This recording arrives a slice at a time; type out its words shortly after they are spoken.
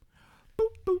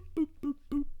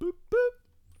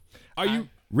Are you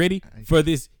ready for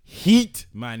this heat,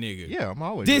 my nigga? Yeah, I'm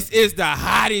always. This is the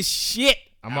hottest shit.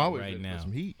 I'm always right ready now. for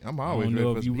some heat. I'm always I don't ready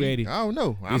know for if some you ready. heat. I don't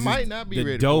know. I This might is not be the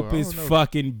ready. The dopest for it.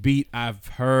 fucking beat I've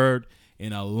heard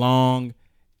in a long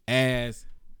ass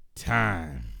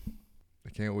time.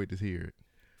 I can't wait to hear it.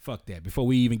 Fuck that. Before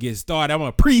we even get started, I'm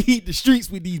gonna preheat the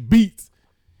streets with these beats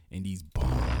and these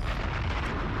bombs.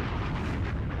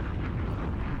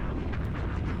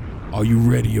 Are you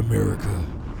ready, America?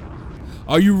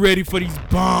 Are you ready for these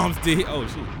bombs to hit? Oh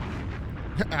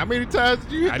shit. How many times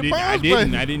did you hit the bombs I didn't.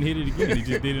 button? I didn't hit it again. He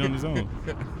just did it on his own.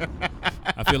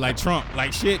 I feel like Trump.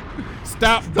 Like shit.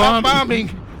 Stop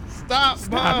bombing. Stop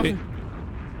bombing. It.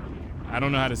 I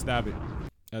don't know how to stop it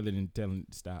other than telling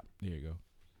it to stop. There you go.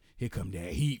 Here come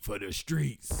that heat for the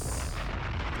streets.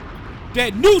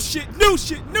 That new shit.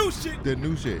 The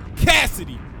new shit.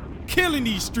 Cassidy killing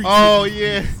these streets. Oh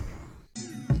yeah.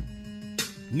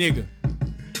 Nigga.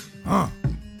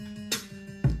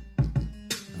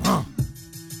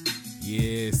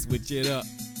 Yeah, switch it up.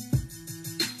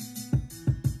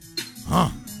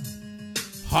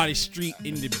 Hardest street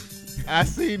in the... I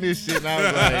seen this shit and I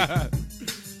was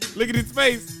like... Look at his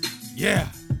face. Yeah.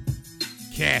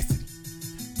 Cassidy.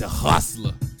 The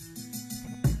hustler.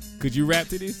 Could you rap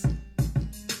to this?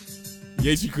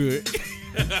 Yes, you could.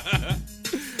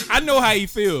 I know how he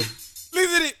feel. Listen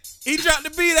to it. He dropped the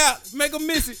beat out. Make him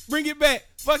miss it. Bring it back.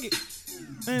 Fuck it.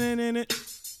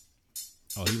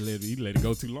 Oh, he let it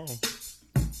go too long.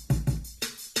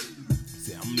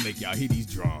 Said, I'm gonna make y'all hear these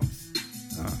drums.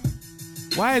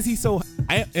 Why is he so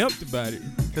amped about it?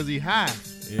 Cause he high.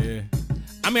 Yeah.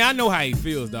 I mean, I know how he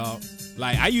feels, dog.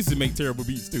 Like, I used to make terrible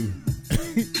beats too.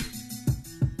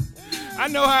 I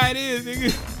know how it is,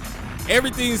 nigga.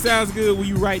 Everything sounds good when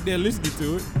you right there listening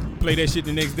to it. You play that shit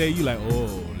the next day, you like,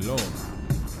 oh Lord,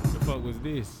 what the fuck was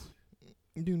this?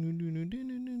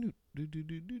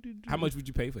 How much would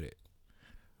you pay for that?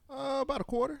 About a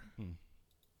quarter.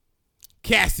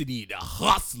 Cassidy the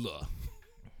hustler.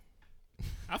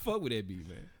 I fuck with that beat,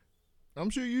 man. I'm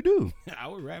sure you do. I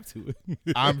would rap to it.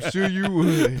 I'm sure you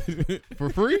would. For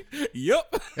free?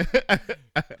 Yup.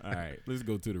 All right, let's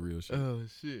go to the real shit. Oh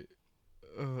shit.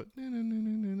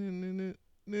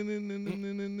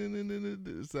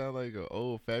 It sound like an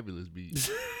old Fabulous beat.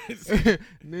 Like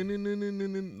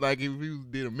if you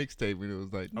did a mixtape and it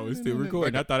was like, oh, it's still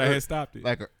recording. I thought I had stopped it.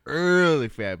 Like an early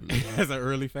Fabulous. That's an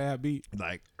early Fab beat.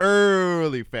 Like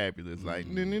early Fabulous. Like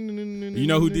you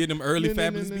know who did them early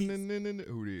Fabulous beats?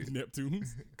 Who did?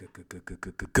 Neptunes.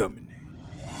 Coming.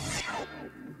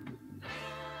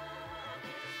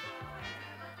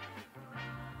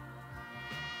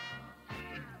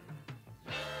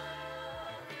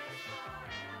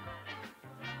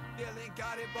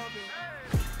 Got it bumping.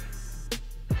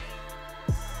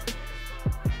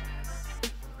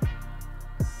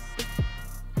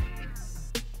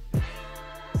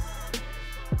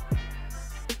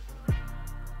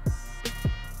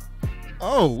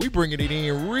 Oh, we bringing it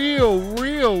in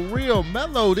real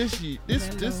mellow this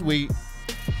week.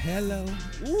 Hello.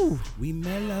 Ooh, We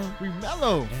mellow. we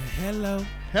mellow. Hello.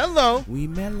 Hello, We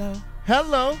mellow.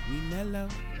 hello. We mellow.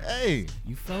 Hey,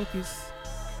 You focus.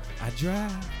 I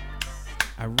drive.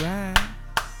 I ride.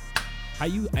 How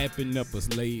you amping up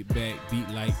a laid back beat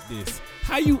like this?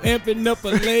 How you amping up a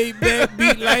laid back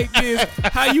beat like this?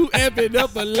 How you amping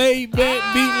up a laid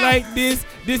back beat like this?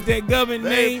 This that government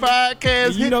hey, name?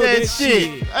 podcast, You hit know that that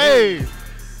shit. shit. Hey,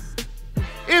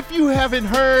 if you haven't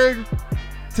heard,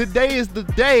 today is the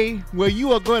day where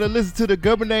you are going to listen to the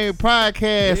Government Name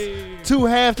podcast. Hey. Two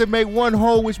halves to make one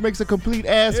whole, which makes a complete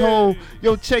asshole. Hey.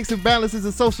 Your checks and balances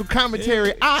and social commentary.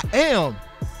 Hey. I am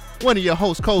one of your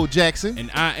hosts, Cole Jackson.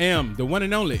 And I am the one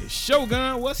and only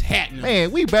Shogun. What's happening?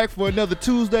 Man, we back for another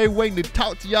Tuesday, waiting to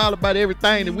talk to y'all about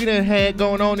everything that we done had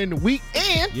going on in the week.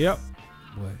 And Yep.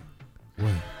 What?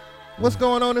 what's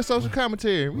going on in social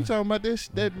commentary? We talking about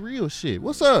that real shit.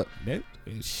 What's up? That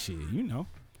shit, you know.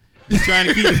 Just trying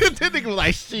to keep it. That nigga was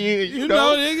like, shit, You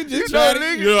know, nigga, just trying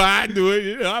to, you know, I do it.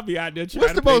 You know, I'll be out there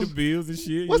trying to pay the bills and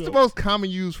shit. What's the most common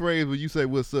used phrase when you say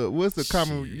what's up? What's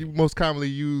the most commonly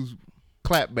used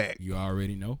clap back? You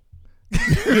already know.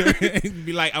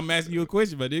 Be like, I'm asking you a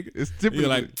question, my nigga. It's typically You're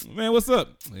like, man, what's up?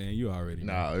 Man, you already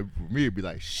know. Nah, for me it'd be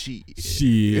like shit.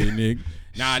 Shit, nigga.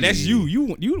 Nah, that's Shit. you.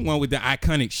 You the one with the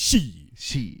iconic shit.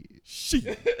 Shit. Shit.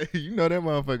 You know that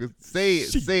motherfucker say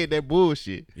it that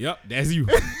bullshit. Yep, that's you.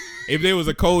 If there was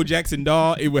a Cole Jackson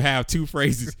doll, it would have two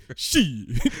phrases.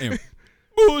 Shit. And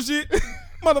bullshit.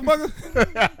 Motherfucker.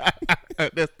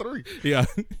 That's three. Yeah.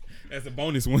 That's a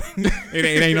bonus one. It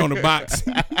ain't on the box.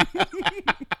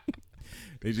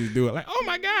 They just do it like, oh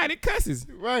my God, it cusses.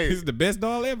 Right. This is the best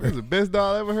doll ever. It's the best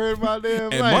doll I ever heard in my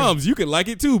damn And life. moms, you can like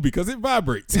it too because it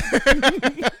vibrates.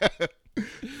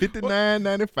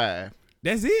 $59.95.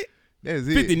 That's it. That's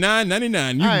it.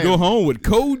 $59.99. You can go home with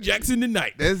Cole Jackson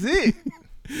tonight. That's it.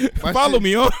 Follow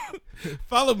me on.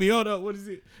 Follow me on. What is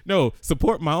it? No,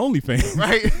 support my OnlyFans.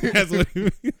 Right. That's what it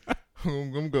means.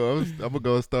 I'm gonna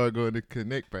go start going to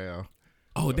Connect Pal.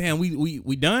 Oh damn,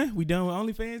 we done? We done with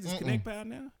OnlyFans? Is Connect Pal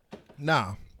now?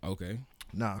 Nah. Okay.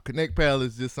 Nah, Connect Pal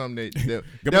is just something that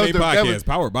Government Podcast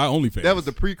powered by OnlyFans. That was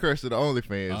the precursor to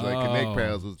OnlyFans. Oh. Like Connect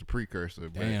Pals was the precursor.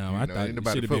 Damn, but, I thought ain't it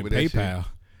nobody should have been fuck with PayPal.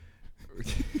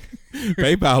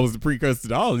 PayPal was the precursor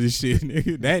to all of this shit,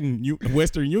 nigga. That and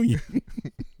Western Union.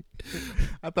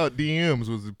 I thought DMs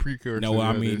was the precursor. No,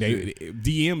 I mean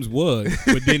DMs was,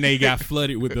 but then they got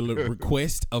flooded with the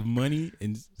request of money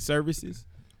and services.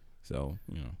 So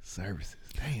services.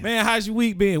 Damn. Man, how's your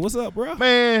week been? What's up, bro?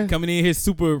 Man, coming in here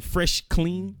super fresh,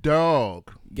 clean. Dog.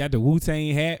 Got the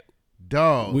Wu-Tang hat.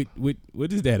 Dog. With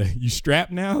what is that? You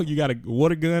strapped now? You got a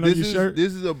water gun on your shirt?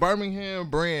 This is a Birmingham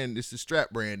brand. This is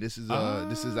strap brand. This is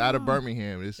out of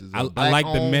Birmingham. This is I like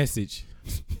the message.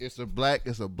 It's a black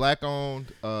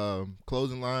owned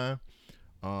clothing line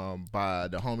by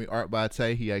the homie Art by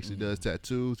Tay. He actually does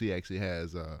tattoos. He actually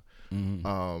has a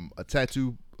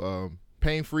tattoo.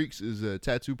 Pain Freaks is a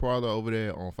tattoo parlor over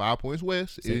there on 5 Points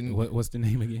West. What's the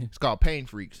name again? It's called Pain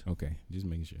Freaks. Okay, just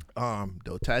making sure.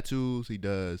 The tattoos he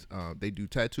does. They do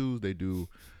tattoos. They do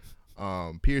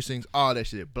piercings. All that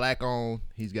shit. Black owned.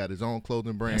 He's got his own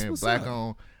clothing brand. Black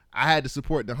owned. I had to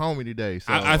support the homie today.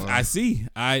 So I see.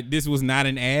 This was not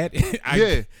an ad.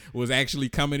 I was actually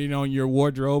commenting on your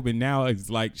wardrobe, and now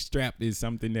it's like Strapped is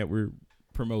something that we're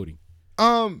promoting.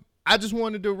 I just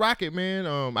wanted to rock it, man.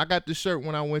 I got this shirt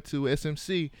when I went to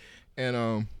SMC,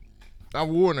 and I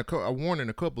worn it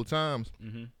a couple of times.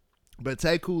 Mm-hmm. But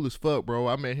Tay cool as fuck, bro.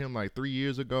 I met him like 3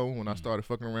 years ago when I started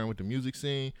fucking around with the music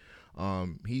scene.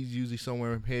 He's usually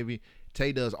somewhere heavy.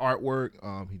 Tay does artwork.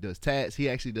 He does tats. He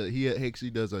actually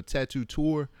does a tattoo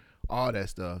tour, all that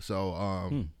stuff.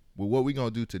 So with what we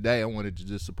gonna do today, I wanted to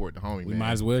just support the homie. We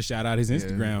might as well shout out his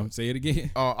Instagram. Yeah. Say it again.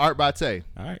 Art by Tay.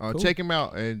 All right, cool. Check him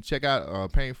out and check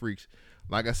out Pain Freaks.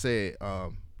 Like I said,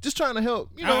 just trying to help.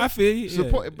 I feel you.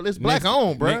 Support, but it's black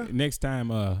owned, bro. Next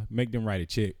time, make them write a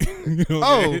check. You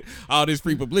know all this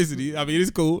free publicity. I mean,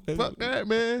 it's cool. Fuck that,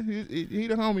 man. He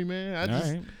the homie,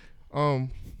 man.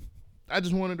 I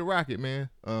just wanted to rock it, man.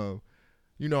 I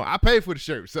paid for the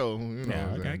shirt, so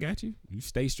I got you. You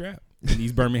stay strapped in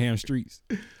these Birmingham streets.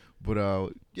 But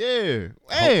man.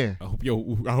 I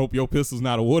hope your pistol's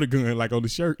not a water gun like on the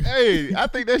shirt. Hey, I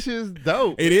think that shit's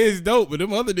dope. It is dope, but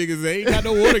them other niggas ain't got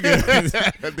no water guns.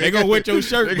 They gonna wet your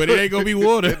shirt, but it ain't gonna be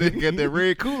water. They got that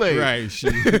red Kool-Aid. Right,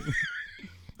 shit.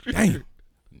 Damn.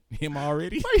 Him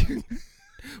already?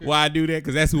 Why I do that?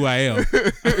 Because that's who I am.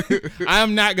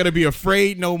 I'm not going to be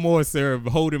afraid no more, sir, of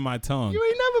holding my tongue. You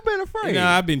ain't never been afraid. No,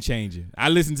 I've been changing. I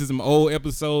listen to some old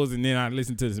episodes, and then I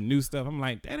listen to some new stuff. I'm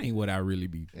like, that ain't what I really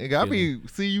be.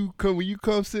 When you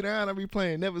come sit down, I be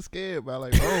playing Never Scared by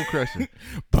like Bone Crusher.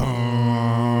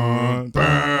 I'm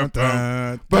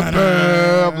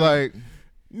like,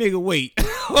 nigga, wait.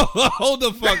 Hold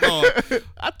the fuck on.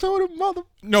 I told him, mother.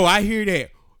 No, I hear that.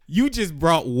 You just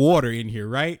brought water in here,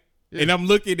 right? Yeah. And I'm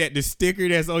looking at the sticker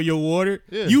that's on your water.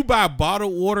 Yeah. You buy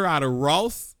bottled water out of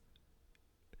Ross?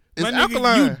 It's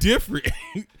alkaline. You different.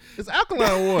 It's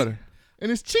alkaline water.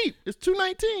 And it's cheap. It's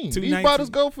 $2.19. These bottles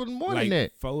go for more than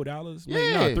that. $4?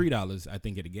 Yeah. No, $3, I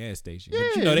think, at a gas station.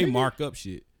 Yeah, but they mark up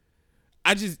shit.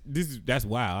 That's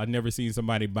wild. I've never seen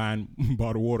somebody buying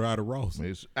bottled water out of Ross.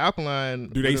 It's alkaline.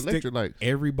 Do they stick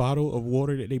every bottle of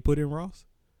water that they put in Ross?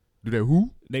 Do they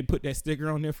who? They put that sticker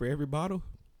on there for every bottle?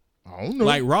 I don't know.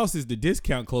 Like Ross is the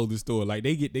discount clothing store. Like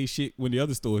they get their shit when the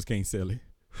other stores can't sell it.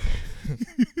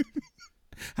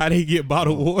 How they get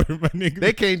bottled water, my nigga?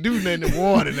 They can't do nothing to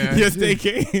water now. Yes, they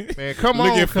can. Man, come on,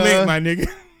 look at Flint, my nigga.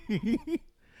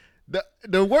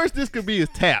 The worst this could be is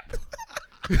tap.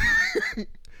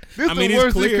 It's clear.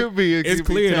 It could be. It's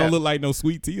clear. It don't look like no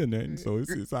sweet tea or nothing, so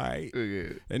it's all right.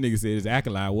 Yeah. That nigga said it's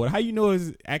alkaline water. How you know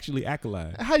it's actually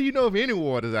alkaline? How do you know if any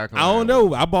water is alkaline? I don't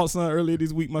know. I bought some earlier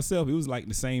this week myself. It was like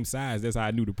the same size. That's how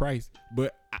I knew the price.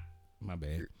 But my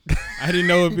bad. I didn't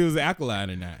know if it was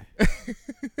alkaline or not.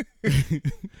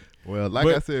 Well,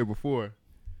 I said before,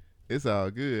 it's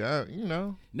all good.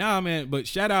 Nah, man. But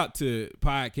shout out to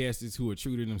podcasters who are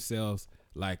true to themselves,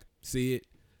 like Sid.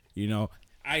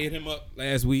 I hit him up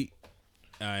last week,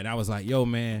 and I was like, yo,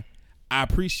 man, I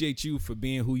appreciate you for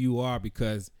being who you are,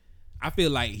 because I feel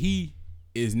like he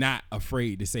is not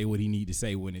afraid to say what he need to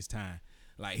say when it's time.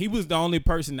 Like, he was the only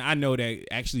person I know that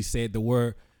actually said the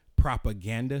word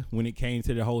propaganda when it came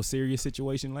to the whole Syria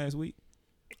situation last week.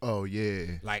 Oh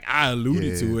yeah. Like, I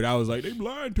alluded to it. I was like, they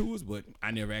blind to us, but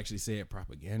I never actually said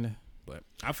propaganda. But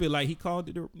I feel like he called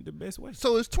it the best way.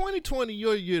 So is 2020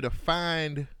 your year to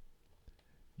find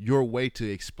your way to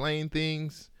explain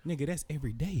things? Nigga, that's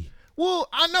every day. Well,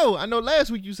 I know.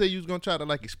 Last week you said you was gonna try to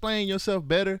like explain yourself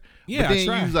better. Yeah, but then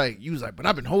I tried. you was like, but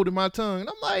I've been holding my tongue, and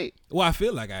I'm like, Well, I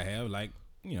feel like I have. Like,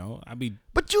 you know,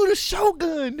 but you the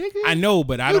Shogun, nigga. I know,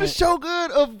 but you the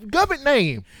Shogun of government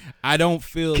name. I don't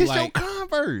feel Kiss like your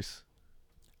Converse.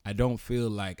 I don't feel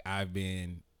like I've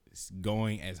been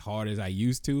going as hard as I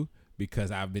used to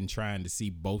because I've been trying to see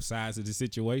both sides of the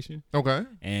situation. Okay.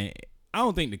 And I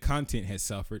don't think the content has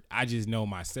suffered. I just know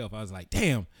myself. I was like,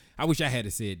 damn, I wish I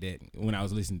had said that when I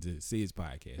was listening to Sid's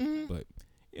podcast. Mm-hmm. But,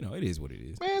 you know, it is what it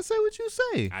is. Man, say what you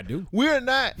say. I do. We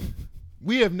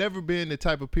have never been the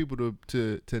type of people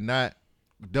to not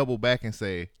double back and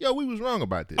say, yo, we was wrong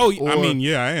about this. Oh, I mean,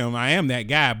 yeah, I am. I am that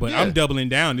guy, but Yeah. I'm doubling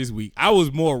down this week. I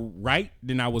was more right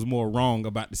than I was more wrong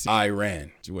about the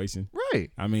Iran situation.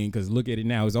 Right. I mean, because look at it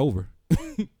now, it's over.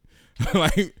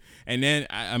 Like, and then,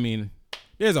 I mean,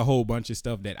 there's a whole bunch of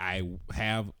stuff that I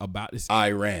have about this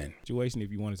Iran situation.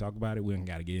 If you want to talk about it, we don't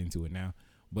got to get into it now.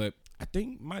 But I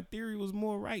think my theory was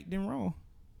more right than wrong.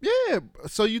 Yeah.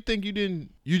 So you think you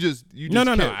didn't, you just No.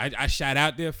 kept- I shot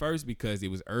out there first because it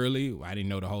was early. I didn't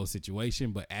know the whole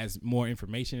situation. But as more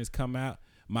information has come out,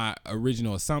 my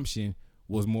original assumption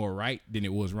was more right than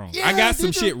it was wrong. Yeah, I got some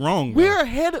nigga. shit wrong. We're Though.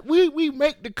 ahead of, we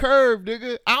make the curve,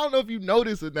 nigga. I don't know if you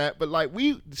noticed or not, but like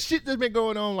shit that's been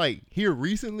going on like here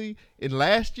recently and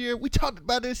last year, we talked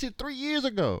about this shit 3 years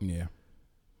ago. Yeah.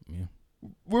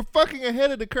 We're fucking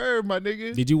ahead of the curve, my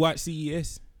nigga. Did you watch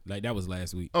CES? Like, that was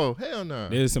last week. Oh, hell no.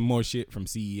 There's some more shit from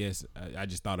CES. I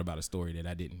just thought about a story that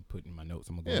I didn't put in my notes.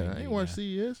 I'm gonna go ahead Yeah, and I do ain't it watch now.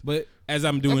 CES. But as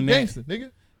I'm doing That's that, gangster,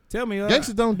 nigga. tell me,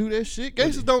 Gangsters don't do that shit.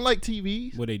 Gangsters don't like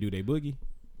TVs. what they do? They boogie.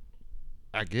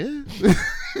 I guess.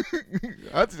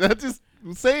 I just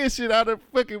saying shit out of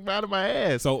my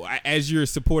ass. So as you're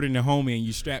supporting the homie and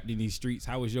you strapped in these streets,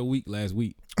 how was your week last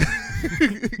week?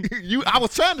 I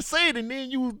was trying to say it, and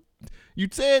then you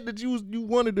said that you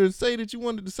wanted to say that you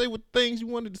wanted to say what things you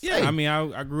wanted to say. Yeah, I mean,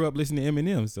 I grew up listening to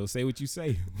Eminem, so say what you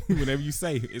say. Whatever you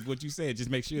say is what you said. Just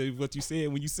make sure it's what you said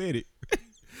when you said it.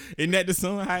 Isn't that the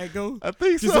song? How it goes? I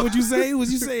think Just so. say what you say. What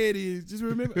you say it is. Just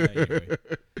remember.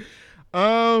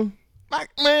 Anyway.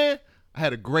 Man, I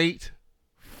had a great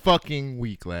fucking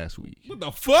week last week. What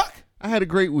the fuck? I had a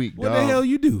great week. What dog. the hell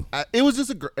you do? It was just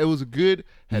a good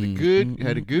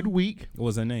week. What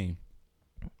was her name?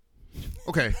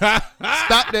 Okay, stop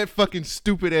that fucking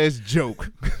stupid ass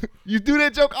joke. You do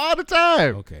that joke all the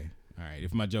time. Okay. All right.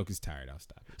 If my joke is tired, I'll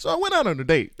stop. So I went out on a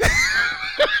date.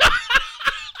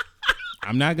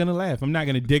 I'm not gonna laugh. I'm not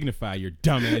gonna dignify your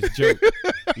dumb ass joke.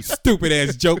 You stupid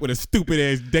ass joke with a stupid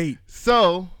ass date.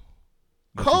 So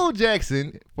Cole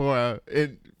Jackson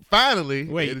and finally,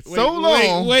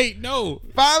 Wait, no.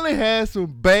 finally has some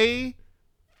Bay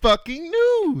fucking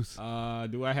news.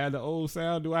 Do I have the old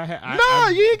sound? Do I have? No,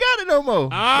 you ain't got it no more.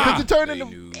 Ah. Cause it turned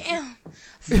into. Damn.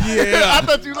 Yeah, I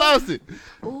thought you lost it.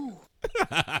 Ooh.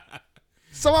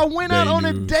 So I went out Bay on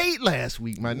a news. date last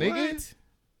week, my nigga. What?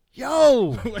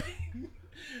 Yo,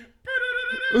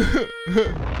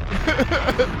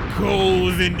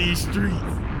 Goals in these streets.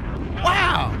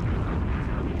 wow.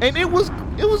 And it was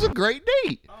a great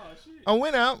date. Oh shit. I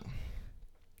went out.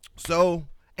 So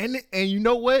and you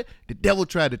know what? The devil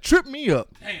tried to trip me up.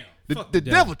 Damn. The Fuck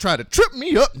devil tried to trip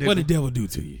me up. What nigga. did the devil do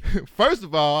to you? First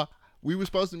of all, we were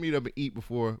supposed to meet up and eat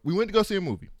before. We went to go see a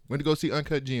movie. Went to go see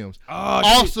Uncut Gems. Oh,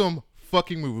 Awesome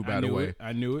fucking movie, by I the knew way. it.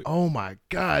 I knew it. Oh my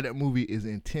God, that movie is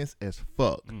intense as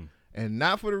fuck. And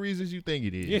not for the reasons you think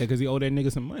it is. Yeah, because he owed that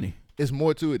nigga some money. It's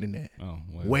more to it than that. Oh,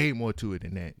 well. Way more to it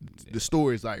than that. The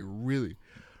story is like really,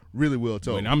 really well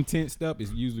told. When I'm tensed up,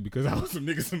 it's usually because I owe some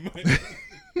niggas some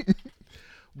money.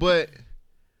 But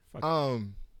Fuck.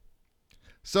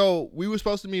 so we were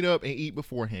supposed to meet up and eat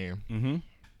beforehand. Mm-hmm.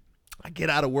 I get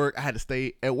out of work. I had to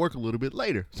stay at work a little bit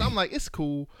later. So I'm like, it's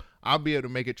cool. I'll be able to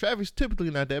make it. Traffic's typically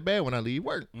not that bad when I leave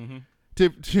work.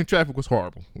 Mm-hmm. Traffic was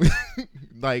horrible.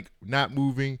 Like not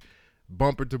moving,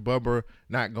 bumper to bumper,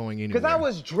 not going anywhere. Because I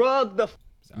was drugged the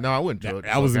No, I wouldn't drug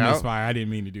I was a out. misfire. I didn't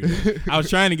mean to do that. I was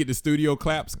trying to get the studio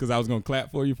claps because I was going to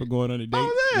clap for you for going on a date.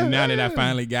 Oh, yeah, and now yeah. that I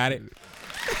finally got it,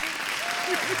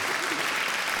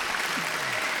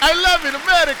 I love it,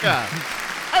 America.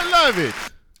 I love it.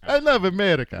 I love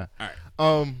America. all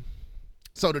right.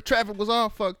 So the traffic was all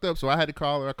fucked up. So I had to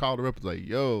call her. I called her up. I was like,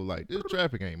 yo, like this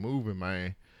traffic ain't moving,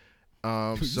 man.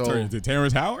 So turned into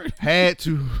Terrence Howard. had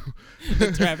to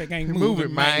The traffic ain't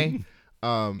moving, man.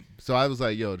 So I was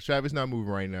like, yo, the traffic's not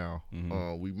moving right now.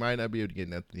 Mhm. We might not be able to get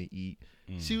nothing to eat.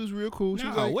 She was real cool. She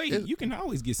was No, like, wait, you can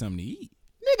always get something to eat.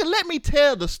 nigga, let me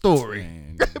tell the story.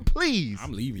 Man, Please.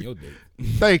 I'm leaving your date.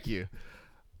 Thank you.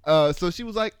 So she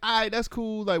was like, all right, that's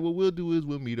cool. Like, what we'll do is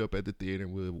we'll meet up at the theater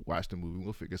and we'll watch the movie.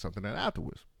 We'll figure something out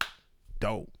afterwards.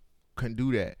 Dope. Couldn't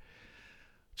do that.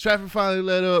 Traffic finally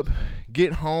let up.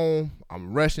 Get home.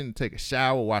 I'm rushing to take a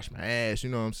shower, wash my ass. You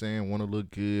know what I'm saying? Want to look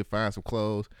good, find some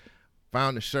clothes.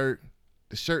 Found the shirt.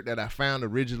 The shirt that I found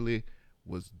originally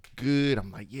was good.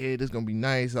 I'm like, yeah, this going to be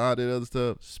nice. All that other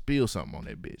stuff. Spill something on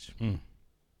that bitch. I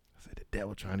said, the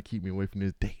devil trying to keep me away from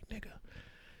this date, nigga.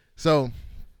 So,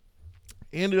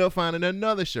 ended up finding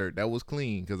another shirt that was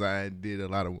clean because I did a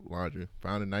lot of laundry.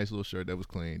 Found a nice little shirt that was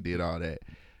clean. Did all that.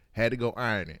 Had to go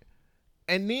iron it.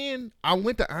 And then I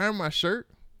went to iron my shirt,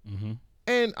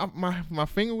 and my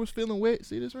finger was feeling wet.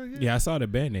 See this right here? Yeah, I saw the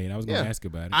Band-Aid. I was going to ask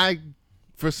about it.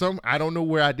 I don't know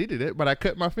where I did it at, but I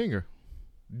cut my finger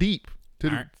deep.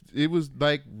 It was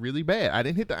like really bad. I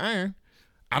didn't hit the iron.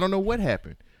 I don't know what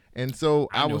happened. And so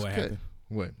I was cut. Happened.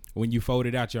 What? When you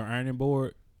folded out your ironing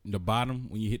board, the bottom,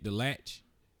 when you hit the latch,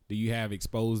 do you have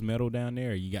exposed metal down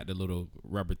there, or you got the little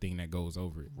rubber thing that goes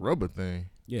over it? Rubber thing?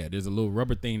 Yeah, there's a little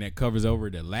rubber thing that covers over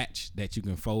the latch that you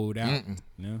can fold out.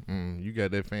 No? You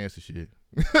got that fancy shit.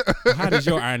 How does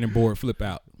your ironing board flip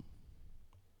out?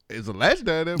 It's a latch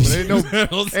down there,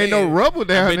 but ain't no rubber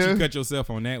down I bet there. you cut yourself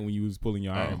on that when you was pulling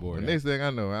your ironing board The out. next thing I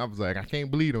know, I was like, I can't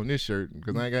bleed on this shirt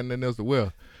because I ain't got nothing else to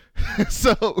wear.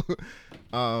 So,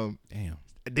 Damn.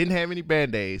 I didn't have any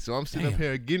Band-Aids, so I'm sitting up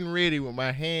here getting ready with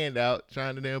my hand out,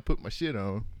 trying to then put my shit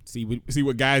on. See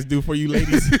what guys do for you,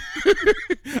 ladies.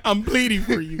 I'm bleeding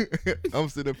for you. I'm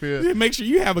sitting up here. Make sure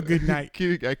you have a good night.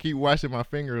 I keep washing my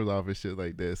fingers off and shit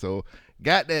like that. So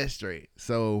got that straight.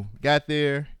 So got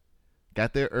there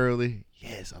early.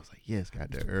 Yes, I was like, yes,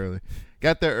 got there early.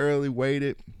 Got there early,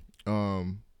 waited.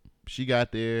 She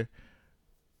got there.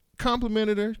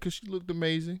 Complimented her because she looked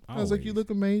amazing. I was like, you look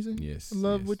amazing. Yes. I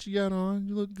love what you got on.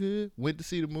 You look good. Went to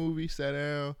see the movie, sat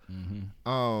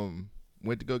down.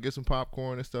 Went to go get some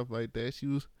popcorn and stuff like that.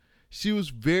 She was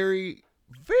very,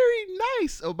 very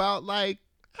nice about like,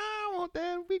 I don't want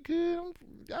that. We good.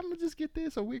 I'm gonna just get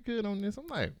this, so we're good on this. I'm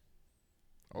like,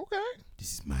 okay.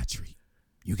 This is my treat.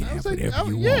 You can have like, whatever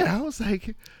you want. Yeah, I was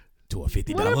like, to a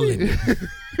 $50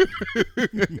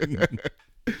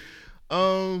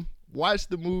 limit. Watch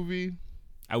the movie.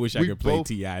 I wish I could play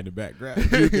T.I. in the background.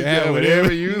 You can have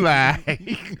whatever you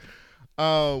like.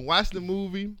 Watch the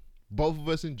movie. Both of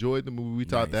us enjoyed the movie. We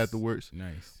talked afterwards.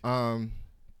 Nice.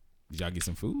 Did y'all get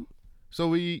some food? So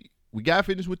we got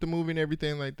finished with the movie and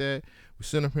everything like that. We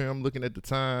sitting up here. I'm looking at the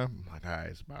time. I'm like, all right,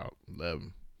 it's about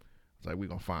 11. I was like, we're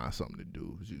going to find something to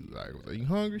do. She was like, you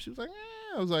hungry? She was like,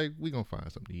 I was like, we're going to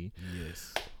find something to eat.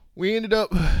 Yes. We ended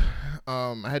up,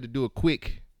 I had to do a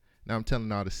quick, now I'm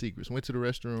telling all the secrets. Went to the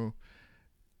restroom,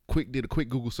 did a quick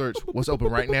Google search. What's open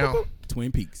right now?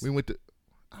 Twin Peaks. We went to,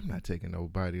 I'm not taking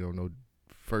nobody on no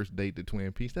first date to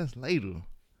Twin Peaks. That's later.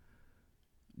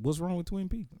 What's wrong with Twin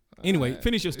Peaks? Anyway,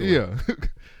 finish your story. Yeah.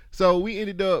 So we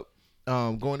ended up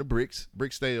going to Bricks.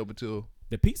 Bricks stayed open till.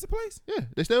 The pizza place? Yeah,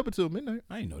 they stayed open till midnight.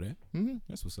 I didn't know that. Mm-hmm.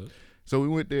 That's what's up. So we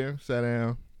went there, sat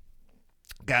down,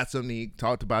 got something to eat,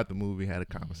 talked about the movie, had a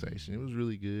conversation. It was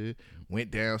really good.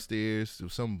 Went downstairs.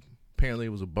 Apparently it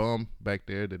was a bum back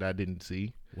there that I didn't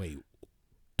see. Wait.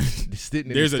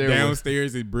 Sitting in There's the a stairwell.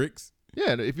 downstairs at Bricks?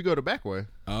 Yeah, if you go the back way.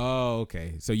 Oh,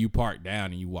 okay. So you parked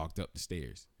down and you walked up the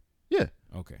stairs. Yeah.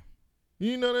 Okay.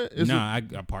 You know that?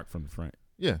 I parked from the front.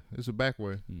 Yeah, it's a back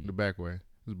way. The back way.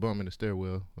 There's a bum in the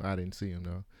stairwell. I didn't see him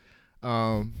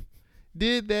though.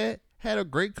 Did that. Had a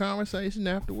great conversation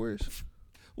afterwards.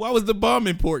 Why was the bum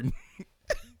important?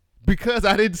 Because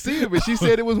I didn't see him, and she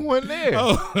said it was one there.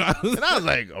 Oh, and I was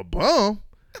like, a bum?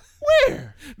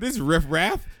 Where? This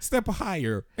riff-raff, step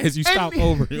higher as you stop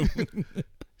over him.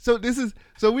 So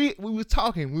we was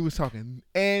talking.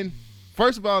 And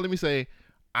first of all, let me say,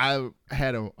 I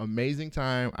had an amazing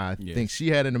time. I think she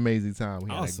had an amazing time.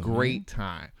 We had a great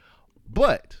time.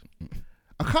 But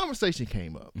a conversation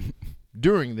came up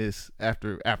during this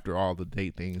after all the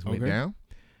date things went down.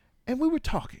 And we were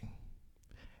talking.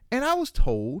 And I was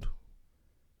told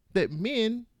that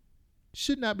men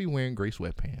should not be wearing gray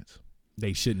sweatpants.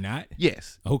 They should not?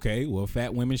 Yes. Okay, well,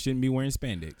 fat women shouldn't be wearing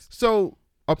spandex. So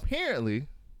apparently,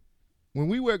 when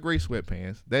we wear gray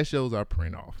sweatpants, that shows our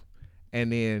print off.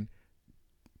 And then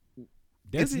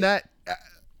not,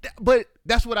 but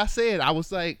that's what I said. I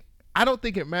was like, I don't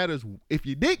think it matters if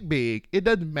your dick big. It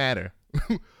doesn't matter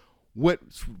what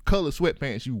color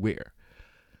sweatpants you wear.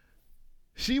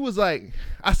 she was like,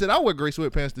 I said, I wear gray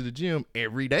sweatpants to the gym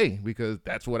every day because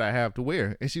that's what I have to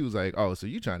wear. And she was like, oh, so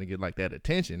you trying to get like that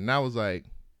attention? And I was like,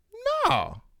 no,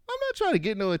 I'm not trying to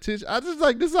get no attention. I just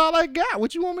like, this is all I got.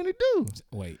 What you want me to do?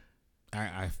 Wait,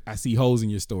 I see holes in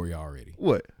your story already.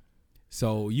 What?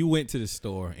 So you went to the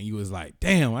store and you was like,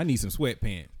 damn, I need some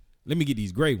sweatpants. Let me get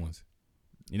these gray ones.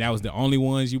 And that was the only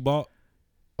ones you bought?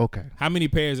 Okay. How many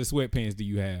pairs of sweatpants do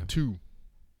you have? 2.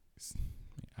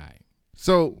 All right.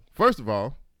 So, first of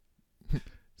all,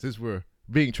 since we're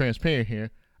being transparent here,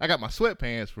 I got my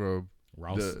sweatpants from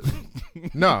Ross.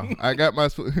 No, I got my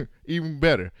even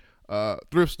better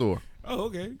thrift store. Oh,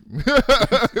 okay.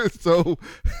 So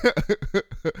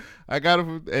I got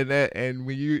them and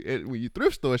when you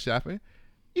thrift store shopping,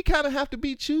 you kind of have to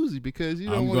be choosy because you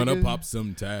don't want to pop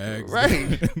some tags,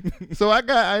 right? So I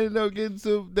ended up getting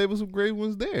there was some great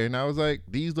ones there, and I was like,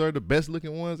 these are the best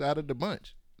looking ones out of the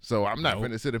bunch. So I'm not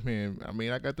gonna sit up here and, I mean,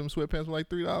 I got them sweatpants for like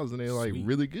 $3 and they're like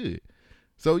really good.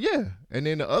 So yeah, and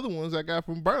then the other ones I got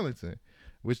from Burlington,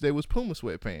 which they was Puma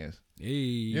sweatpants. Hey.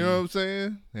 You know what I'm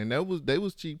saying? And they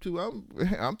was cheap too.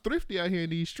 I'm thrifty out here in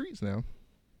these streets now.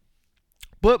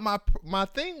 But my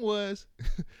thing was,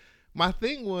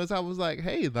 I was like,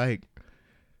 hey, like,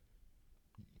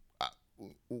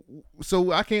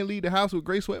 so I can't leave the house with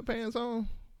gray sweatpants on?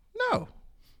 No.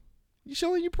 You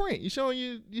showing your print. You showing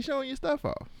your stuff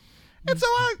off. And so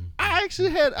I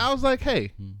actually I was like,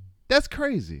 hey, that's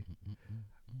crazy.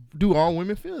 Do all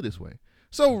women feel this way?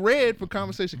 So Red from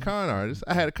Conversation Con Artist,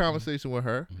 I had a conversation with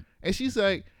her, and she's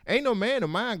like, ain't no man of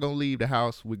mine gonna leave the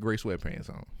house with gray sweatpants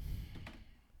on.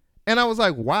 And I was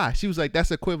like, why? She was like,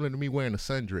 that's equivalent to me wearing a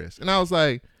sundress. And I was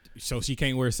like, so she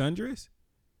can't wear a sundress?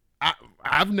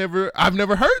 I've never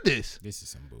heard this. This is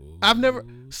some bull. I've never.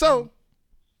 So,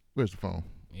 where's the phone?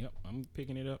 Yep, I'm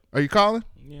picking it up. Are you calling?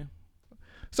 Yeah.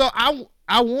 So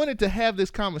I wanted to have this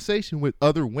conversation with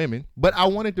other women, but I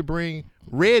wanted to bring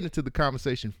Red into the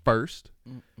conversation first.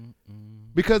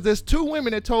 Because there's 2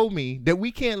 women that told me that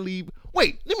we can't leave.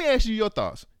 Wait, let me ask you your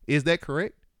thoughts. Is that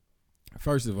correct?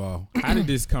 First of all, how did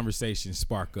this conversation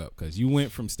spark up? Because you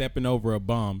went from stepping over a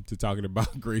bomb to talking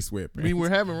about gray sweatpants. I mean, we're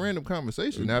having random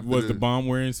conversation. Was the bomb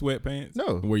wearing sweatpants?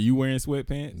 No. Were you wearing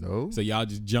sweatpants? No. So y'all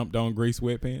just jumped on gray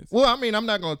sweatpants? Well, I mean, I'm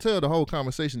not going to tell the whole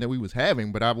conversation that we was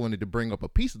having, but I wanted to bring up a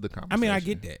piece of the conversation. I mean, I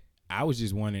get that. I was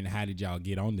just wondering, how did y'all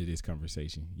get onto this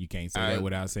conversation? You can't say that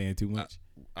without saying too much.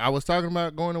 I was talking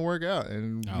about going to work out,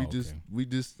 and I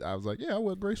was like, yeah, I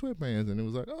wear gray sweatpants, and it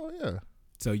was like, oh yeah.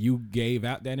 So you gave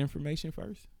out that information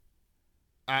first?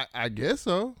 I guess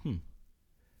so.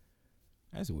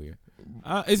 That's weird.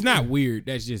 It's not weird.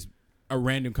 That's just a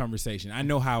random conversation. I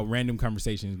know how random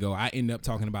conversations go. I end up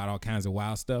talking about all kinds of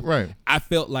wild stuff. Right. I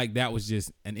felt like that was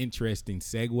just an interesting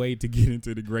segue to get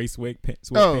into the gray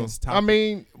sweatpants topic. I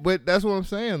mean, but that's what I'm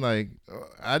saying. Like,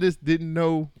 I just didn't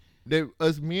know that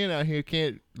us men out here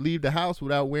can't leave the house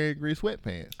without wearing gray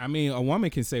sweatpants. I mean, a woman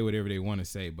can say whatever they want to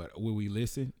say, but will we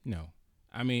listen? No.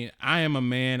 I mean, I am a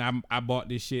man. I bought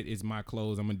this shit. It's my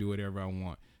clothes. I'm going to do whatever I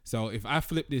want. So if I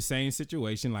flip this same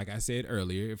situation, like I said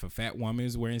earlier, if a fat woman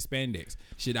is wearing spandex,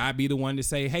 should I be the one to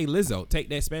say, hey, Lizzo, take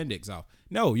that spandex off?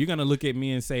 No, you're going to look at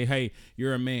me and say, hey,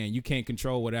 you're a man. You can't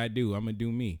control what I do. I'm going to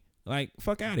do me. Like,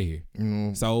 fuck out of here.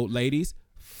 So, ladies,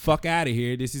 fuck out of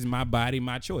here. This is my body,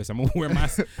 my choice. I'm going to wear my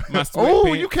sweatpants.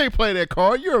 Oh, you can't play that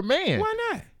card. You're a man. Why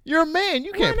not? You're a man.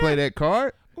 You can't play that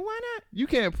card. Why not? You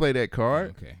can't play that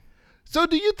card. Okay. So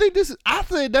do you think this? I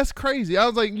said that's crazy. I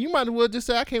was like, you might as well just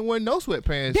say I can't wear no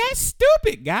sweatpants. That's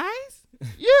stupid, guys.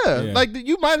 Yeah, like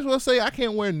you might as well say I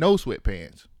can't wear no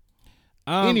sweatpants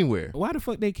anywhere. Why the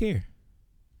fuck they care?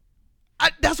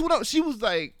 That's what she was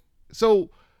like. So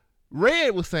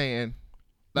Red was saying,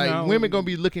 like, women gonna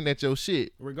be looking at your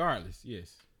shit regardless.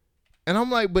 Yes. And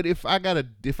I'm like, but if I got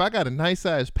a nice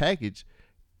size package,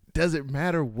 does it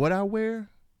matter what I wear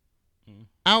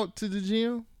out to the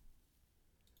gym?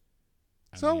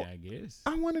 I mean, I guess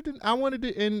I wanted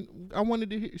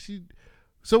to hear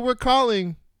So we're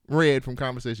calling Red from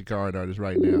Conversation Card Artist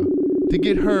right now to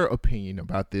get her opinion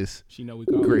about this. She know we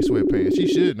call gray sweatpants. She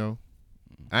should know.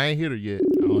 I ain't hit her yet.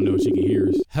 I don't know if she can hear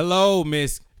us. Hello,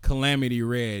 Miss Calamity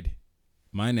Red.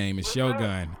 My name is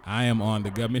Shogun. I am on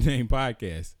the Government Name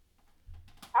Podcast.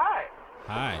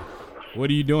 Hi. What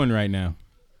are you doing right now?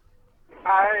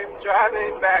 I'm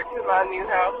driving back to my new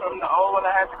house from the old one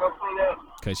I had to go clean up.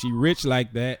 Cause she rich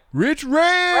like that. Rich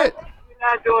Red! We're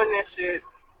not doing this shit.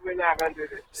 We're not gonna do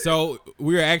this shit. So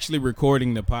we're actually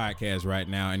recording the podcast right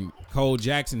now, and Cole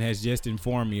Jackson has just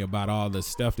informed me about all the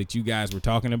stuff that you guys were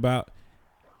talking about.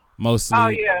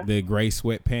 Mostly the gray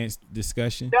sweatpants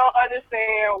discussion. Don't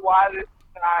understand why this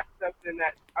is not something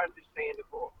that's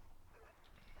understandable.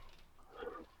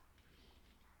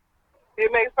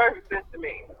 It makes perfect sense to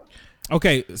me.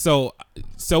 Okay, so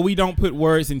we don't put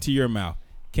words into your mouth.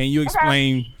 Can you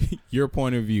explain your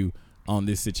point of view on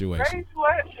this situation? Gray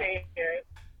sweatpants to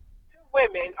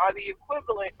women are the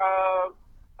equivalent of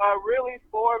a really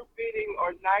form-fitting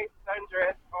or nice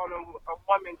sundress on a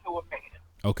woman to a man.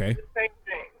 Okay. The same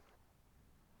thing.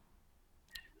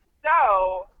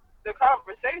 So the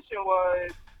conversation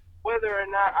was whether or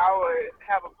not I would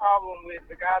have a problem with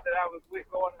the guy that I was with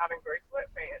going out in gray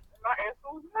sweatpants. And my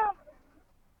answer was no.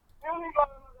 You don't need to go out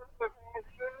in sweatpants,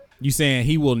 dude. You saying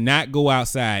he will not go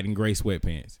outside in gray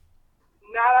sweatpants?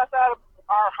 Not outside of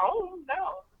our home,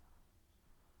 no.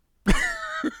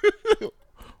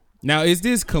 Now, is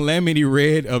this Calamity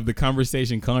Red of the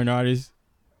Conversation Con Artist?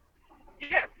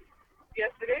 Yes.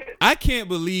 Yes, it is. I can't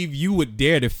believe you would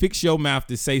dare to fix your mouth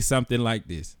to say something like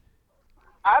this.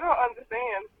 I don't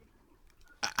understand.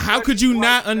 How could you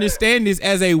not understand this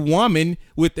as a woman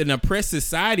with an oppressed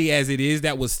society as it is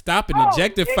that will stop and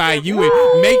objectify you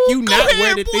and make you not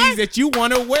wear the things that you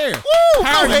want to wear?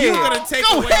 How are you going to take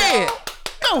away that?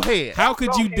 Go ahead. How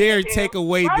could you dare take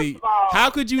away how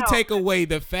could you take away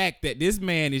the fact that this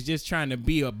man is just trying to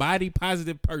be a body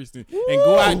positive person and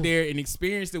go out there and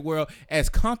experience the world as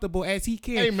comfortable as he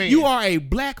can? Amen. You are a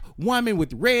black woman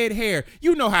with red hair.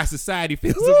 You know how society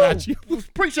feels about you.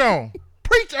 Preach on.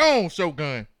 Preach on,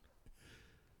 Shogun.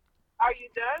 Are you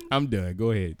done? I'm done.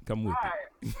 Go ahead. Come with All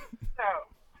it. right. So,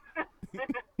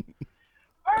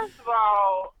 first of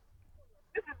all,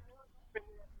 this is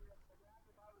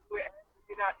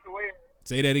not to wear.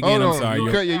 Say that again. I'm sorry.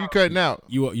 You cutting out.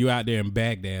 You out there in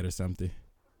Baghdad or something.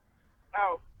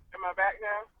 Oh, am I back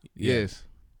now? Yes.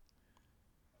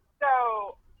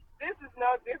 So, this is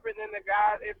no different than the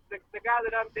guy, if the guy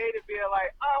that I'm dating be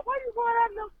like, oh, why you going out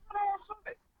in those shorts?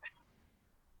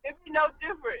 It'd be no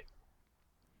different.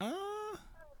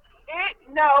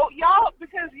 No, y'all,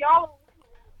 because y'all,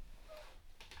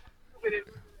 it's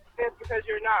because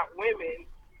you're not women.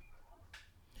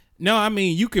 No, I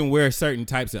mean, you can wear certain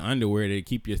types of underwear to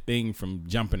keep your thing from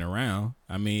jumping around.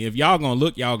 I mean, if y'all gonna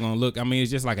look, y'all gonna look. I mean, it's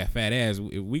just like a fat ass.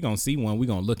 If we gonna see one, we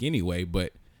gonna look anyway.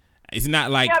 But it's not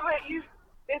like. Yeah, but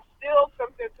it's still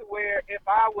something to wear. If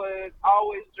I was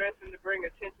always dressing to bring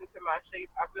attention to my shape,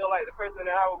 I feel like the person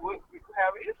that I would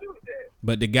have an issue with that.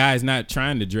 But the guy's not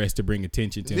trying to dress to bring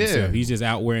attention to himself. He's just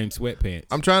out wearing sweatpants.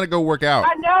 I'm trying to go work out.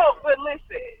 I know, but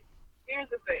listen, here's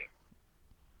the thing.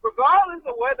 Regardless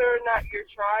of whether or not you're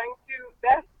trying to,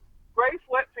 that's gray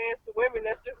sweatpants to women.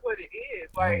 That's just what it is.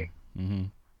 Like,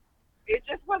 it's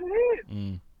just what it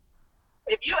is.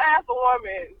 If you ask a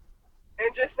woman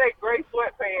and just say gray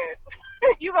sweatpants,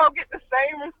 you gonna get the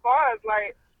same response.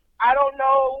 Like, I don't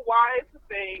know why it's a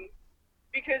thing,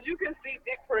 because you can see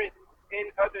dick prints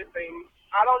in other things.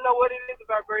 I don't know what it is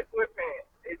about gray sweatpants.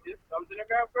 It's just something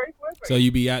about gray sweatpants. So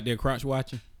you be out there crotch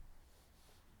watching?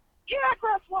 Yeah, I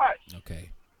cross watch. Okay.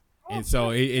 And so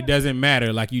it doesn't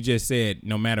matter, like you just said,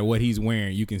 no matter what he's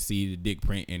wearing, you can see the dick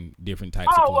print in different types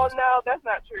of clothes. Oh, well, no, that's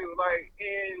not true. Like,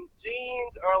 in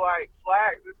jeans or, like,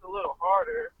 slacks, it's a little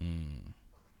harder.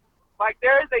 Like,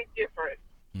 there is a difference.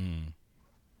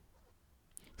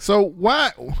 So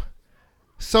why?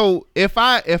 So if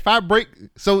I break,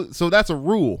 so that's a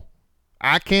rule.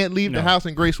 I can't leave the house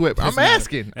in gray sweatpants.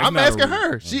 I'm asking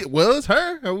her. It's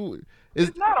her.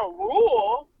 It's not a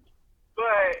rule,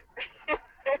 but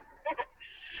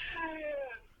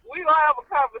we gonna have a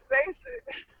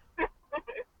conversation.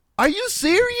 Are you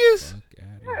serious?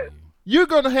 Yes. You're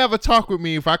gonna have a talk with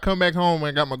me if I come back home and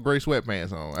I got my gray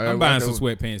sweatpants on. I'm buying some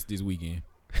sweatpants this weekend.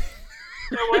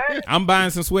 What? I'm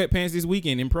buying some sweatpants this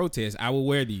weekend in protest. I will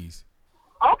wear these.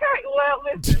 Okay, well,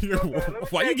 listen. Okay,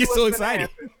 Why you get so excited?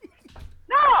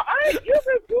 No, you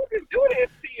can do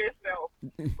this to yourself.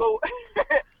 But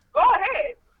go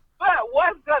ahead. But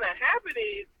what's gonna happen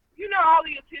is, you know, all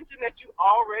the attention that you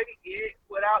already get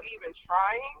without even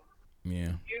trying.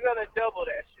 Yeah. You're gonna double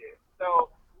that shit. So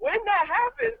when that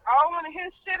happens, I don't want to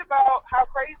hear shit about how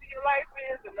crazy your life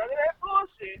is and none of that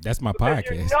bullshit. That's my because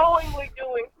podcast. You're knowingly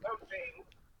doing something.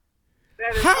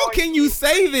 How can you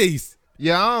say this?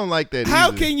 Yeah, I don't like that. How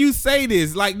either. can you say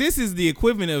this? Like, this is the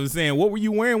equivalent of saying, "What were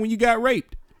you wearing when you got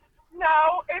raped?"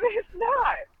 No, it is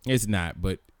not. It's not,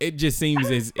 but it just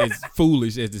seems as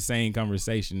foolish as the same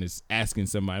conversation as asking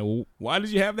somebody, "Well, why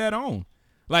did you have that on?"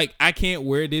 Like, I can't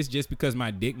wear this just because my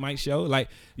dick might show. Like,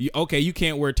 you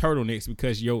can't wear turtlenecks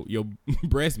because your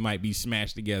breast might be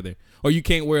smashed together, or you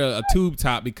can't wear a tube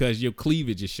top because your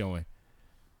cleavage is showing.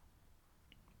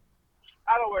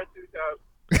 I don't wear tube tops.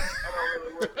 I don't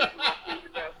really wear tube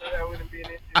tops, so that wouldn't be an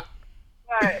issue.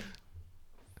 But,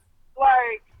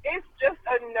 like, it's just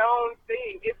a known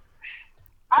thing.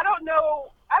 I don't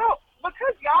know.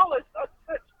 Because y'all are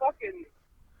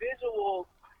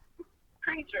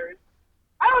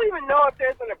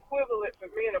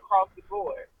across the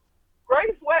board.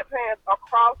 Gray sweatpants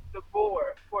across the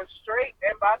board for straight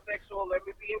and bisexual, let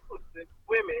me be inclusive,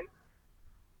 women.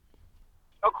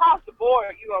 Across the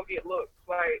board, you're going to get looks.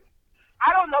 Like,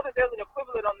 I don't know that there's an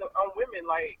equivalent on women.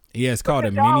 Like, yeah, it's called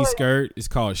a mini skirt. It's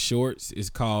called shorts. It's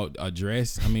called a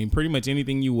dress. I mean, pretty much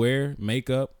anything you wear,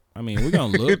 makeup. I mean, we're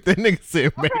going to look. That nigga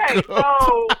said makeup. Okay,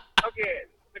 so, again,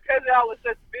 because y'all are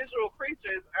such visual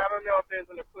creatures, I don't know if there's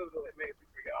an equivalent maybe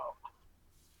for y'all.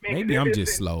 Maybe I'm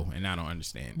just slow and I don't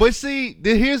understand. But see,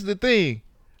 here's the thing.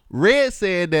 Red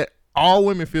said that all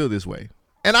women feel this way.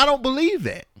 And I don't believe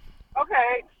that.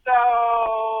 Okay,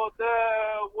 so the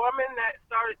woman that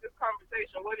started this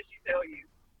conversation, what did she tell you?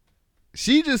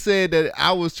 She just said that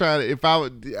I was trying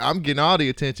to, I'm getting all the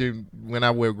attention when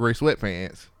I wear gray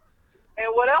sweatpants. And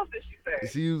what else did she say?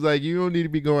 She was like, you don't need to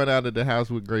be going out of the house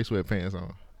with gray sweatpants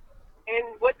on.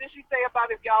 And what did she say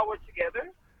about if y'all were together?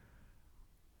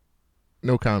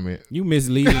 No comment. You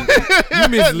misleading. You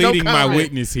misleading my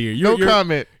witness here. No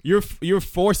comment. You're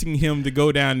forcing him to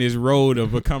go down this road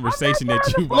of a conversation that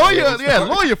you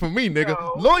lawyer for me, nigga.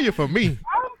 No. Lawyer for me.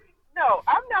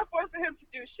 I'm not forcing him to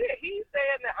do shit. He's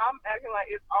saying that I'm acting like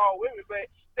it's all women, but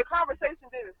the conversation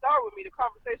didn't start with me. The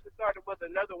conversation started with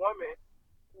another woman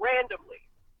randomly.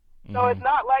 So it's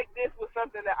not like this was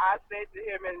something that I said to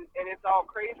him and it's all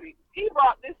crazy. He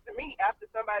brought this to me after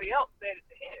somebody else said it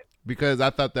to him. Because I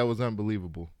thought that was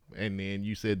unbelievable. And then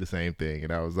you said the same thing.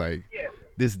 And I was like, yes.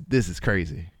 This is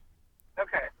crazy.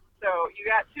 Okay. So you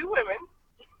got two women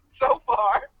so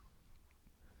far.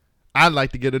 I'd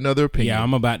like to get another opinion. Yeah,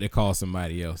 I'm about to call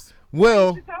somebody else.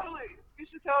 Well, you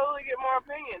should totally get more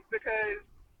opinions because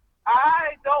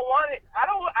I don't want it.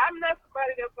 I'm not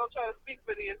somebody that's going to try to speak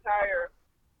for the entire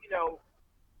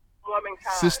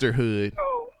womankind. Sisterhood.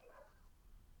 So,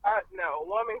 no,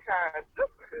 womankind,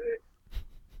 sisterhood.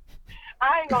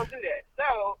 I ain't going to do that.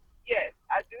 So, yes,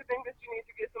 I do think that you need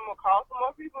to call some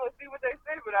more people and see what they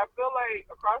say, but I feel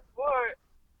like across the board,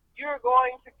 you're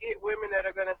going to get women that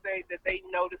are going to say that they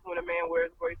notice when a man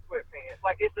wears gray sweatpants.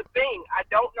 Like, it's a thing. I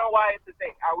don't know why it's a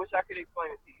thing. I wish I could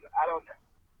explain it to you. I don't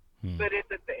know. But it's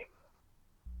a thing.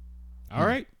 All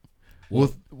right. Well,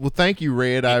 thank you,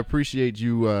 Red. I appreciate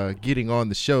you getting on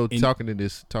the show, talking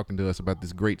to us about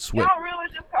this great sweat. Y'all really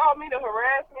just called me to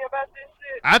harass me about this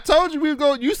shit? I told you we were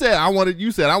going. You said I want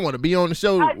to be on the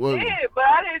show. I did, but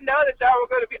I didn't know that y'all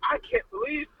were going to be. I can't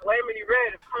believe Calamity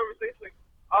Red. A conversation.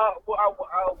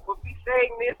 Will be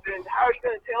saying this, and how are you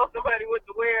going to tell somebody what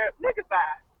to wear? Nigga, bye.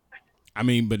 I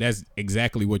mean, but that's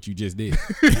exactly what you just did.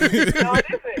 No, it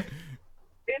isn't.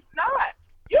 It's not.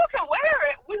 You can wear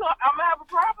it. I'm gonna have a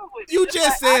problem with it. You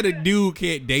just said a dude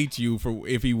can't date you for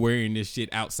if he wearing this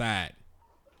shit outside.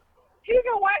 He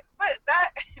can wear, but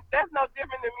that's no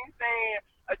different than me saying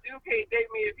a dude can't date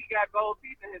me if he got gold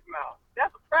teeth in his mouth.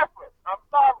 That's a preference. I'm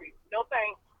sorry. No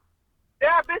thanks. There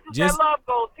are bitches that love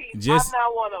gold teeth. I'm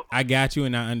not one of them. I got you,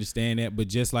 and I understand that. But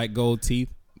just like gold teeth,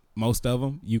 most of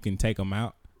them you can take them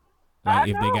out. Like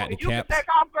if they got the caps. You can take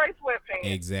off gray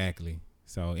sweatpants. Exactly.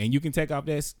 So, and you can take off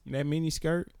that mini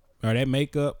skirt or that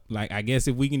makeup. Like, I guess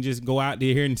if we can just go out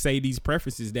there here and say these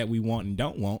preferences that we want and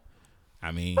don't want,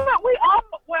 I mean. But we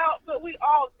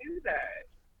all do that.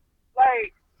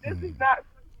 Like, this is not.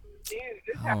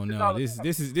 I don't know. This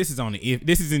is on the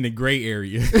this is in the gray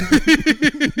area. How is this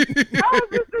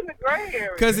in the gray area?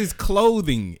 Because it's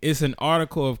clothing. It's an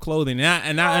article of clothing,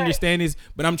 and I understand this,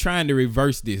 but I'm trying to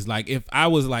reverse this. Like, if I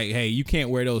was like, hey, you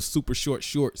can't wear those super short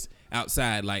shorts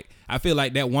outside, like, I feel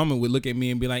like that woman would look at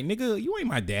me and be like, nigga, you ain't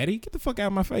my daddy. Get the fuck out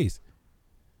of my face.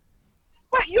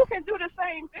 But you can do the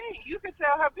same thing. You can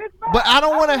tell her, bitch. But I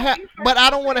don't want to have. But I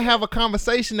don't want to have a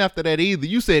conversation after that either.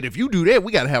 You said if you do that,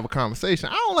 we got to have a conversation.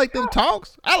 I don't like them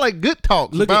talks. I like good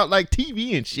talks about like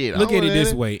TV and shit. Look at it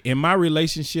this way: in my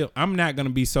relationship, I'm not gonna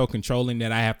be so controlling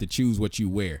that I have to choose what you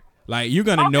wear. Like, you're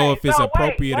gonna know if it's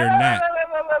appropriate or not.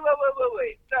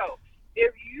 Wait. So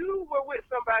if you were with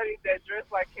somebody that dressed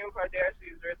like Kim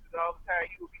Kardashian dresses all the time,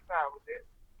 you would be fine with it.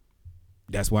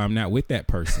 That's why I'm not with that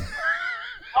person.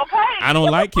 Okay. I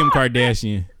don't like Kim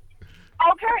Kardashian.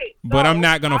 Okay. But I'm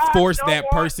not gonna force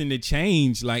that person to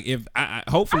change. Like, if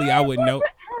hopefully I would know.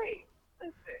 Hey,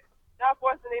 listen. Not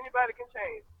forcing anybody can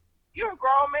change. You're a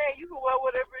grown man. You can wear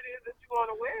whatever it is that you want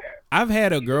to wear. I've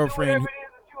had a girlfriend. Whatever it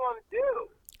is that you want to do.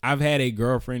 I've had a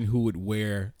girlfriend who would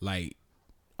wear like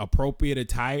appropriate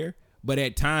attire, but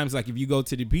at times, like if you go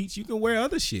to the beach, you can wear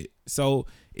other shit. So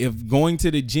if going to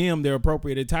the gym, their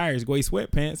appropriate attire is gray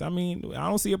sweatpants, I mean, I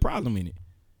don't see a problem in it.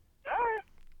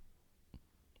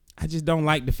 I just don't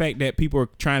like the fact that people are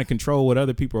trying to control what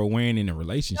other people are wearing in a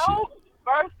relationship. No,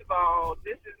 first of all,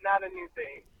 this is not a new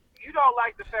thing. you don't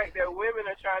like the fact that women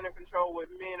are trying to control what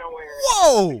men are wearing.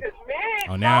 Whoa! Because men.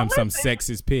 Oh, now no, I'm some listen,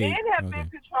 sexist pig. Men have Okay. been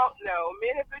control. No,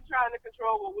 men have been trying to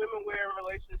control what women wear in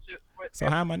relationships. So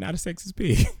how am I not a sexist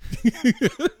pig?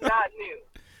 Not new.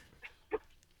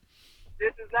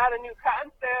 This is not a new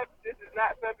concept. This is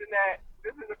not something that.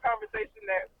 This is a conversation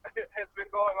that has been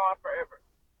going on forever.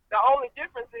 The only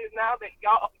difference is now that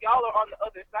y'all are on the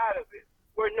other side of it,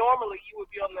 where normally you would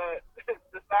be on the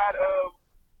the side of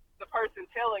the person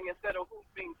telling instead of who's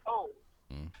being told.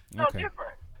 No Okay.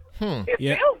 different. It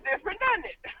Yeah. feels different, doesn't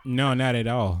it? No, not at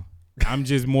all. I'm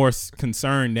just more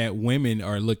concerned that women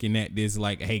are looking at this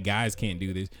like, hey, guys can't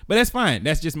do this. But that's fine.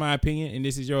 That's just my opinion, and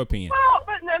this is your opinion. Well,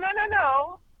 but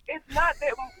no. It's not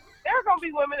that there are going to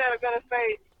be women that are going to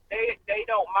say they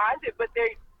don't mind it, but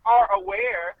they are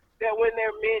aware that when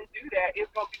their men do that,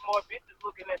 it's going to be more bitches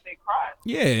looking at their crotch.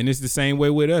 Yeah, and it's the same way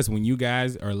with us. When you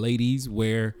guys or ladies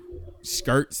wear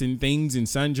skirts and things and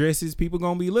sundresses, people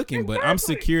going to be looking. But I'm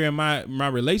Exactly. secure in my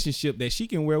relationship that she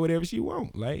can wear whatever she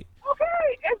wants. Like,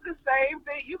 Okay, it's the same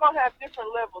thing. You're going to have different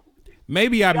levels.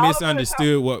 maybe I Y'all are gonna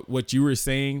misunderstood what you were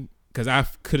saying, because I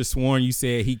could have sworn you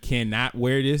said he cannot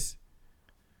wear this.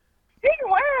 He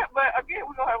can wear it, but again,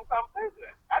 we're going to have a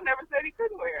conversation. I never said he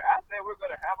couldn't wear it. I said we're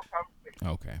going to have a conversation.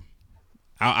 Okay.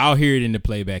 I'll hear it in the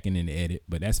playback and in the edit,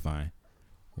 but that's fine.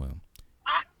 Well,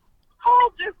 Cole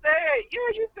just said, yeah,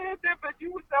 you said that, but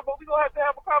you would say, but we're going to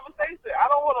have a conversation. I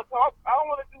don't want to talk. I don't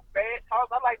want to do bad talk.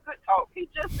 I like good talk. He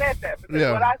just said that because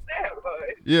Yeah. what I said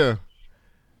was, Yeah.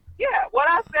 what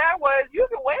I said was, you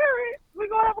can wear it. We're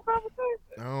going to have a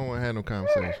conversation. I don't want to have no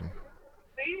conversation.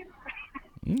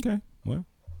 See? okay. Well,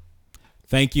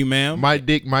 thank you, ma'am. My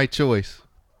dick, my choice.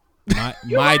 My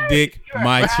right. dick, You're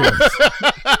my right. choice.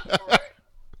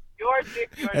 Your dick,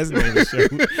 your That's the choice.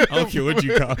 name of the show. I don't care what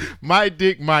you call it. My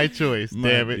dick, my choice. My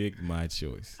Damn it. dick, my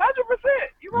choice. 100%.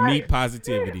 You're right. Meat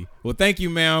positivity. Well, thank you,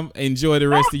 ma'am. Enjoy the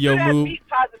rest Don't of your do that move. Meat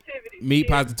positivity. Meat shit.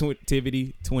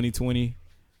 positivity 2020.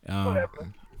 Whatever.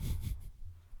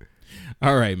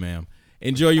 All right, ma'am.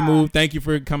 Enjoy your move. Thank you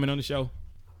for coming on the show.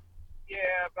 Yeah,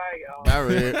 bye, y'all. All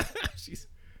right. She's,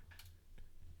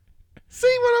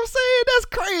 See what I'm saying? That's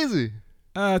crazy.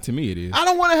 to me, it is. I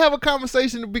don't want to have a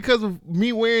conversation because of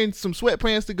me wearing some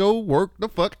sweatpants to go work the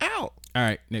fuck out. All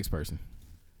right, next person.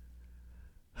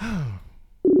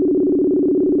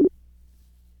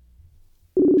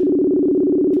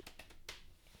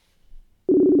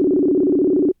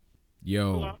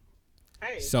 Yo. Hello?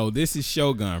 Hey, So this is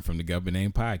Shogun from the Government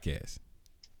Name Podcast.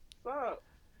 what's up?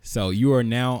 So you are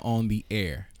now on the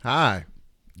air. Hi.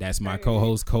 That's my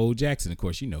co-host Cole Jackson. Of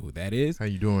course, you know who that is. How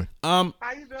you doing? How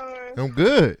you doing? I'm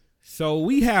good. So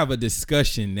we have a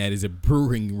discussion that is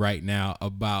brewing right now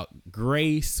about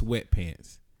gray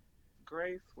sweatpants.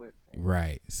 Gray sweat.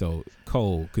 Right. So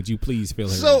Cole, could you please fill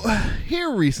her So in?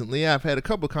 here recently, I've had a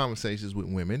couple of conversations with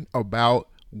women about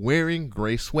wearing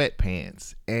gray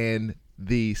sweatpants and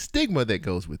the stigma that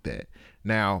goes with that.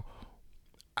 Now,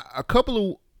 a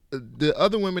couple of the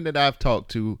other women that I've talked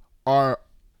to are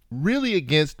really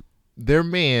against their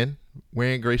man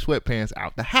wearing gray sweatpants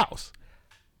out the house.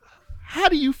 How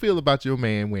do you feel about your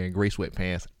man wearing gray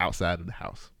sweatpants outside of the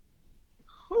house?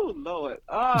 Oh, Lord.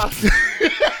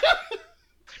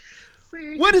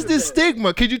 See, What is this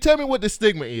stigma? Could you tell me what the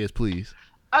stigma is, please?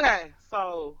 Okay,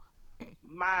 so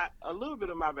a little bit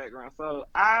of my background. So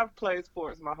I've played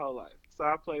sports my whole life. So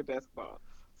I played basketball.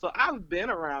 So I've been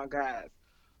around guys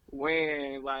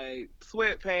wearing like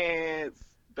sweatpants,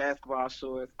 basketball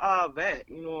shorts, all that.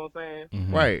 You know what I'm saying?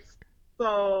 Mhm. Right.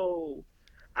 So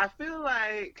I feel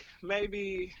like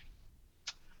maybe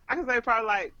I can say probably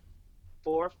like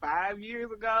 4 or 5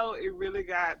 years ago, it really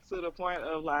got to the point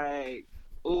of like,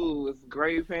 ooh, it's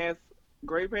gray pants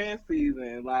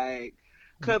season. Like,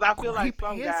 because I feel like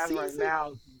some Gray guys pants right season?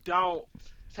 now don't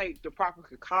take the proper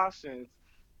precautions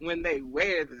when they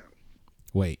wear them,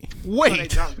 Wait. so they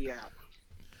Wait. don't be out.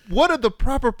 What are the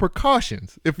proper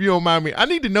precautions, if you don't mind me? I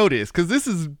need to know this because this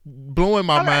is blowing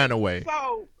my Okay, mind away.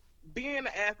 So, being an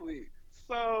athlete,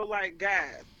 so like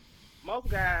guys, most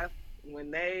guys,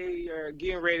 when they are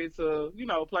getting ready to,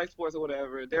 play sports or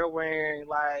whatever, they're wearing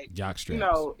like, Jock straps.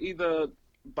 either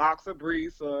boxer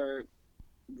briefs or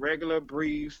regular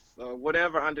briefs or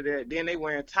whatever under there. Then they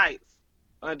wearing tights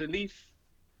underneath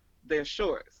their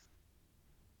shorts.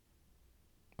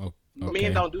 Oh, okay.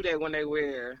 Men don't do that when they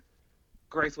wear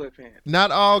gray sweatpants.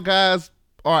 Not all guys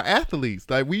are athletes.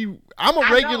 Like I'm a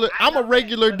I regular. know I'm a that,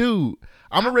 regular but dude.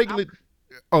 I'm a regular.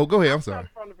 Oh, go ahead. I'm sorry.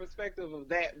 From the perspective of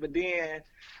that, but then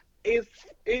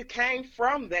it came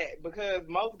from that because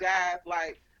most guys,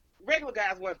 like regular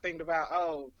guys, weren't thinking about,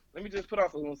 oh, let me just put on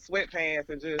some sweatpants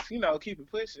and just keep it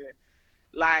pushing.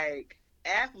 Like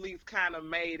athletes kind of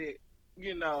made it,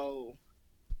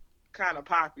 kind of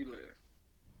popular.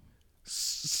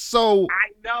 So I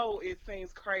know it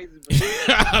seems crazy,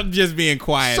 but I'm just being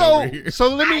quiet over here.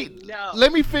 So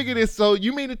let me figure this. So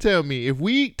you mean to tell me if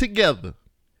we together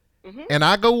and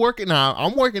I go working out,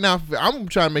 I'm working out. I'm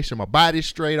trying to make sure my body's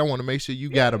straight. I want to make sure you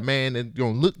got a man that's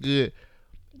gonna look good.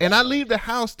 And I leave the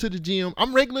house to the gym.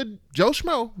 I'm regular Joe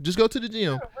Schmo. Just go to the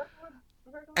gym.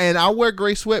 And I wear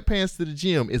gray sweatpants to the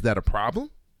gym. Is that a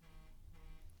problem?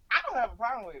 I don't have a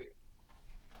problem with it.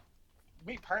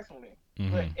 Me personally.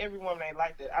 But every woman ain't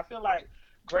like that. I feel like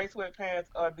gray sweatpants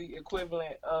are the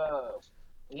equivalent of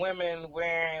women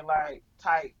wearing like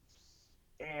tights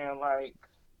and like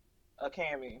a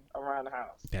cami around the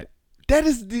house. That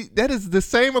is the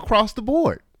same across the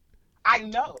board. I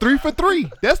know. 3 for 3.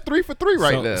 That's 3 for 3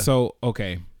 right there. So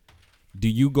okay. Do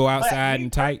you go outside in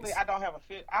tights? I don't have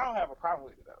a problem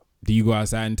with it though. Do you go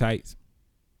outside in tights?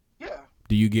 Yeah.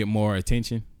 Do you get more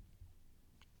attention?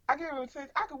 I give attention.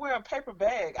 I could wear a paper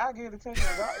bag. I get attention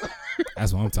regardless.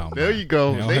 That's what I'm talking about. There you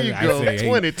go. There you go.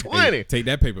 2020. Hey, take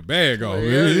that paper bag off.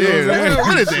 Yeah.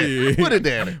 What is that? What is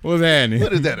that? What's happening?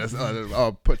 What is that?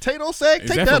 A potato sack?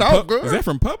 Take that off, girl. Is that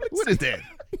from Publix? What is that?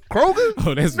 Kroger?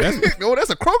 Oh, that's that's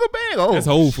a Kroger bag. Oh, that's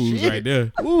Whole Foods shit. Right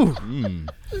there. Ooh.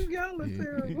 Y'all are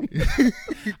terrible.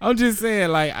 I'm just saying,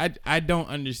 like, I don't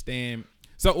understand.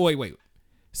 So wait.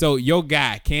 So your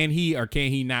guy, can he or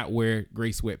can he not wear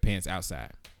gray sweatpants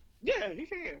outside? Yeah, he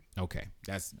can. Okay,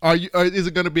 that's. Is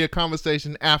it going to be a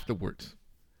conversation afterwards?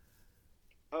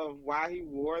 Of why he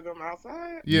wore them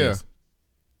outside? Yeah. Yes.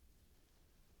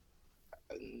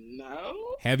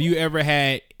 No. Have you ever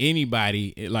had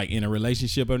anybody, like in a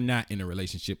relationship or not in a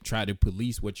relationship, try to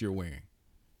police what you're wearing?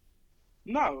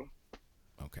 No.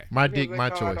 Okay. My dick, my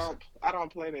choice. I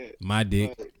don't play that. My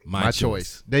dick, my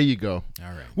choice. There you go. All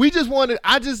right. We just wanted.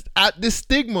 This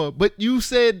stigma, but you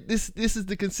said this is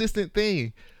the consistent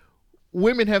thing.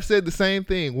 Women have said the same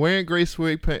thing. Wearing gray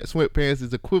sweatpants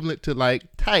is equivalent to like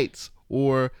tights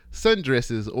or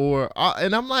sundresses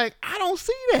and I'm like, I don't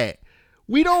see that.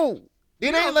 We don't.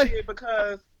 It ain't like it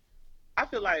because I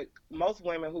feel like most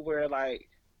women who wear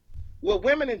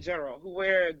women in general who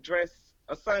wear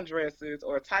sundresses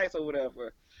or tights or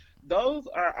whatever, those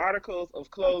are articles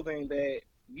of clothing that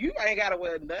you ain't gotta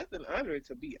wear nothing under it,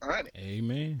 to be honest.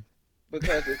 Amen.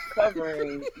 Because it's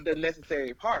covering the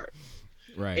necessary parts.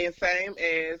 Right. And same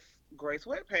as gray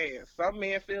sweatpants. Some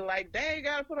men feel like they ain't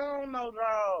gotta put on no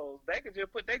drawers. They could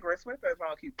just put their gray sweatpants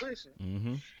on and keep pushing.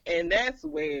 Mm-hmm. And that's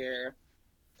where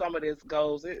some of this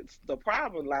goes. The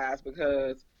problem lies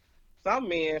because some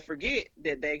men forget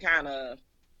that they kind of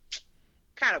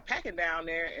packing down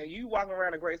there, and you walking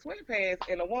around in gray sweatpants,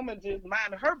 and a woman just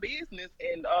minding her business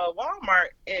in Walmart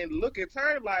and look at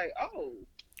her like, oh.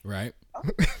 Right.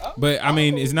 But I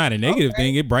mean, it's not a negative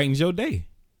thing. It brightens your day.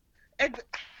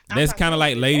 That's kind of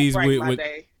like ladies with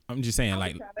I'm just saying,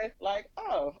 like,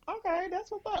 oh, okay, that's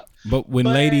what's up. But when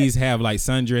ladies have like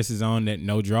sundresses on that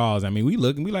no drawers, I mean, we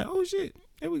look and we like, oh shit,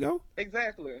 there we go.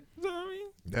 Exactly. You know what I mean?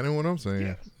 That ain't what I'm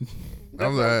saying.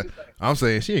 Yeah. I'm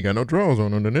saying she ain't got no drawers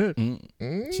on under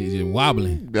that. She's just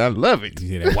wobbling. I love it. You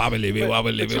see that wobbly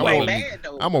bit. You ain't mad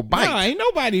though. I'm a bite. No, ain't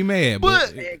nobody mad.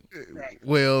 But Exactly.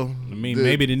 well, I mean,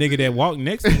 maybe the nigga that walked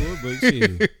next to her, but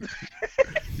shit,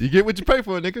 you get what you pay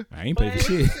for, nigga. I ain't pay for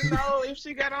shit. You know if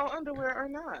she got on underwear or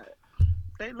not.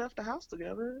 They left the house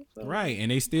together. So. Right,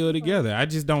 and they still together. I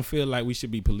just don't feel like we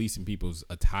should be policing people's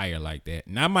attire like that.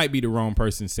 And I might be the wrong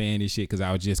person saying this shit because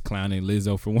I was just clowning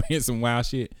Lizzo for wearing some wild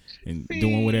shit and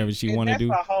doing whatever she want to do.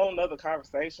 That's a whole nother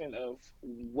conversation of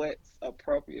what's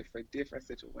appropriate for different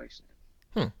situations.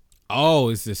 Oh,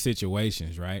 it's the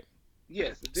situations, right?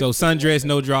 Yes. So sundress,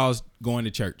 no drawers, going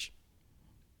to church.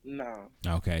 No.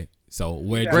 Okay, so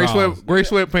wear Gray drawers.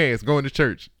 sweatpants going to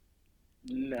church.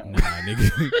 No. Nah,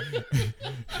 nigga.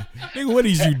 Nigga, what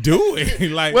is you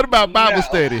doing? Like, What about Bible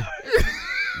study?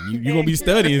 you gonna be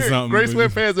studying something? Gray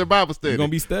sweatpants and Bible study. You gonna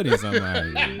be studying something?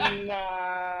 Like,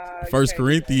 Nah. First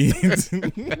Corinthians.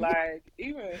 Like,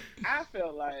 even I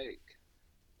felt like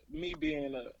me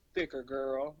being a thicker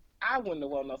girl, I wouldn't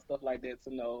have worn no stuff like that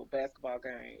to no basketball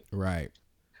game. Right.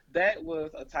 That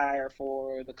was attire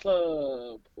for the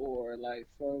club or like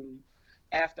some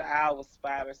after hours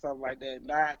spot or something like that.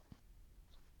 Not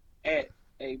at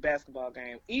a basketball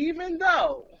game, even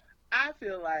though I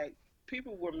feel like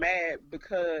people were mad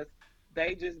because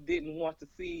they just didn't want to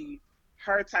see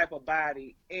her type of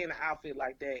body in an outfit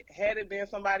like that. Had it been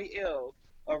somebody else,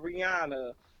 a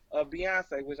Rihanna, a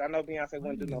Beyonce, which I know Beyonce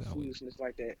wouldn't do no foolishness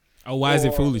like that. Oh, why is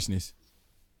it foolishness?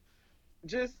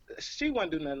 Just, she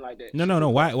wouldn't do nothing like that. No.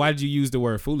 Why did you use the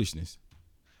word foolishness?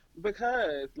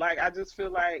 Because, like, I just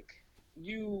feel like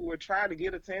you were trying to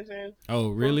get attention. Oh,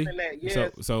 really? That,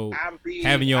 yes, so I'm big,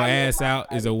 having your I love ass my out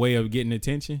body. is a way of getting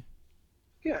attention?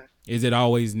 Yeah. Is it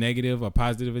always negative or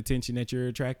positive attention that you're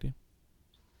attracting?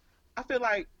 I feel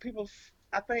like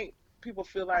I think people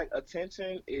feel like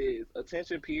attention is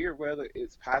attention, period, whether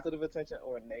it's positive attention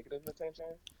or negative attention.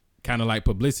 Kind of like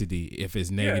publicity. If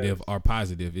it's negative or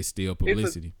positive, it's still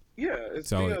publicity. It's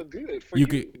So still good for you you,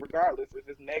 could- regardless if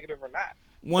it's negative or not.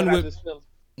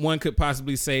 One could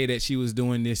possibly say that she was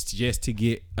doing this just to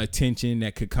get attention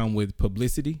that could come with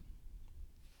publicity.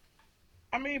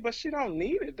 I mean, but she don't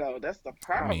need it though. That's the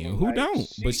problem. I mean, who Like, don't?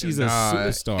 But she's a Nah,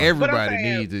 superstar. But I'm Everybody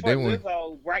saying needs it. for They want.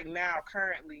 Lizzo right now,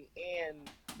 currently in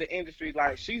the industry,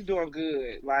 like she's doing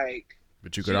good. Like,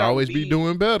 But you she could don't always be need-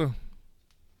 doing better.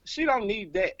 she don't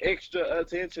need that extra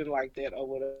attention like that or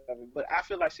whatever. But I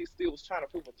feel like she still was trying to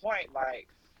prove a point. Like,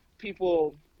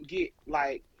 people get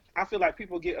I feel like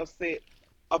people get upset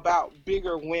about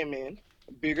bigger women,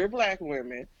 bigger black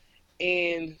women,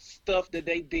 and stuff that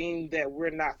they deem that we're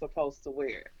not supposed to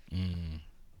wear.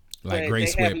 Like but gray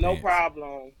they have no sweatpants.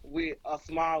 problem with a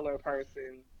smaller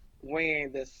person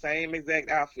wearing the same exact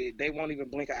outfit. They won't even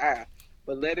blink an eye.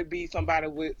 But let it be somebody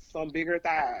with some bigger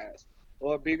thighs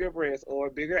or bigger breasts or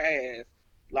bigger ass.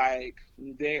 Like,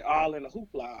 they're all in a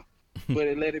hoopla.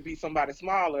 But let it be somebody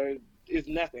smaller is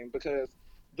nothing, because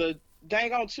the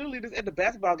dang on cheerleaders at the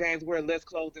basketball games wear less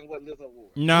clothes than what Lizzo wore.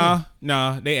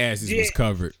 Nah, they asses was Yeah.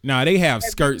 covered. Nah, they have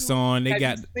skirts on. They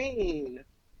got.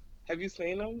 Have you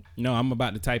seen them? No, I'm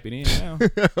about to type it in now.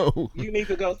 You need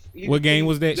to go. What game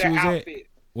was that she their was outfit. at?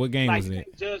 What game Like, was you that?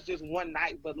 can't judge just one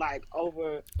night, but like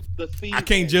over the season. I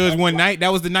can't judge one Like, night. That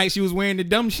was the night she was wearing the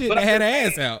dumb shit But that I'm had her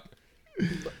just ass out.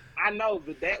 I know,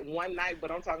 but that one night.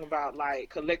 But I'm talking about like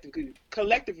collectively,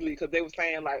 because they were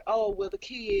saying like, oh, well, the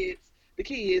kids.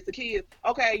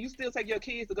 Okay, you still take your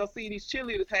kids to go see these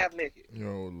cheerleaders half naked.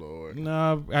 Oh Lord.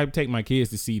 No, I take my kids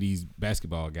to see these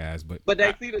basketball guys, but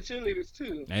They see the cheerleaders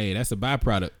too. hey, that's a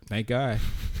byproduct. Thank God.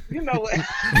 You know what?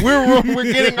 We're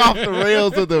getting off the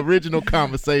rails of the original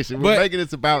conversation. We're But making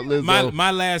this about Lizzo.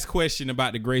 My last question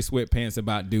about the gray sweatpants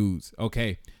about dudes.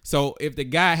 Okay, so if the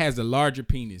guy has a larger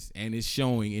penis and it's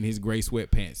showing in his gray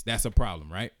sweatpants, that's a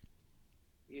problem, right?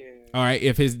 Yeah. All right.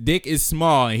 If his dick is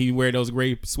small and he wear those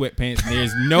gray sweatpants, and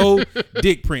there's no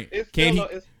dick print. Can he?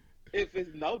 If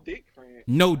it's no dick print.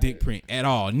 No dick print at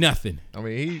all. Nothing. I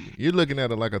mean, you're looking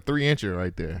at it like a 3-incher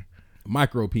right there.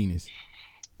 Micro penis.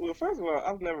 Well, first of all,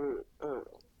 I've never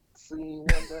seen one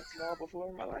that small before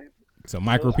in my life. So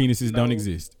micro penises don't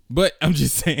exist. But I'm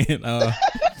just saying.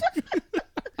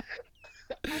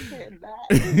 I cannot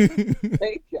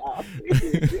take y'all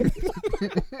serious.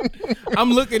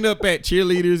 I'm looking up at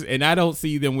cheerleaders and I don't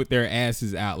see them with their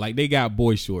asses out. Like they got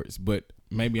boy shorts, but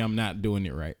maybe I'm not doing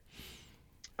it right.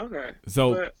 Okay.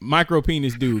 So but, micro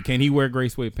penis dude, can he wear gray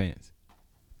sweatpants?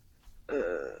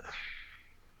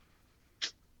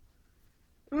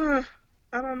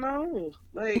 I don't know.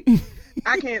 Like,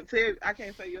 I can't say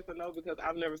yes or no because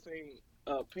I've never seen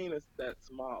a penis that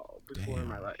small before in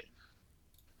my life.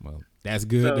 Well, that's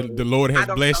good. So, The Lord has I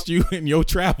don't blessed know. you in your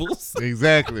travels.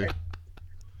 Exactly.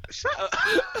 Shut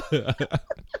up.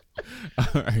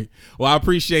 All right. Well, I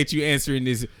appreciate you answering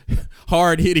this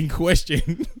hard-hitting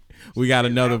question. We got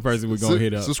another person we're going to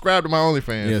hit up. Subscribe to my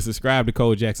OnlyFans. Yeah, subscribe to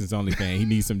Cole Jackson's OnlyFans. He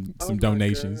needs some Oh my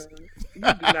donations. God. You do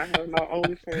not have no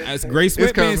OnlyFans. It's gray It's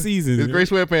coming. sweatpants season. It's gray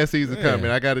sweatpants season Yeah.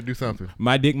 coming. I got to do something.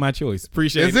 My dick, my choice.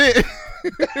 Appreciate That's it.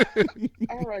 it.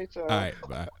 All right, y'all. All right,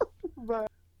 bye. Bye.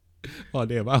 Oh,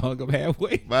 damn, I hung up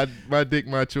halfway. my dick,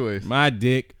 my choice. My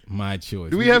dick, my choice.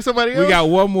 Do we have somebody else? We got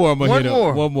one more. I'm gonna One hit up.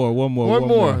 more. One more. One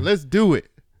more. Let's do it.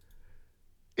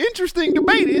 Interesting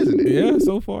debate, isn't it? Yeah,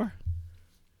 so far.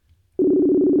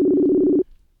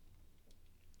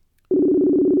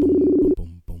 Boom,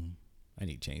 boom, boom. I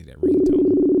need to change that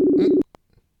ringtone.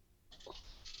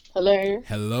 Hello.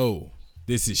 Hello.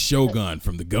 This is Shogun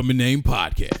from the Government Name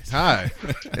Podcast. Hi,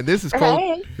 and this is Cole.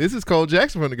 Hey. This is Cole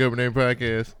Jackson from the Government Name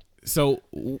Podcast. So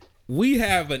we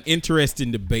have an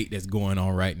interesting debate that's going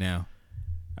on right now.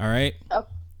 All right. Oh,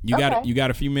 You got okay. you got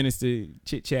a few minutes to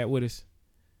chit chat with us.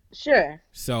 Sure.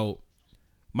 So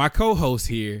my co-host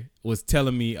here was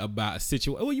telling me about a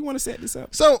situation. Oh, you want to set this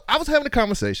up? So I was having a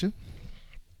conversation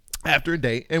after a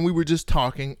date, and we were just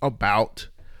talking about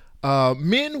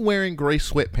men wearing gray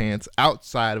sweatpants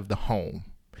outside of the home.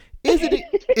 Is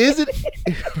it?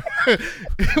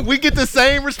 We get the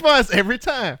same response every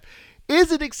time.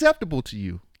 Is it acceptable to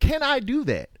you? Can I do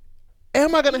that?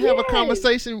 Am I going to have a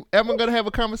conversation? Am I going to have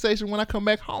a conversation when I come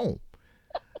back home?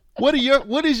 What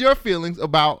is your feelings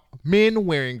about men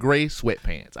wearing gray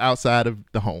sweatpants outside of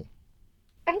the home?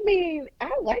 I mean,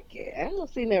 I like it. I don't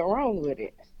see nothing wrong with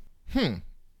it.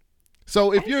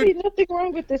 So if I you're see nothing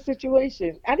wrong with this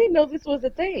situation. I didn't know this was a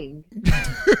thing.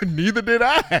 neither did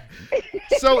I.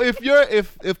 So if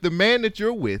the man that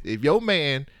you're with, if your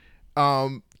man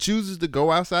chooses to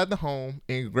go outside the home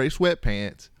in gray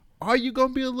sweatpants, are you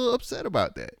gonna be a little upset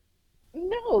about that?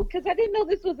 No, because I didn't know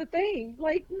this was a thing.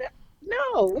 Like,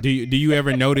 no. Do you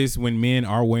ever notice when men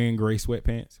are wearing gray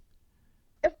sweatpants?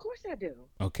 Of course I do.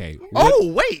 Okay.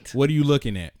 Wait. What are you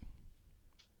looking at?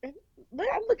 Look,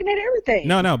 I'm looking at everything.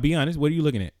 No, be honest. What are you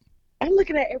looking at? I'm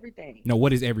looking at everything. No,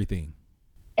 what is everything?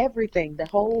 Everything. The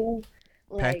whole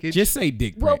Package? Just say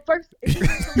dick Well, print. first,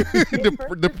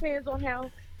 it depends on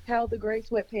how the gray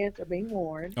sweatpants are being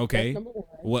worn. Okay. That's number one.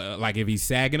 What, like if he's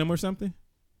sagging them or something?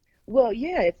 Well,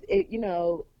 yeah. If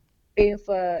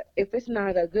it's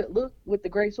not a good look with the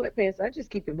gray sweatpants, I just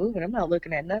keep it moving. I'm not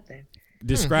looking at nothing.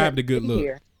 Describe the good look.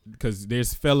 Here. Because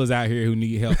there's fellas out here who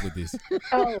need help with this.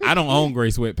 Oh, I don't own gray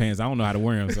sweatpants. I don't know how to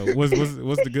wear them. So what's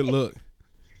the good look?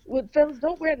 well, fellas,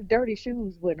 don't wear the dirty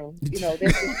shoes with them. That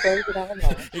just throws it all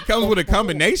off. It comes with a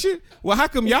combination? Well, how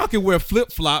come y'all can wear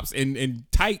flip-flops and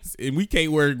tights and we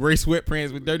can't wear gray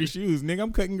sweatpants with dirty shoes? Nigga,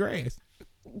 I'm cutting grass.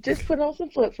 Just put on some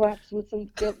flip flops with some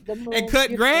And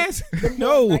cut grass?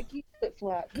 No, No. Nike flip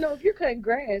flops. No, if you're cutting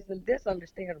grass, then that's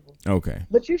understandable. Okay.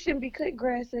 But you shouldn't be cutting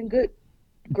grass in good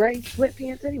gray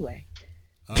sweatpants anyway.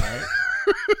 All right.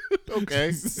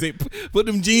 Okay. Say, put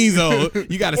them jeans on.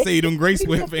 You got to say them gray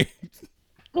sweatpants.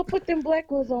 Go put them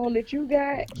black ones on that you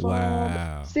got from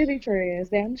Wow. City Trends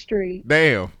down the street.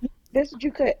 Damn. That's what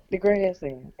you cut the grass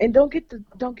in. And don't get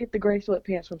the gray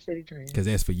sweatpants from City Trends. Because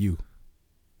that's for you.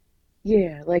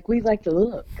 Yeah, like we like to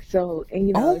look. So,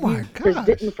 and Oh if my you're gosh.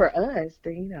 presenting for us,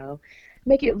 then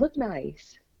make it look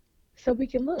nice, so we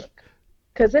can look.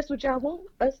 Because that's what y'all want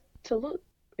us to look.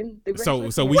 In the gray So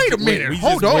sweatpants. we Wait a minute, we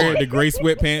hold just wear on. the gray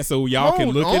sweatpants so y'all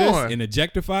can Hold look at us on. and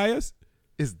objectify us?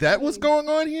 Is that what's going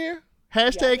on here? Y'all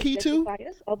Hashtag he too. objectify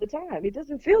us all the time. It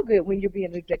doesn't feel good when you're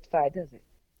being objectified, does it?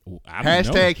 I don't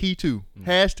know. Hashtag he too.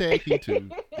 Hashtag he too.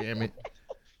 Damn it.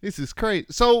 This is crazy.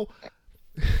 So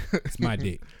It's my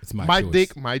dick. It's my my choice.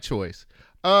 dick, my choice.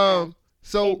 So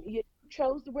And you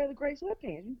chose to wear the gray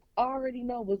sweatpants. You already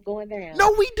know what's going down.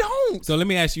 no, we don't. So let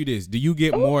me ask you this: do you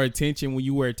get more attention when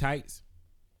you wear tights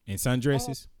and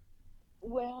sundresses?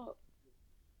 Well,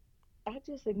 I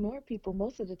just ignore people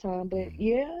most of the time, but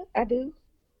yeah, I do.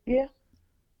 Yeah.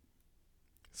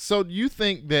 So you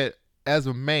think that as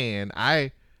a man,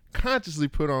 I consciously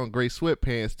put on gray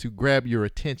sweatpants to grab your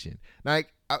attention?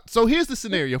 Like, so here's the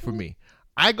scenario for me.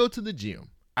 I go to the gym.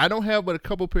 I don't have but a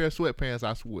couple pair of sweatpants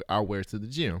I wear to the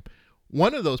gym.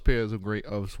 One of those pairs of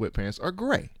sweatpants are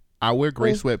gray. I wear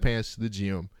gray sweatpants to the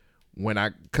gym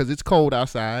because it's cold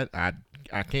outside.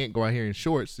 I can't go out here in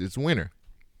shorts. It's winter.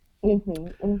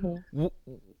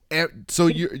 So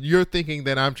you're thinking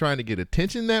that I'm trying to get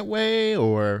attention that way,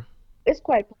 or It's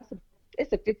quite possible.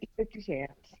 It's a 50-50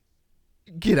 chance.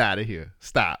 get out of here?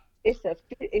 Stop.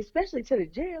 Especially to the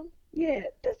gym. Yeah,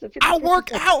 that's a 50-50 I work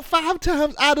chance. out 5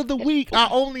 times out of the week. I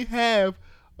only have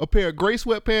a pair of gray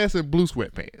sweatpants and blue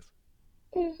sweatpants.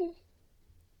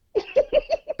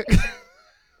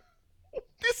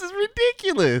 This is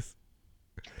ridiculous.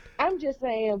 I'm just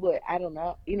saying, but I don't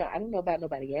know. I don't know about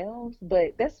nobody else,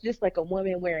 but that's just like a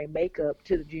woman wearing makeup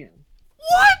to the gym.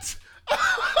 What?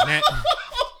 Now-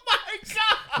 Oh my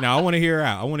god! Now I want to hear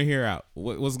out.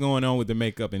 What's going on with the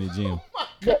makeup in the gym?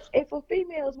 But if a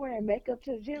female is wearing makeup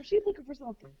to the gym, she's looking for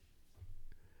something.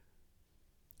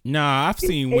 Nah, I've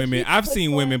seen if women. she I've puts seen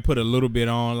on- women put a little bit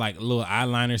on, like a little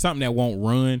eyeliner, something that won't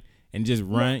run, and just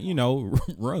run.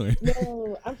 Run.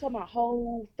 No, I'm talking about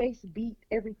whole face beat,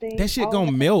 everything. That shit all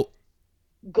gonna that. melt.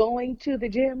 Going to the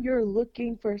gym, you're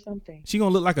looking for something. She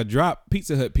gonna look like a drop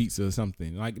Pizza Hut pizza or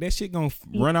something. Like that shit gonna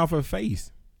run off her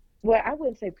face. Well, I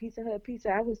wouldn't say Pizza Hut pizza.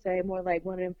 I would say more like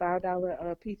one of them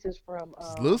 $5 pizzas from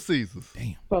Little Caesars.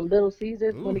 Damn. from Little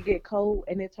Caesars when Ooh. it get cold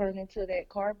and it turn into that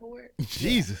cardboard.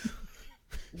 Jesus.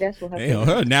 That's what Damn,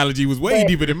 her analogy was way But-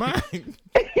 deeper than mine.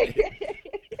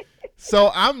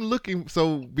 So I'm looking.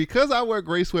 So because I wear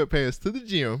gray sweatpants to the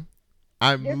gym,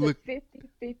 I'm There's looking.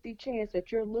 a 50-50 chance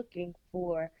that you're looking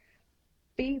for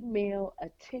female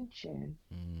attention.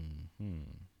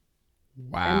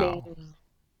 Wow. I mean,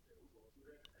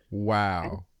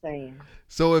 Wow. I'm saying.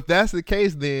 So if that's the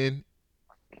case, then,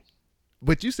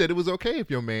 but you said it was okay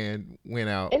if your man went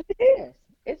out. And it is.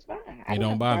 It's fine. It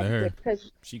don't bother her.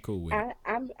 Because She cool with it.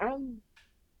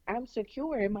 I'm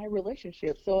secure in my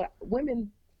relationship. So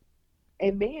women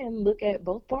and men look at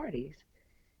both parties.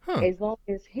 Huh. As long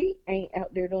as he ain't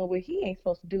out there doing what he ain't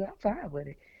supposed to do, I'm fine with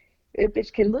it. A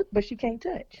bitch can look, but she can't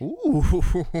touch. Ooh.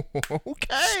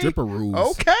 Okay. Stripper rules.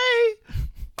 Okay.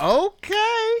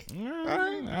 Okay.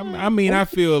 I mean, I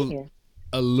feel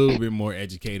a little bit more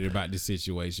educated about the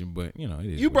situation, but you know, it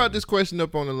is You what brought it this is. question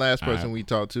up on the last person Alright. we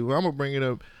talked to. I'm gonna bring it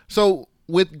up. So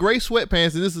with gray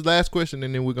sweatpants, and this is the last question,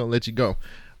 and then we're gonna let you go.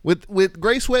 With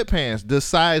gray sweatpants, does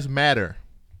size matter?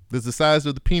 Does the size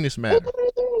of the penis matter?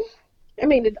 I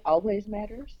mean, it always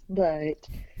matters, but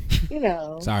you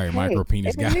know. Sorry, hey, micro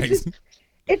penis I mean, guys.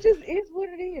 it just is what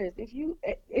it is. If you,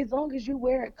 as long as you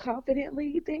wear it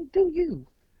confidently, then do you.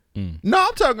 No,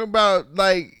 I'm talking about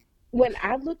like. When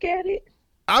I look at it,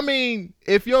 I mean,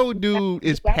 if your dude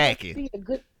is do I packing, see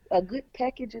a good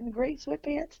package in the gray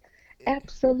sweatpants?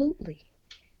 Absolutely.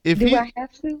 if Do he, I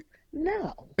have to?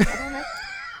 No. I don't have to.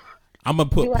 I'm gonna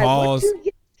put Do I want pause. to?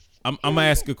 Yes. I'm gonna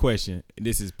ask a question.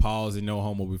 This is pause and no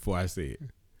homo before I say it.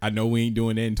 I know we ain't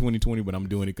doing that in 2020, but I'm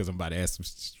doing it because I'm about to ask some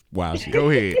wild shit. go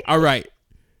ahead. All right.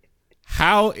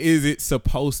 How is it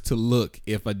supposed to look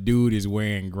if a dude is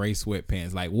wearing gray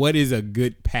sweatpants? Like, what is a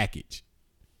good package?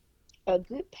 A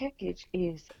good package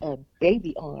is a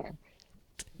baby arm.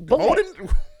 But, Holding-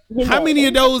 you How know, many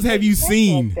of those have you it's not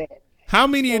seen? like that. How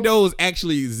many of those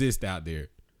actually exist out there?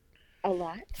 A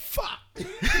lot. Fuck.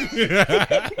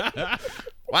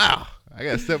 Wow, I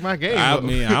gotta step my game I up.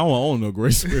 mean, I don't own no gray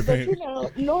But you sweatpants.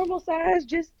 know, normal size,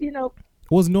 just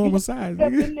What's normal size?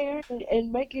 stuff Nigga? in there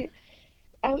and make it.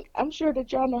 I'm sure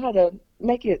that y'all know how to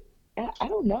make it. I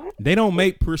don't know. They don't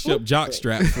make push-up jock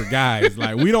straps for guys.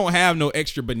 Like, we don't have no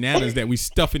extra bananas that we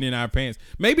stuffing in our pants.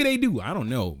 Maybe they do. I don't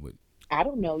know. But I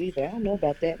don't know either. I don't know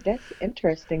about that. That's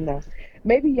interesting though.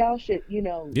 Maybe y'all should,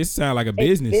 this sound like a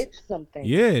business. invent something.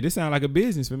 Yeah, this sound like a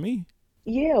business for me.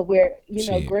 Yeah, where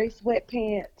Shit. gray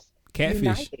sweatpants. Catfish.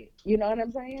 United. You know what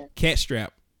I'm saying? Cat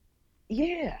strap.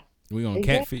 Yeah. We gonna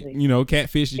Exactly.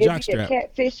 catfish the It'd jock be a strap.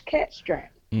 catfish cat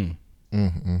strap. Mm.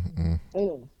 Mm.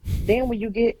 Then when you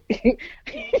get Hey,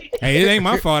 it ain't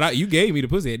my fault. You gave me the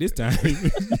pussy at this time. You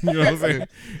know what I'm saying?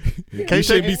 You Can't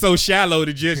shouldn't take be so shallow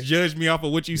to just judge me off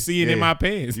of what you seeing in Yeah. my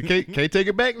pants. You can't take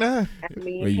it back now. I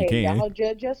mean, Well, you hey, can. y'all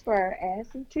judge us for our ass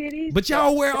and titties. But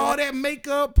y'all wear all that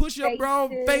makeup, push-up Fake bra,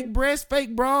 tits. fake breasts,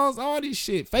 fake bras, all this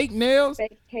shit, fake nails,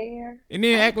 fake hair. and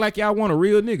then act like y'all want a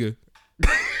real nigga.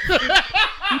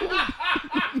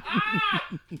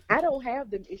 I don't have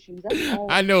them issues.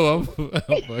 I know I'm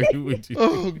fucking with you.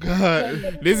 Oh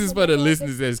God. This is for the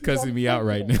listeners that's cussing me out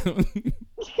right now.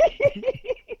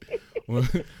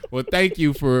 Well, thank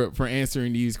you for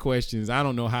answering these questions. I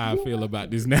don't know how I feel about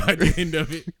this now at the end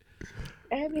of it.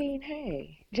 I mean,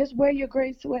 hey, just wear your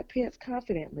gray sweatpants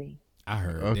confidently. I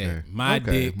heard Okay. that. My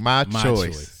okay. dick, My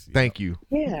choice. Thank you.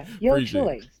 Yeah, your Appreciate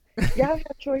choice. Y'all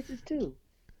have choices too.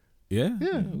 Yeah,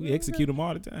 Yeah. we execute them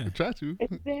all the time. Try to.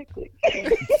 Exactly.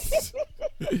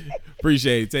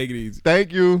 Appreciate it. Take it easy.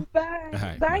 Thank you. Bye. All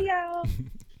right, Bye, bye. y'all.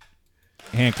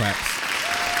 Hand claps.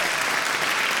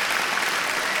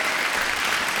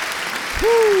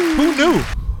 Who knew?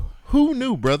 Who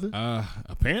knew, brother?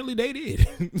 Apparently they did.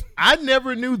 I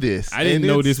never knew this. I didn't And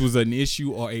know it's- this was an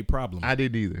issue or a problem. I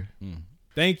didn't either.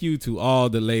 Thank you to all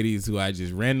the ladies who I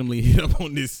just randomly hit up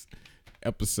on this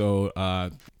episode.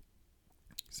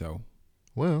 So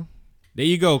Well, there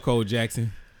you go, Cole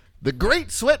Jackson. the great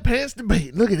sweatpants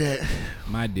debate. Look at that.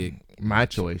 My dick. My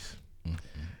choice.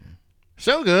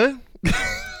 So good.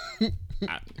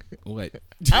 What?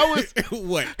 How was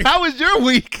What? How was your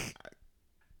week?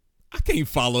 I can't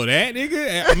follow that,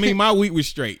 nigga. I mean, my week was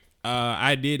straight.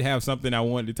 I did have something I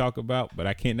wanted to talk about, but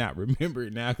I cannot remember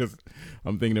it now because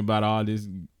I'm thinking about all this.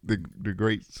 The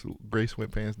great gray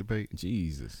sweatpants debate.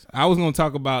 Jesus, I was gonna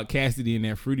talk about Cassidy and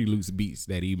that Fruity Loops beats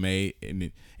that he made,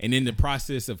 and in the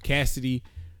process of Cassidy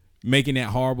making that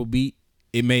horrible beat,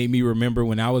 it made me remember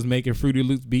when I was making Fruity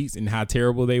Loops beats and how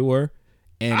terrible they were.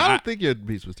 And I don't think your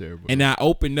beats was terrible. And I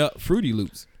opened up Fruity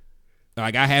Loops.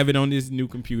 Like, I have it on this new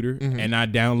computer, and I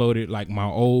downloaded like my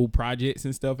old projects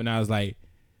and stuff, and I was like,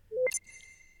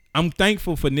 I'm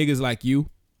thankful for niggas like you,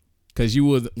 because you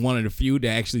was one of the few that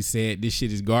actually said this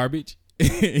shit is garbage.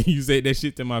 You said that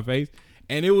shit to my face,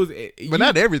 and it was, but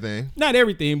not everything. not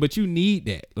everything, but you need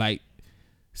that. Like,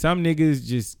 some niggas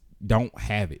just don't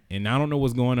have it, and I don't know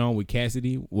what's going on with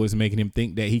Cassidy. What's making him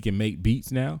think that he can make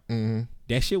beats now?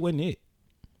 That shit wasn't it,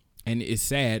 and it's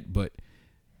sad, but.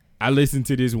 I listened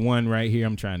to this one right here.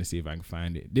 I'm trying to see if I can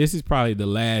find it. This is probably the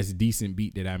last decent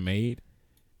beat that I made.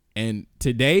 And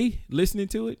today, listening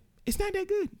to it, it's not that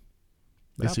good.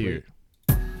 But Let's I'll hear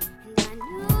play it. I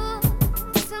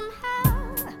knew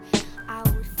somehow I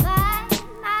would find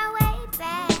my way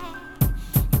back,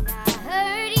 and I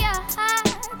heard your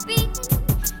heart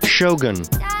beating Shogun.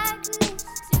 darkness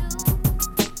too.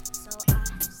 So I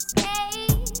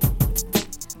stayed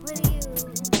with you.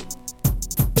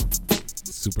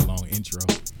 Super long intro.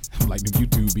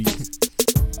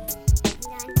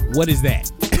 What is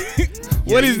that?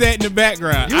 What is that in the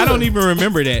background? I don't even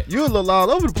remember that. You a little all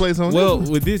over the place on Well, this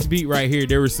one. with this beat right here,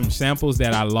 there were some samples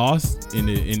that I lost in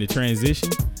the transition,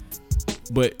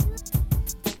 but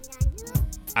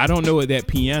I don't know what that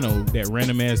piano, that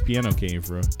random ass piano came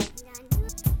from.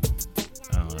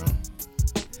 I don't know.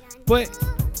 But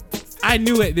I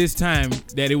knew at this time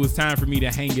that it was time for me to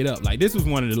hang it up. Like, this was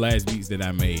one of the last beats that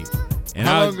I made. And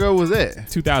How long ago was that?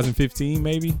 2015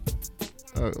 maybe.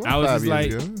 I was just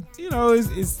like, ago. you know,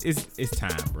 it's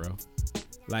time, bro.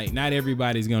 Like, not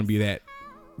everybody's gonna be that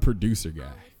producer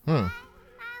guy. Huh.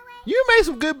 You made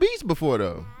some good beats before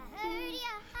though.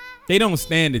 They don't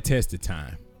stand the test of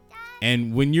time.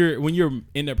 And when you're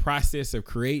in the process of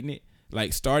creating it,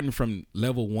 like starting from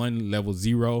level 1, level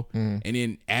 0, and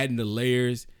then adding the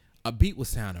layers, a beat will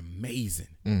sound amazing.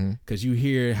 Because you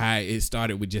hear how it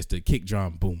started with just a kick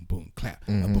drum, boom, boom, clap,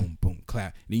 a boom, boom,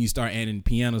 clap. Then you start adding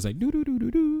pianos like do, do, do, do,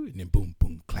 do, and then boom,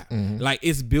 boom, clap. Like,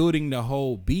 it's building the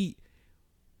whole beat.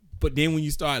 But then when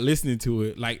you start listening to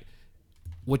it, like,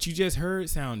 what you just heard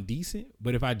sound decent.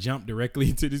 But if I jump directly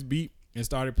into this beat and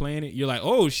started playing it, you're like,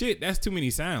 oh shit, that's too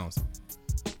many sounds.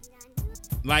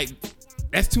 Like,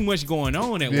 that's too much going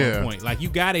on at one point. Like, you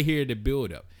gotta hear the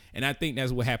build up. And I think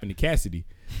that's what happened to Cassidy.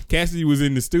 Cassidy was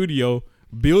in the studio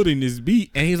building this beat,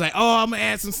 and he's like, oh, I'm gonna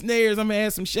add some snares, I'm gonna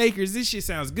add some shakers, this shit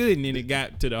sounds good. And then it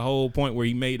got to the whole point where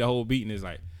he made the whole beat, and it's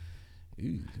like,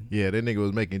 ooh. Yeah, that nigga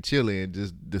was making chili and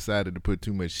just decided to put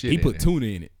too much shit He in put it. tuna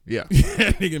in it. Yeah.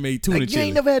 That nigga made tuna Like, you chili.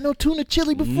 ain't never had no tuna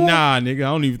chili before? Nah, nigga,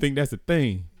 I don't even think that's a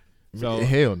thing. So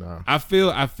hell no. I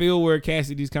feel where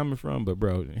Cassidy's coming from, but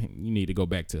bro, you need to go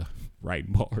back to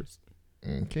writing bars.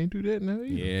 Can't do that now either.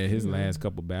 Yeah, his last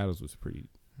couple battles was pretty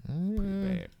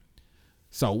bad.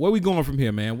 So where we going from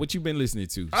here, man? What you been listening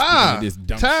to? This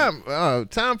dumb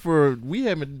Time for, we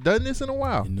haven't done this in a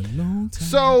while. shit? In a long time.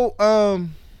 So,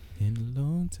 in a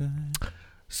long time.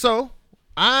 So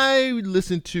I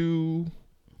listened to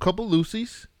a couple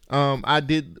Lucy's. I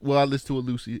listened to a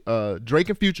Lucy. Drake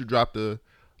and Future dropped a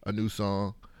new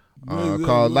song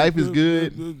called "Life Is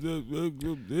Good."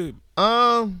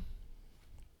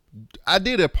 I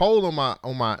did a poll on my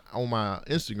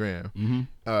Instagram,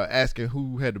 asking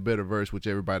who had the better verse, which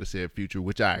everybody said Future,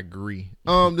 which I agree.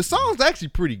 The song's actually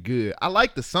pretty good. I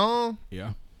like the song.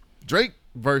 Yeah. Drake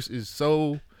verse is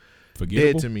so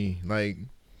Forgettable. dead to me. Like,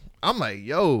 I'm like,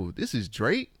 yo, this is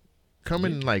Drake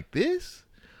coming like this.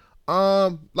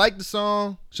 Like the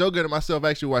song. Shogun and myself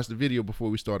actually watched the video before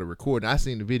we started recording. I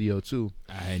seen the video too.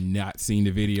 I had not seen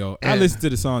the video. I And- listened to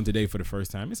the song today for the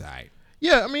first time. It's all right.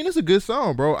 Yeah, I mean, it's a good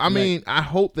song, bro. I mean, I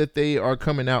hope that they are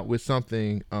coming out with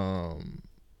something.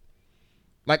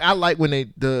 Like, I like when they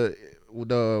the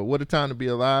What a Time to Be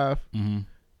Alive.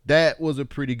 That was a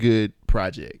pretty good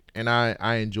project, and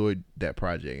I enjoyed that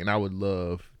project, and I would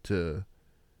love to,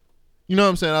 you know what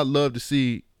I'm saying? I'd love to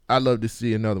see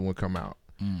another one come out.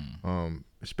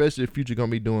 Especially if Future gonna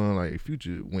be doing, like,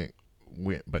 Future went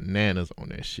bananas on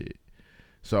that shit.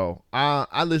 So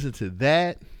I listened to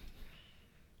that.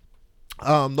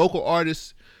 Local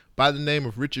artist by the name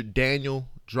of Richard Daniel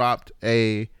dropped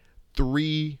a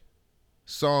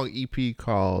 3-song EP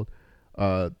called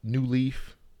New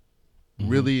Leaf.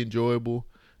 Really enjoyable.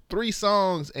 3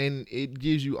 songs, and it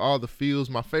gives you all the feels.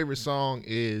 My favorite song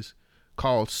is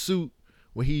called Suit,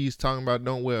 where he's talking about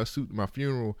don't wear a suit to my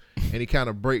funeral, and he kind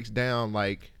of breaks down,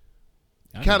 like,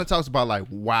 kind of talks about, like,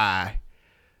 why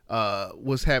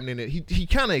what's happening. He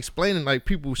kind of explaining, like,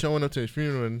 people showing up to his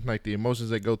funeral and, like, the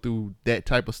emotions that go through that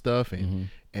type of stuff, and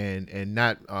and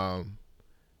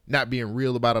not being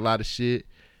real about a lot of shit.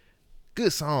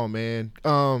 Good song, man.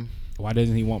 Why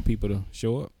doesn't he want people to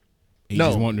show up? He No.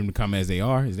 just want them to come as they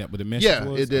are. Is that what the message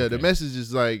was? The Okay. message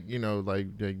is, like, you know,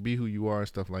 like be who you are and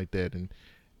stuff like that. And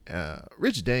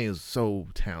Rich Daniels is so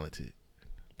talented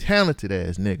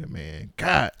ass nigga, man.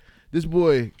 God, this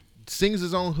boy sings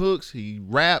his own hooks. He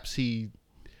raps.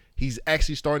 He's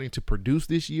actually starting to produce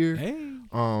this year. Hey,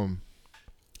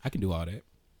 I can do all that.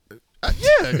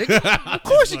 Yeah, nigga, of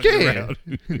course you can.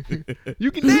 You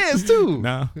can dance too.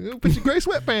 Nah. Put your gray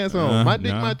sweatpants on. My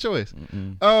dick, nah. my choice.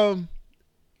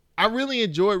 I really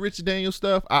enjoy Richard Daniels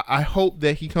stuff. I hope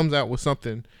that he comes out with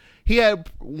something. He had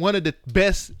one of the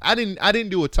best. I didn't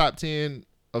do a top 10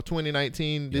 of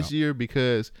 2019 this year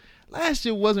because last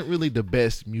year wasn't really the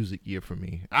best music year for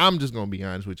me. I'm just gonna be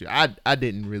honest with you. I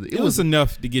didn't really. It was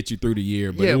enough to get you through the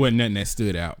year, but Yeah. it wasn't nothing that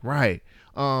stood out. right.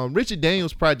 Richard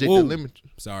Daniels project. Whoa. The limit.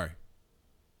 Sorry.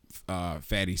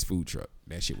 Fatty's food truck.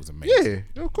 That shit was amazing.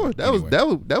 Yeah, of course. That Anyway.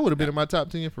 would have been in my top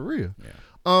 10 for real.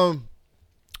 Yeah.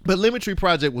 But Lemon Tree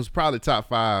Project was probably top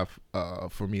 5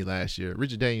 for me last year.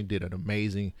 Richard Daniels did an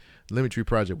amazing. Lemon Tree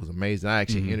Project was amazing. I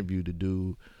actually interviewed the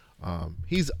dude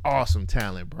He's awesome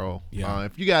talent, bro. Yeah.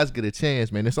 If you guys get a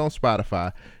chance, man, it's on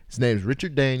Spotify. His name is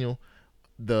Richard Daniel.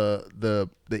 The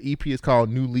EP is called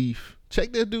New Leaf.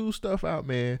 Check that dude's stuff out,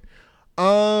 man.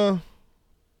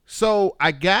 So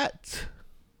I got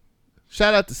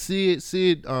shout out to Sid.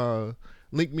 Sid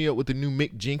linked me up with the new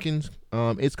Mick Jenkins.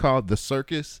 It's called The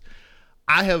Circus.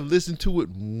 I have listened to it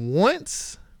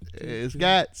once. It's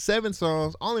got 7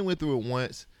 songs. Only went through it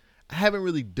once. I haven't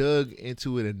really dug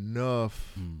into it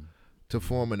enough to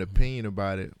form an opinion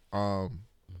about it.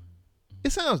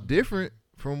 It sounds different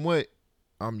from what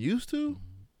I'm used to.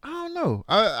 I don't know.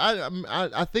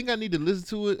 I think I need to listen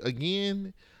to it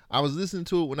again. I was listening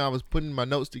to it when I was putting my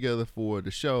notes together for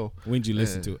the show. When did you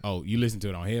listen to it? Oh, you listened to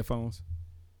it on headphones?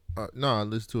 No, I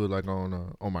listened to it like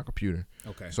on my computer.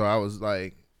 Okay. So I was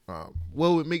like,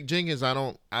 well, with Mick Jenkins,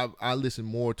 I listen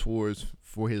more towards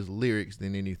for his lyrics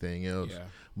than anything else. Yeah.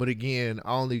 But again,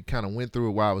 I only kind of went through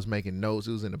it while I was making notes.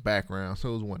 It was in the background, so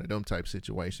it was one of them type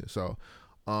situations. So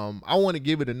I want to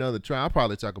give it another try. I'll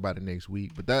probably talk about it next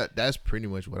week, but that's pretty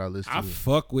much what I listen to. I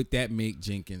fuck with that Mick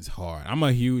Jenkins hard. I'm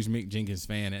a huge Mick Jenkins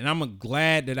fan, and I'm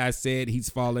glad that I said he's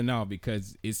falling off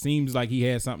because it seems like he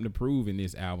has something to prove in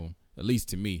this album, at least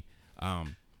to me.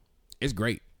 It's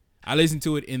great. I listened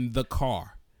to it in the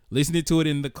car. Listening to it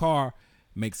in the car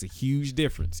makes a huge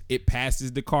difference. It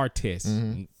passes the car test.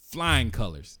 Mm-hmm. Flying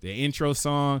colors. The intro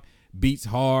song beats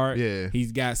hard. Yeah.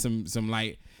 He's got some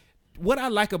like. What I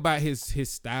like about his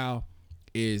style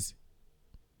is.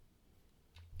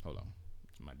 Hold on,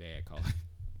 my dad calling.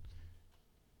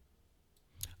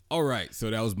 All right, so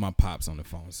that was my pops on the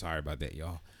phone. Sorry about that,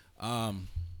 y'all.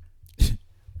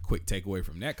 Quick takeaway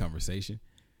from that conversation.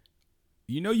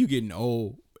 You know you getting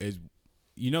old as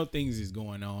you know things is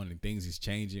going on and things is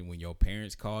changing when your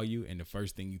parents call you and the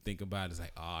first thing you think about is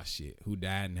like, oh shit, who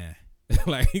died now?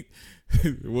 Like,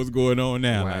 what's going on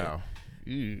now? Wow.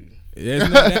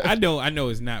 Like, I know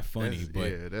it's not funny,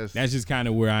 but that's just kind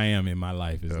of where I am in my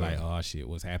life. It's like, oh shit,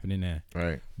 what's happening now?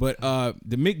 right. But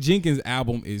the Mick Jenkins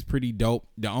album is pretty dope.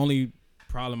 The only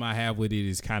problem I have with it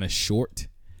is kind of short.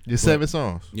 Just 7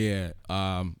 songs. Yeah.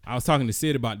 I was talking to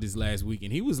Sid about this last week,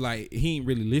 and he was like, he ain't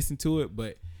really listened to it,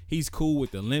 but he's cool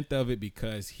with the length of it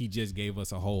because he just gave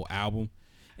us a whole album,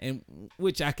 and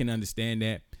which I can understand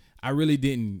that. I really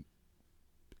didn't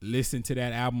listen to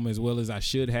that album as well as I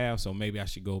should have, so maybe I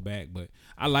should go back. But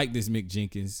I like this Mick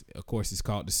Jenkins. Of course, it's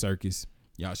called The Circus.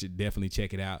 Y'all should definitely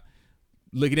check it out.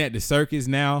 Looking at The Circus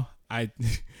now,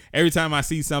 every time I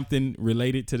see something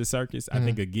related to the circus, I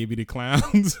think of Gibby the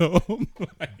Clown. So I'm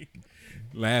like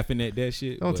laughing at that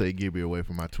shit. Don't take Gibby away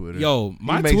from my Twitter. Yo,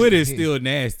 my Twitter is still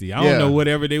nasty. I don't know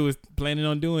whatever they was planning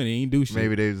on doing. They ain't do shit.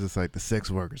 Maybe they was just like, the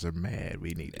sex workers are mad.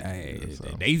 We need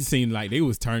it. They seemed like they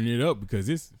was turning it up because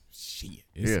it's shit.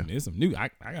 It's some new.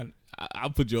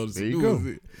 I'll put you on some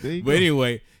news. But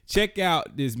anyway, check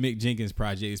out this Mick Jenkins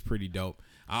project. It's pretty dope.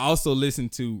 I also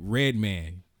listened to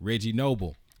Redman, Reggie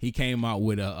Noble. He came out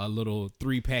with a little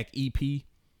 3-pack EP.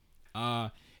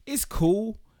 It's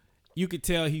cool. You could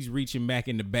tell he's reaching back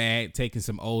in the bag, taking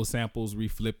some old samples,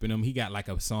 reflipping them. He got like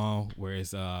a song where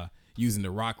it's using the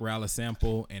Rock Rally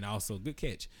sample and also, good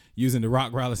catch, using the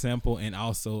Rock Rally sample and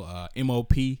also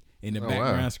MOP in the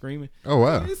background screaming. Oh,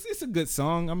 wow. It's a good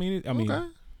song. I mean, okay.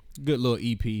 Good little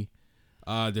EP.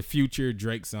 The Future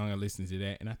Drake song, I listened to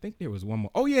that. And I think there was one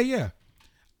more. Oh, yeah.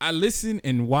 I listened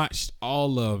and watched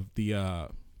all of the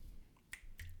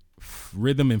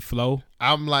Rhythm and Flow.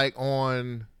 I'm like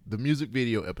on the music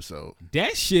video episode.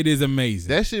 That shit is amazing.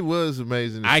 That shit was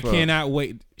amazing. I cannot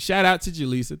wait. Shout out to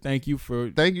Jaleesa. Thank you,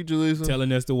 Jaleesa,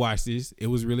 telling us to watch this. It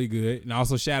was really good. And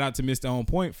also shout out to Mr. On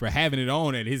Point for having it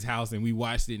on at his house and we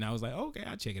watched it and I was like, okay,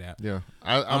 I'll check it out. Yeah.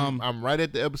 I'm right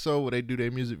at the episode where they do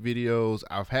their music videos.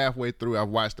 I've halfway through. I've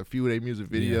watched a few of their music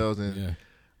videos and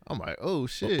I'm like, oh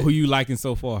shit. Who you liking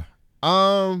so far?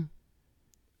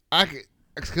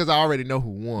 Because I already know who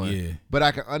won. Yeah. But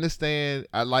I can understand.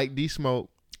 I like D Smoke.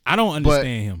 I don't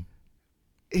understand him.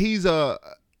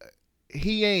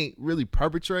 He ain't really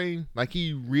perpetrating. Like,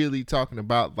 he really talking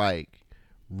about like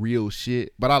real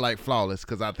shit. But I like Flawless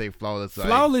because I think Flawless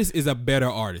is a better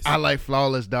artist. I like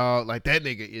Flawless, dog. Like, that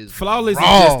nigga is Flawless raw,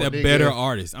 is just a better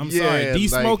artist. I'm sorry. D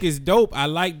Smoke is dope. I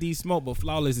like D Smoke, but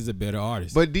Flawless is a better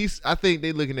artist. But I think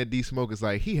they looking at D Smoke as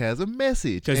like, he has a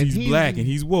message because he's black and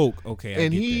he's woke. Okay,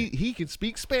 and he can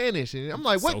speak Spanish. And I'm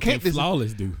like, what so can't this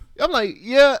Flawless do? I'm like,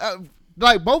 yeah.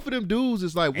 Like, both of them dudes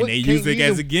is like, what? And they use it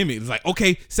as a gimmick. It's like,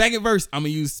 okay, second verse, I'm gonna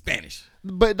use Spanish.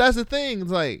 But that's the thing. It's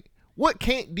like, what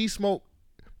can't D Smoke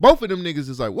Both of them niggas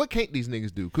is like, what can't these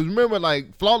niggas do? Because remember,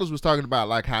 like, Flawless was talking about,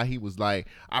 like, how he was like,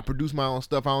 I produce my own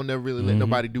stuff. I don't never really let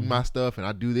nobody do my stuff. And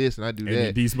I do this and I do And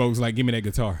that. D Smoke's like, give me that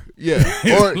guitar. Yeah.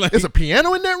 Or like- it's a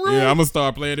piano in that room? Yeah, I'm gonna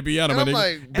start playing the piano. And I'm but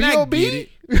like, and I B.O.B.? get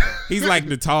it. He's like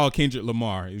the tall Kendrick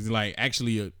Lamar. He's like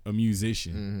actually a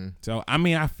musician. Mm-hmm. So I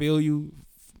mean, I feel you.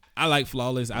 I like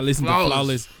Flawless. I listen to Flawless.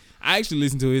 Flawless. I actually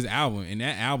listened to his album, and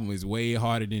that album is way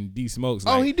harder than D Smoke's.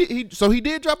 Oh, like, he did. So he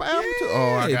did drop an album too.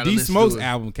 Oh, I gotta D listen Smoke's to it.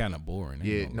 album kind of boring. I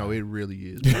ain't Yeah, gonna no, lie. it really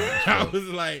is. boring as I fuck. was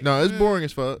like, No, it's boring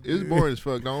as fuck. It's boring as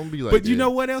fuck. Don't be like but you that. know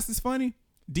what else is funny?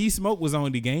 D Smoke was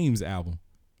on the Games album,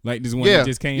 like this one Yeah, that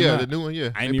just came yeah, out. the new one. Yeah,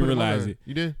 I They didn't even put him on realize there. it.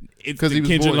 You did? It's 'Cause the he was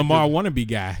Kendrick born- Lamar wannabe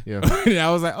guy. Yeah. And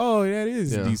I was like, oh, that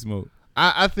is Yeah. D Smoke.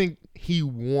 I think he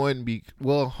won.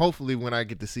 Well, hopefully when I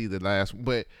get to see the last one.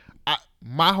 But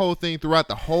my whole thing throughout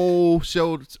the whole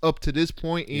show up to this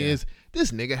point is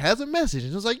this nigga has a message.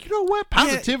 And it's like, you know what?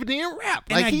 Positivity in rap.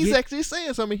 And Like, I he's get- actually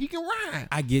saying something. He can rhyme.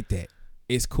 I get that.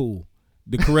 It's cool.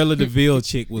 The Corella DeVille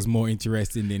chick was more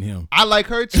interesting than him. I like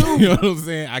her You too. know what I'm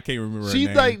saying? I can't remember her She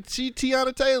name. like she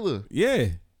Tiana Taylor, yeah.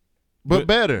 but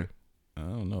better. I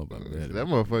don't know about that. That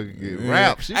motherfucker get Yeah.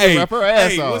 rap. She Hey, can rap her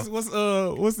ass hey, off.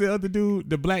 what's the other dude?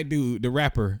 The black dude, the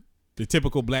rapper, the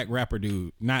typical black rapper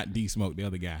dude, not D Smoke, the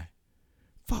other guy.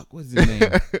 Fuck, what's his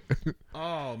name?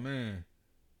 Oh man,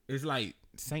 it's like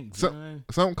Saint John.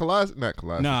 Something Colossus, not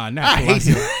Colossus. Nah, not I hate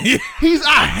Colossus.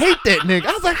 I hate that nigga.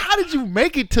 I was like, how did you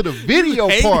make it to the video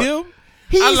Hate part? him?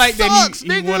 He I like sucks, that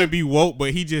he nigga. want to be woke,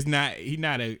 but he's not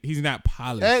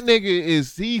polished. That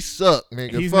nigga he suck,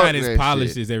 nigga. He's Fuck not as that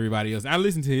polished shit. as everybody else. I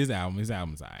listened to his album. His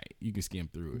album's alright. You can skim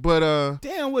through it. But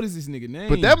Damn, what is this nigga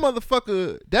name? that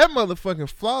motherfucking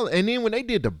Flawless. And then when they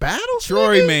did the battles,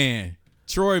 Troy nigga?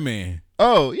 Man.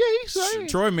 Oh yeah, he's saying.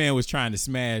 Troy Man was trying to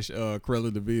smash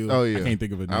Corella DeVille. Oh yeah, I can't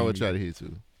think of her name. I would try to hit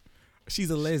too. She's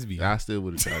a lesbian. I still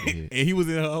would have tried to hit. And he was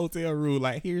in her hotel room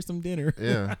like, here's some dinner.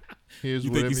 Yeah. Here's You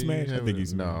think he whatever smashed? I have. think he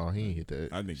smashed. No, he ain't hit that.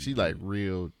 I think he she did. like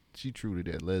real. She true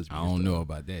to that lesbian. I don't stuff. know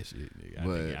about that shit. Nigga.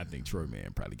 But- I think Troy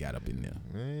Man probably got up in there.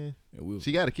 Man, And we'll-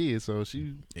 she got a kid, so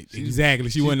she exactly.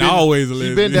 She she's wasn't been- always a She's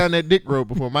lesbian. been down that dick road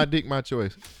before. My dick, my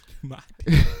choice.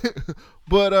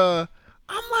 But I'm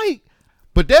like,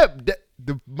 but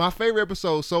my favorite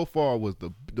episode so far was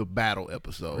the battle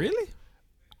episode. Really?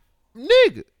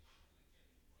 Nigga.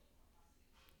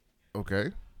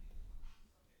 Okay.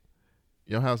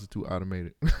 Your house is too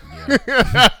automated.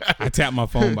 I tapped my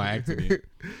phone by accident.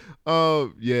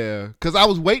 Yeah, because I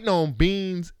was waiting on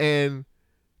Beans and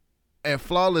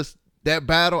Flawless. That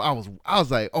battle, I was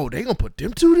like, oh, they gonna put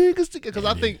them two niggas together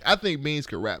because I think Beans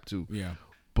could rap too. Yeah.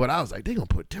 But I was like, they gonna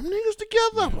put them niggas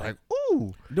together. I'm like,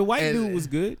 ooh, The white And- dude was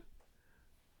good.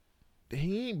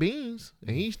 he ain't Beans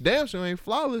and he's damn sure ain't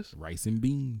Flawless. Rice and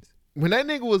beans. When that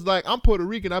nigga was like, I'm Puerto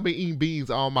Rican, I've been eating beans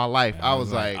all my life. I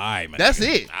was like, all right, man. that's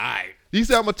it. All right. He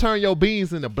said, I'm gonna turn your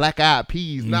beans into black-eyed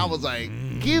peas. And I was like,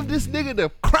 give this nigga the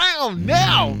crown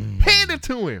now. Hand it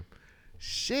to him.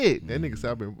 Shit. That nigga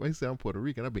said, he said, I'm Puerto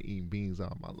Rican. I've been eating beans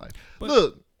all my life. But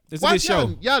Look, it's a watch good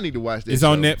show. Y'all need to watch this It's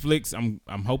show. on Netflix.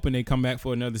 I'm hoping they come back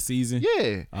for another season.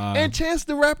 Yeah. And Chance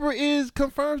the Rapper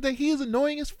confirms that he is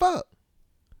annoying as fuck.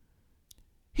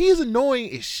 He is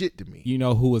annoying as shit to me. You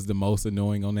know who was the most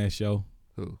annoying on that show?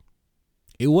 Who?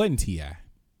 It wasn't T.I.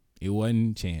 It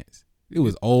wasn't Chance. It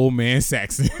was Old Man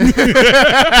Saxon.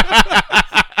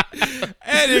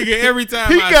 That nigga, every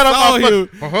time He I got saw up him,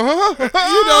 you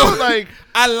know, like,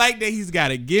 I like that he's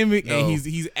got a gimmick No. and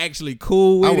he's actually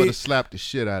cool I with would have it. slapped the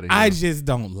shit out of him. I just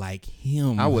don't like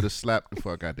him. I would have slapped the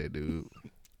fuck out that dude.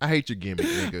 I hate your gimmick,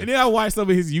 nigga. And then I watched some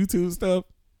of his YouTube stuff.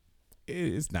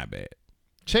 It's not bad.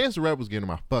 Chance the Rapper was getting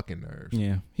on my fucking nerves.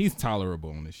 Yeah, he's tolerable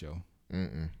on the show.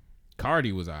 Mm-mm.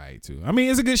 Cardi was alright too. I mean,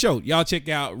 it's a good show. Y'all check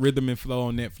out Rhythm and Flow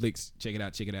on Netflix. Check it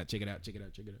out. Check it out. Check it out. Check it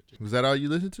out. Check it out. Check it out. Was that all you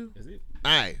listened to? That's it.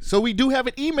 All right. So we do have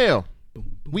an email.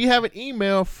 We have an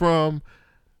email from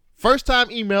first time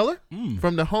emailer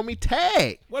from the homie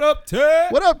Tag. What up,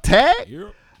 Ted? What up, Tag?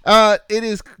 Yeah. It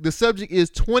is the subject is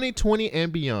 2020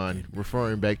 and beyond,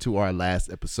 referring back to our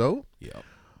last episode. Yep.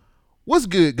 What's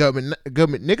good, government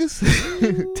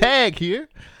niggas? Tag here.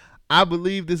 I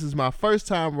believe this is my first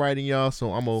time writing y'all,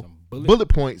 so I'm gonna Some bullet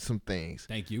point some things.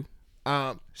 Thank you.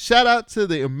 Shout out to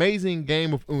the amazing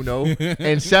game of Uno,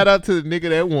 and shout out to the nigga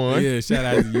that won. Yeah, shout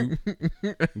out to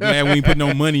you. Glad we ain't put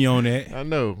no money on that. I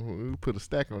know we put a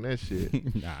stack on that shit.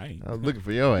 Nah, I ain't. I was looking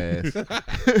for your ass.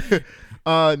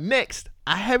 Next,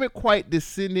 I haven't quite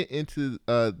descended into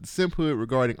simphood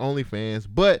regarding OnlyFans,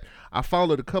 but I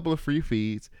followed a couple of free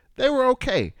feeds. They were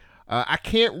okay. I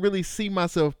can't really see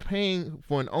myself paying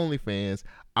for an OnlyFans.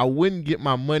 I wouldn't get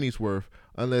my money's worth.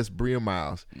 unless Bria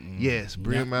Miles. Yes,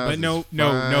 Bria Miles. But no, is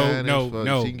fine as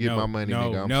fuck. She can get my money,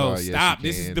 nigga. I'm sorry. Stop. Yes,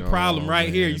 this she is can. the problem right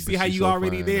man, here. You but see how she's you so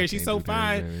already fine. there? I She's can't so do that,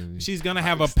 fine. man. She's gonna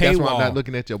have a That's why I'm not paywall.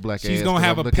 looking at your black ass. She's gonna 'cause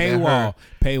have I'm a looking at her.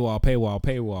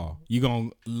 paywall.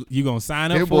 You gonna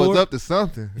sign up Them for boys it? up to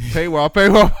something.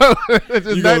 Paywall. It's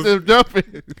just You not gonna- just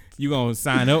jumping. You gonna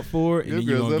sign up for it, and Them then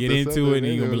you girls gonna up get to into something. it, and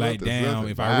Them you're gonna be girls like, up to damn,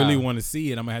 something. if I really Wow. want to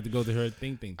see it, I'm gonna have to go to her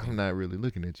thing. I'm not really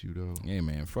looking at you though. Yeah,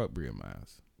 man, fuck Bria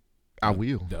Miles. I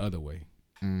will. The other way.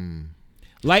 Mm.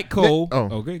 Like Cole. Oh.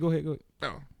 Okay, go ahead.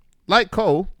 Like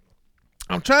Cole,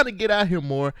 I'm trying to get out here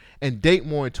more and date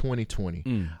more in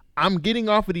 2020. I'm getting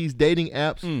off of these dating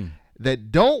apps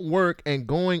that don't work and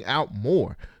going out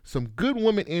more. Some good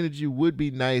woman energy would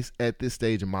be nice at this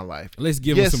stage of my life. Let's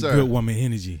give Yes, her some sir. good woman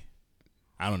energy.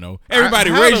 I don't know. Everybody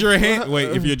how raise the your fu- hand.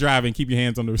 Wait, if you're driving, keep your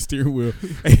hands on the steering wheel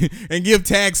and give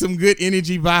Tag some good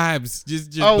energy vibes.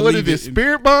 Just Oh, what is believe this? it.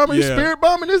 Spirit bombing? Yeah. Spirit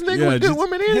bombing this nigga with good just-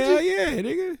 woman energy? Hell yeah,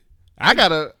 nigga.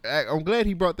 I'm glad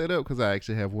he brought that up because I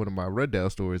actually have one of my rundown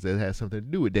stories that has something to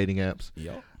do with dating apps.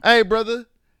 Yo. Hey, brother,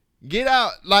 get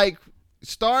out. Like,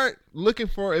 start looking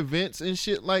for events and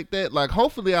shit like that. Like,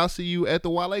 hopefully, I'll see you at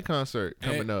the Wale concert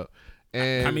coming up.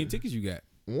 And How many tickets you got?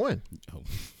 one. Oh.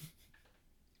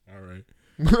 All right.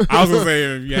 I was gonna say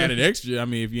if you had an extra. I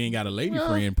mean, if you ain't got a lady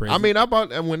friend present. I mean, I bought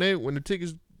when the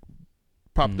tickets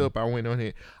popped up. I went on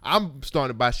here. I'm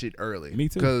starting to buy shit early. Me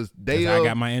too. Because I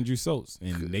got my Andrew Schultz,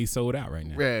 and they sold out right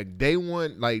now. Yeah, day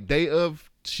one, like day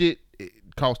of shit, it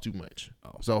costs too much.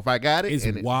 Oh. So if I got it, It's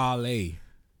and Wale.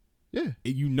 yeah.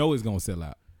 You know it's gonna sell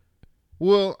out.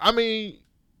 Well, I mean,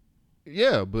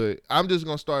 yeah, but I'm just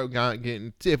gonna start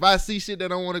getting. If I see shit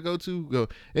that I want to go to, go.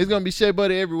 It's gonna be shea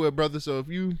butter everywhere, brother. So if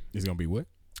you It's gonna be what?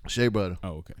 shea butter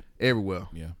Oh, okay. everywhere,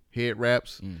 Yeah. head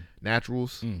wraps,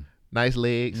 naturals, nice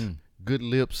legs, good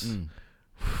lips,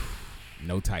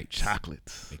 No tights.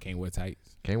 chocolates. They can't wear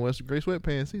tights. Can't wear some gray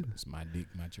sweatpants either. It's my dick,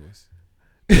 my choice.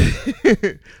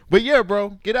 But yeah, bro,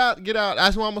 get out.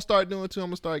 That's what I'm gonna start doing too. I'm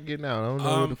gonna start getting out. I don't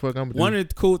know what the fuck I'm gonna do. One of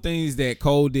the cool things that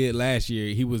Cole did last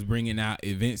year, he was bringing out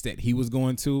events that he was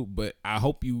going to. But I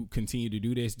hope you continue to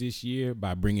do this year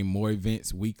by bringing more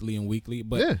events weekly.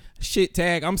 But Yeah. shit,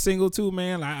 Tag, I'm single too,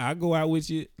 man. I go out with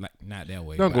you, like not that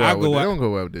way. Don't but go I out with don't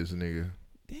go out with this nigga.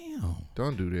 Damn,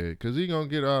 Don't do that, cause he gonna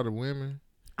get all the women.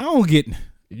 I don't get.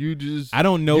 You just I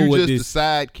don't know you what just this. the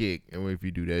sidekick, and if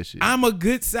you do that shit, I'm a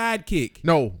good sidekick.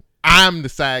 no, I'm the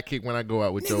sidekick when I go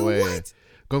out with Nigga, your ass. what?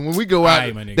 Cause when we go out,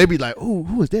 Aight, my nigga. they be like, "Ooh,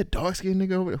 who is that dark skinned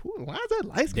nigga over there? Why is that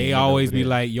light skinned?" They always be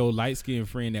like, "Yo, light skinned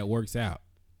friend that works out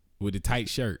with the tight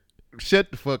shirt."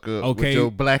 "Shut the fuck up Okay, with your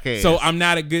black ass." So I'm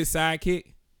not a good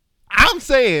sidekick. I'm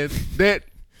saying that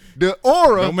the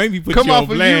aura Don't make me put come you on off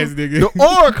of blast, you. nigga. The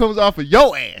aura comes off of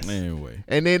your ass, Anyway,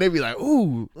 and then they be like,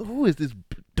 "Ooh, who is this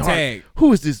dark? Tag.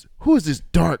 Who is this? Who is this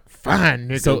dark fine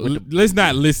nigga?" so with the-" let's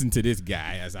not listen to this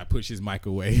guy as I push his mic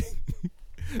away.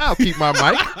 I'll keep my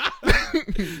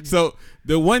mic. So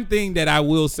the one thing that I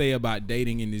will say about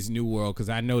dating in this new world, because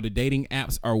I know the dating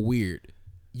apps are weird.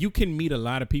 You can meet a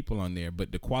lot of people on there,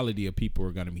 but the quality of people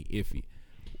are going to be iffy.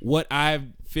 What I've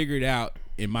figured out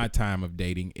in my time of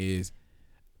dating is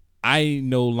I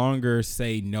no longer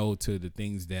say no to the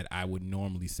things that I would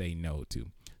normally say no to.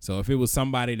 So if it was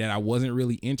somebody that I wasn't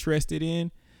really interested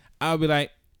in, I'll be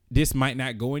like, this might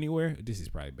not go anywhere. This is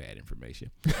probably bad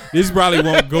information. This probably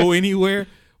won't go anywhere.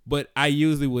 But I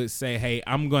usually would say, hey,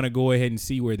 I'm going to go ahead and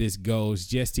see where this goes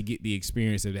just to get the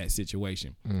experience of that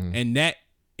situation. And that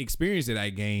experience that I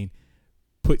gain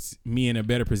puts me in a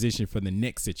better position for the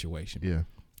next situation. Yeah.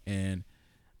 And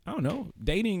I don't know,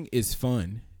 dating is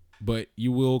fun, but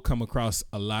you will come across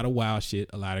a lot of wild shit,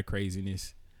 a lot of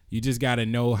craziness. You just got to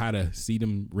know how to see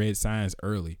them red signs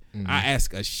early. I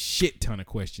ask a shit ton of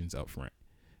questions up front.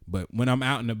 But when I'm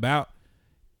out and about,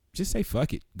 just say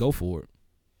fuck it. Go for it.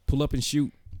 Pull up and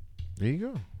shoot. There you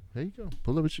go. There you go.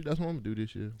 Pull up and shoot. That's what I'm gonna do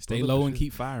this year. Stay Pull up low and and shoot.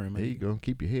 keep firing, man. There you go.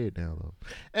 Keep your head down low.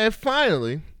 And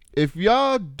finally, if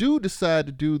y'all do decide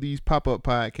to do these pop-up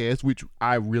podcasts, which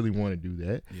I really want to do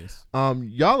that, Yes.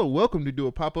 y'all are welcome to do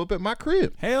a pop-up at my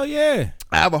crib. Hell yeah.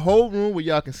 I have a whole room where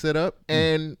y'all can set up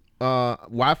and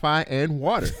Wi-Fi and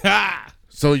water. Ha!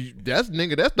 So that's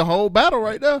the whole battle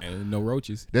right there. And no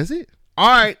roaches. That's it. All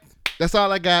right. That's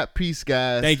all I got. Peace,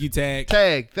 guys. Thank you, Tag.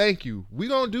 Tag, thank you. We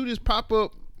gonna do this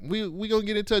pop-up. We gonna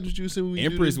get in touch with you soon.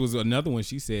 Empress was another one.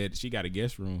 She said she got a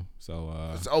guest room. So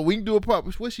Oh, we can do a pop.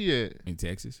 Where's she at? in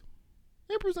Texas.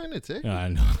 Empress ain't in Texas. I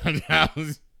know. I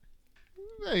was-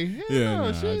 Hey, hell Yeah, no,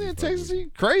 nah, she I ain't just in fuck Texas. with She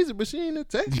crazy, but she ain't in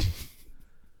Texas.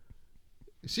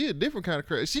 She a different kind of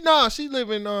crazy. She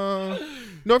live in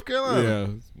North Carolina.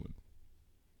 yeah.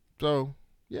 So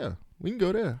yeah, we can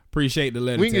go there. Appreciate the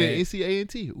letter, We can Tag. get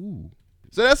NCANT. Ooh,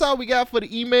 So that's all we got for the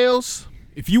emails.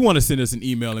 If you want to send us an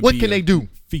email and What be can they do?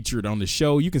 featured on the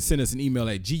show, you can send us an email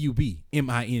at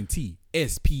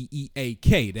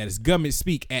GUBMINTSPEAK. That is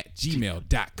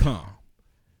governmentspeak@gmail.com.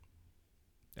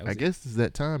 I guess it's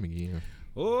that time again.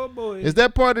 Oh boy. Is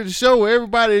that part of the show where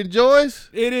everybody enjoys?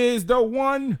 It is the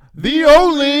one, The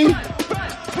only.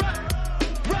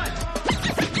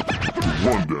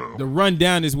 The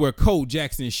rundown is where Cole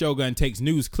Jackson and Shogun takes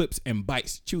news clips and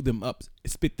bites, chew them up,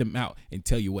 spit them out, and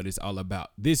tell you what it's all about.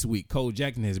 This week, Cole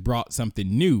Jackson has brought something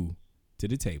new to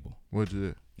the table. What's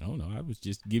it? I don't know. I was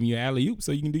just giving you an alley-oop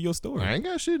so you can do your story. I ain't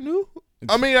got shit new.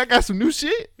 I mean, I got some new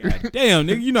shit. God damn,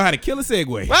 nigga, you know how to kill a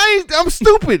segue. I'm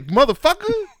stupid,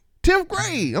 motherfucker. 10th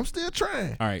grade. I'm still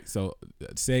trying. All right, so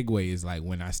segue is like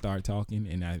when I start talking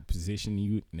and I position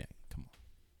you. Nah, come on.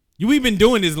 We've been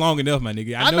doing this long enough, my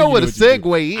nigga. I know what a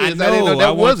segue is. I didn't know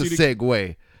that was a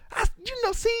segue.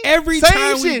 See, every same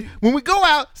time shit. When we go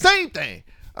out, same thing.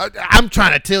 I'm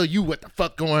trying to tell you what the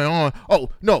fuck going on. Oh,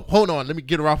 no, hold on. Let me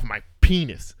get her off of my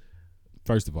penis.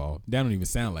 First of all, that don't even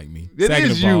sound like me. It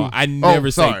Second is of all, you. I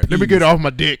never say sorry. Let me get her off my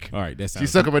dick. All right, that sounds. She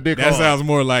sucking my dick That off. sounds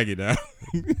more like it now.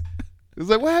 It's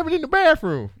like, what happened in the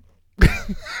bathroom?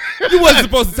 You wasn't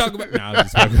supposed to talk about. Nah, I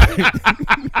was just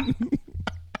fucking.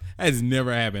 That's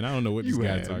never happened. I don't know what this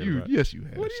guy's talking about. Yes, you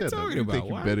have. What are you Shut talking up. You about? think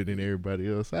you're better than everybody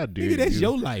else. I do. Nigga, that's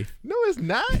your life. No, it's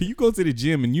not. You go to the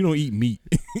gym and you don't eat meat.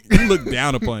 You look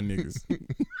down upon niggas.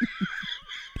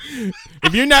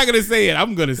 If you're not gonna say it,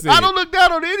 I'm gonna say it. I don't look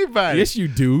down on anybody. Yes, you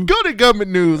do. Go to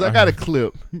government news. I got a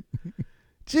clip.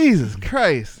 Jesus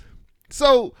Christ.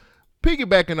 So,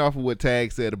 piggybacking off of what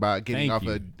Tag said about getting Thank off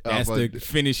you. a. That's off the a,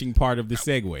 finishing part of the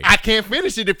segue. I can't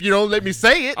finish it if you don't let me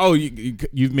say it. Oh,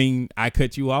 you mean I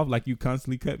cut you off like you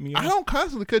constantly cut me off? I don't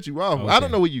constantly cut you off. Okay. I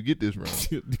don't know where you get this from.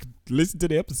 Listen to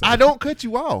the episode. I don't cut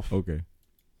you off. Okay.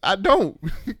 I don't.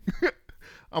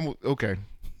 I'm okay.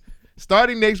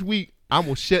 Starting next week, I'm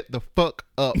gonna shut the fuck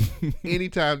up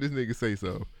anytime this nigga say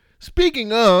so.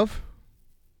 Speaking of,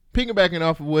 piggybacking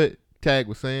off of what Tag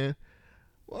was saying,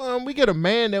 we get a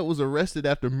man that was arrested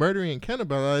after murdering and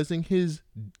cannibalizing his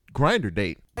Grindr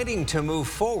date. Fighting to move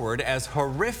forward as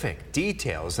horrific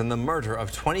details in the murder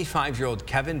of 25-year-old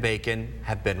Kevin Bacon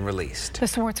have been released. The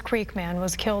Swartz Creek man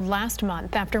was killed last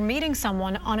month after meeting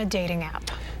someone on a dating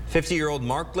app. 50-year-old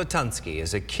Mark Latunsky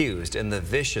is accused in the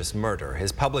vicious murder.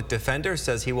 His public defender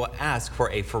says he will ask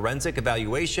for a forensic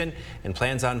evaluation and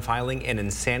plans on filing an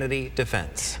insanity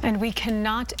defense. And we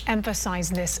cannot emphasize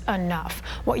this enough.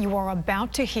 What you are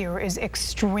about to hear is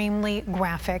extremely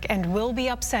graphic and will be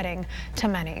upsetting to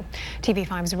many.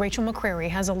 TV5's Rachel McCrary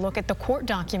has a look at the court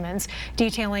documents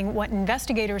detailing what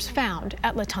investigators found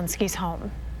at Latunsky's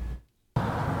home.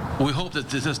 We hope that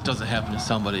this doesn't happen to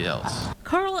somebody else.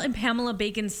 Carl and Pamela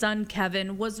Bacon's son,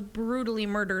 Kevin, was brutally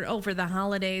murdered over the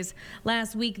holidays.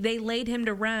 Last week, they laid him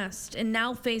to rest and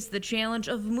now face the challenge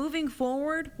of moving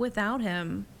forward without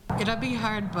him. It'll be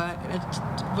hard, but it's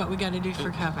what we got to do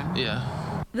for Kevin.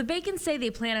 Yeah. The Bacons say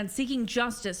they plan on seeking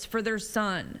justice for their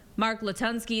son. Mark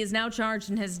Latunsky is now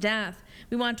charged in his death.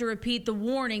 We want to repeat the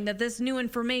warning that this new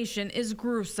information is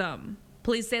gruesome.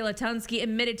 Police say Latunsky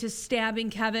admitted to stabbing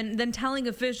Kevin, then telling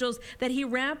officials that he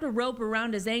wrapped a rope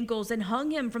around his ankles and hung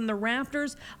him from the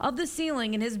rafters of the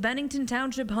ceiling in his Bennington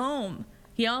Township home.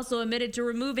 He also admitted to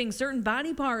removing certain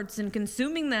body parts and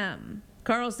consuming them.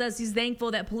 Carl says he's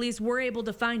thankful that police were able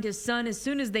to find his son as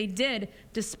soon as they did,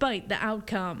 despite the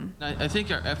outcome. I think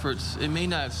our efforts, it may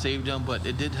not have saved him, but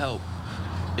it did help.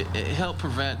 It helped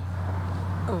prevent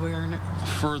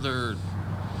further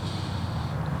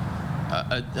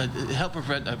help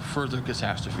prevent a further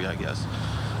catastrophe, I guess.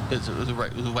 It's the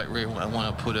right way I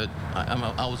want to put it.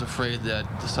 I was afraid that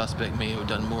the suspect may have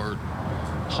done more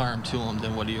harm to him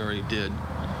than what he already did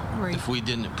if we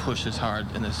didn't push as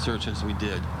hard in the search as we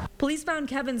did. Police found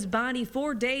Kevin's body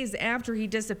 4 days after he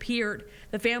disappeared.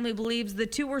 The family believes the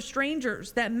two were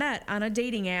strangers that met on a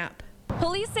dating app.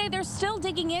 Police say they're still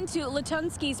digging into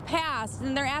Latunsky's past,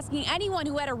 and they're asking anyone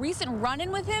who had a recent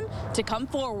run-in with him to come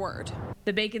forward.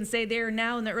 The Bacons say they are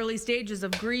now in the early stages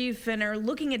of grief and are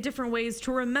looking at different ways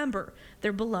to remember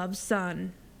their beloved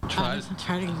son. Try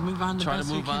to move on. Try to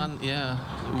move on, yeah.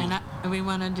 And we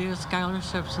want to do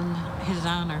scholarships in his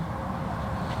honor.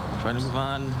 Try to move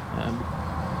on.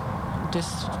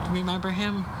 Just remember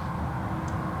him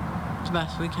as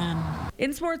best we can.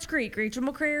 In Swartz Creek, Rachel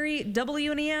McCrary,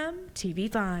 WNEM,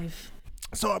 TV5.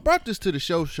 So I brought this to the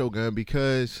Shogun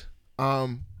because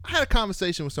I had a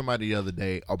conversation with somebody the other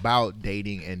day about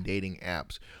dating and dating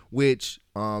apps, which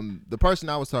the person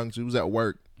I was talking to was at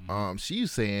work.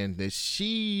 She's saying that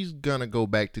she's gonna go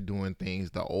back to doing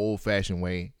things the old-fashioned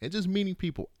way and just meeting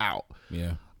people out.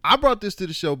 Yeah. I brought this to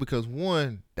the show because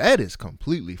one, that is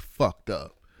completely fucked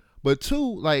up. But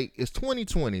two, like, it's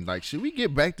 2020. Like, should we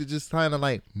get back to just kind of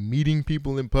like meeting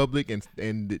people in public and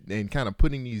kind of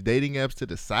putting these dating apps to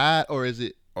the side, or is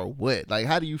it, or what? Like,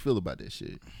 how do you feel about this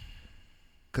shit?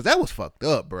 Cause that was fucked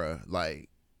up, bro. Like,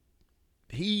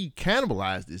 he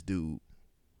cannibalized this dude.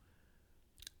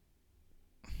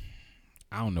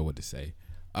 I don't know what to say.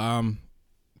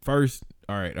 First,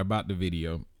 all right, about the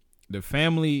video. The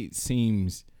family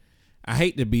seems, I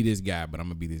hate to be this guy, but I'm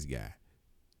gonna be this guy.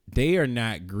 They are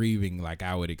not grieving like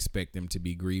I would expect them to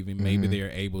be grieving. Maybe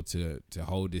they're able to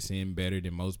hold this in better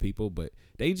than most people, but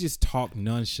they just talk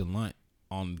nonchalant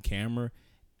on camera.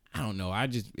 I don't know.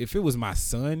 If it was my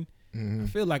son, I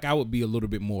feel like I would be a little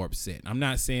bit more upset. I'm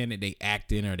not saying that they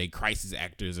acting or they crisis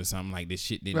actors or something like this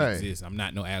shit didn't exist. I'm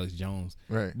not no Alex Jones.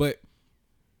 Right. But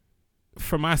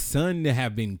for my son to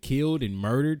have been killed and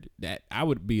murdered, that I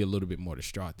would be a little bit more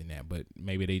distraught than that. But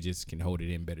maybe they just can hold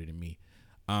it in better than me.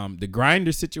 The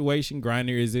Grindr situation.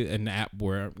 Grindr is an app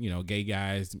where, you know, gay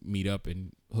guys meet up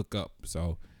and hook up.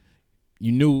 So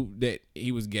you knew that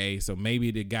he was gay. So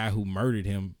maybe the guy who murdered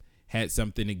him had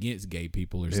something against gay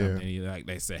people or something. Like,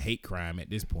 that's a hate crime at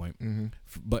this point.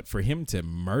 But for him to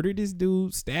murder this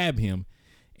dude, stab him,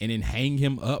 and then hang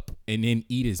him up and then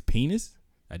eat his penis.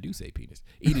 I do say penis.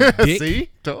 Eat his dick. See?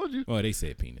 Told you. Oh, they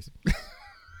said penis.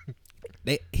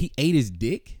 He ate his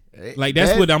dick? Like,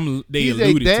 that's what they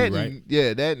alluded to, right?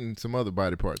 Yeah, that and some other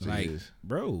body parts. Like,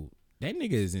 bro, that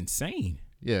nigga is insane.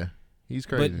 Yeah, he's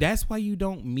crazy. But that's why you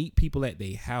don't meet people at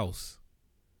their house.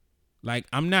 Like,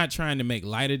 I'm not trying to make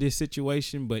light of this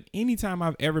situation, but anytime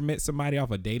I've ever met somebody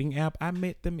off a dating app, I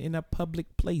met them in a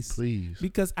public place. Please.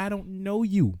 Because I don't know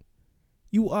you.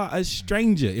 You are a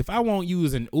stranger. If I won't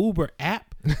use an Uber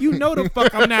app, you know the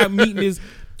fuck I'm not meeting this.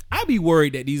 I be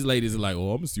worried that these ladies are like,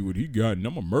 oh, I'm going to see what he got and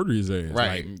I'm going to murder his ass.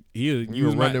 Right. Like,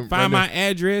 he'll find my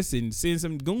address and send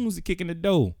some goons to kick in the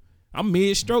door. I'm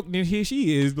mid-stroke, and here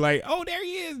she is like, oh, there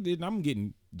he is. Then I'm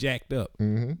getting jacked up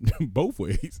both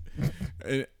ways.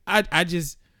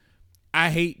 I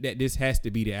hate that this has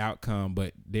to be the outcome,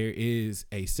 but there is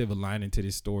a silver lining to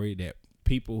this story that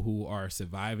people who are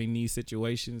surviving these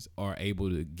situations are able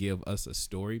to give us a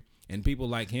story. And people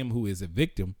like him who is a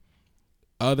victim,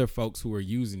 other folks who are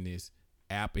using this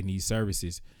app and these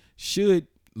services should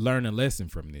learn a lesson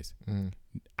from this.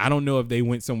 I don't know if they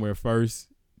went somewhere first,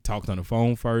 talked on the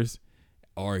phone first,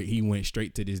 or he went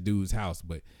straight to this dude's house,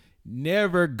 but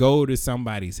never go to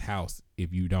somebody's house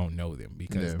if you don't know them,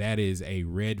 because that is a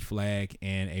red flag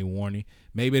and a warning.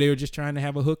 Maybe they were just trying to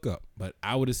have a hookup, but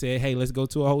I would have said, hey, let's go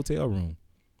to a hotel room.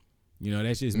 You know,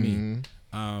 that's just me.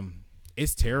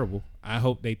 It's terrible. I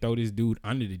hope they throw this dude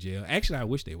under the jail. Actually, I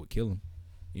wish they would kill him.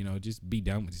 You know, just be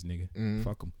done with this nigga.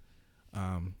 Fuck him.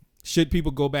 Should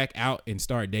people go back out and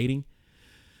start dating?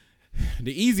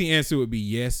 The easy answer would be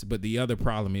yes, but the other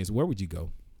problem is, where would you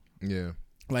go? Yeah.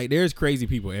 Like, there's crazy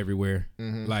people everywhere.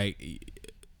 Like,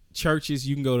 churches,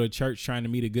 you can go to a church trying to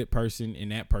meet a good person,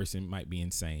 and that person might be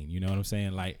insane. You know what I'm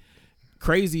saying? Like,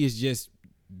 crazy is just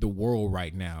the world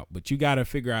right now. But you got to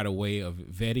figure out a way of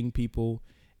vetting people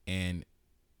and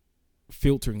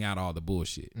filtering out all the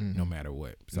bullshit, no matter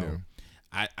what. So,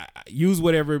 I use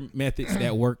whatever methods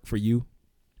that work for you.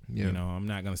 Yeah. You know, I'm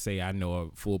not going to say I know a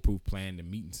foolproof plan to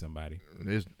meeting somebody.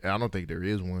 I don't think there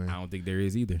is one. I don't think there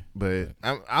is either. But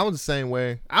I was the same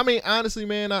way. I mean, honestly,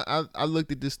 man, I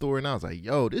looked at this story and I was like,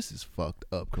 yo, this is fucked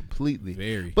up completely.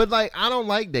 Very. But, like, I don't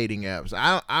like dating apps.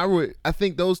 I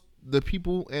think the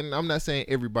people, and I'm not saying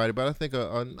everybody, but I think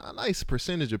a nice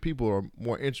percentage of people are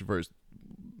more introverts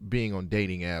being on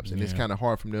dating apps, and it's kind of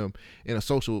hard for them in a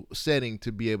social setting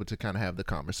to be able to kind of have the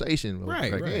conversation,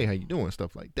 like, hey, how you doing,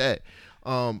 stuff like that.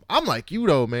 I'm like you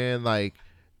though, man. Like,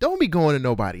 don't be going to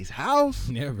nobody's house.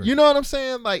 Never. You know what I'm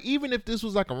saying? Like, even if this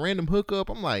was like a random hookup,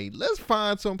 I'm like, let's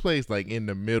find someplace like in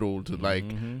the middle to like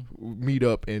meet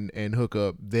up and hook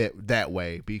up that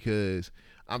way, because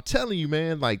I'm telling you,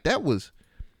 man, like, that was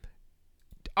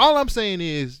all I'm saying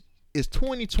is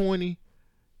 2020.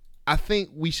 I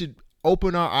think we should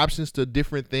open our options to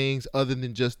different things other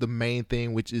than just the main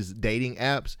thing, which is dating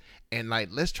apps, and like,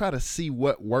 let's try to see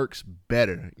what works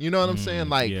better. You know what I'm saying?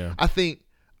 Like, I think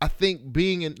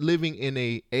living in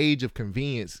a age of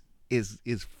convenience is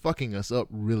fucking us up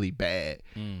really bad.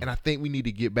 And I think we need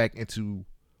to get back into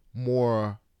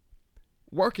more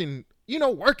working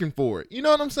for it. You know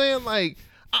what I'm saying? Like,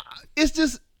 it's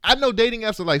just, I know dating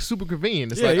apps are like super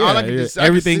convenient. It's all I can just,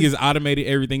 everything is automated.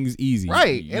 Everything is easy.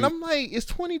 Right. And I'm like, it's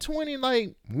 2020.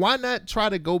 Like, why not try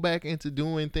to go back into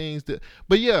doing things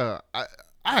but yeah,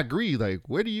 I agree. Like,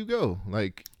 where do you go?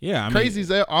 Like, crazy's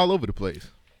all over the place.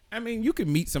 I mean, you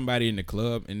can meet somebody in the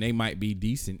club and they might be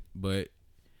decent, but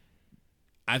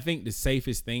I think the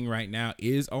safest thing right now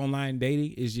is online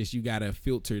dating. It's just you gotta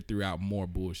filter throughout more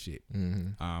bullshit.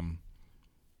 Mm-hmm.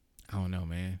 I don't know,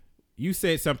 man. You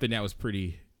said something that was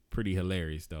pretty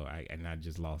hilarious though. I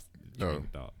just lost the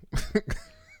thought.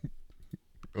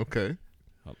 Okay.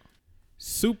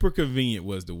 Super convenient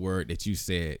was the word that you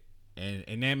said,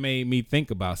 and that made me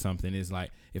think about something. It's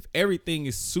like if everything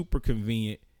is super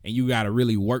convenient and you gotta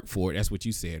really work for it. That's what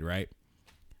you said, right?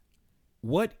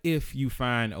 What if you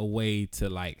find a way to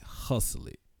like hustle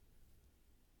it?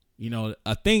 You know,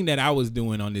 a thing that I was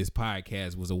doing on this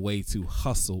podcast was a way to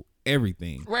hustle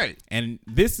everything. Right. And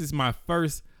this is my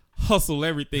first hustle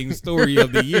everything story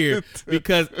of the year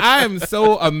because I am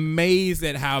so amazed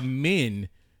at how men,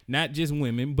 not just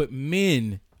women, but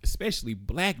men, especially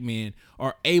black men,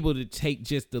 are able to take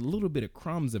just a little bit of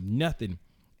crumbs of nothing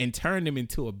and turn them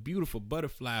into a beautiful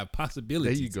butterfly of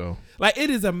possibilities. There you go. Like, it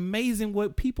is amazing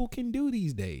what people can do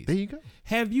these days. There you go.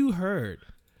 Have you heard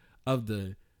of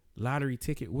the lottery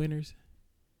ticket winners?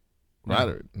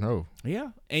 Lottery? No. Yeah.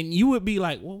 And you would be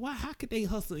like, well, why? How could they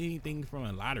hustle anything from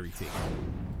a lottery ticket?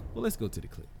 Well, let's go to the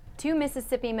clip. 2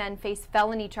 Mississippi men face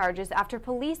felony charges after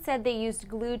police said they used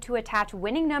glue to attach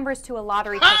winning numbers to a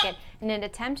lottery ticket in an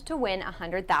attempt to win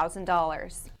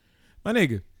 $100,000. My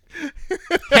nigga.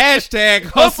 Hashtag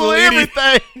hustle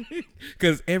everything.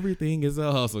 Because everything is a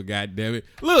hustle, goddammit.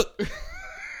 Look,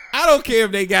 I don't care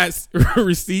if they got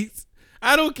receipts.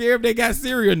 I don't care if they got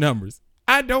serial numbers.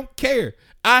 I don't care.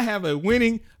 I have a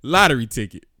winning lottery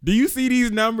ticket. Do you see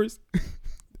these numbers?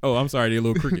 Oh, I'm sorry, they're a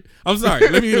little crooked. I'm sorry.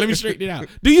 Let me straighten it out.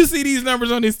 Do you see these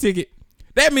numbers on this ticket?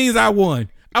 That means I won.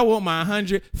 I want my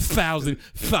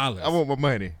 $100,000. I want my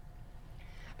money.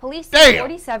 Police say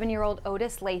 47-year-old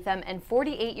Otis Latham and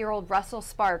 48-year-old Russell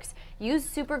Sparks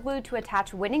used superglue to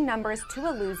attach winning numbers to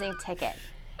a losing ticket.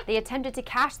 They attempted to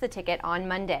cash the ticket on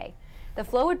Monday. The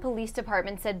Flowood Police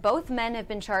Department said both men have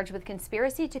been charged with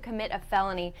conspiracy to commit a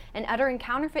felony and uttering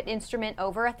counterfeit instrument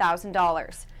over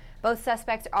 $1,000. Both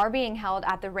suspects are being held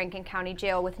at the Rankin County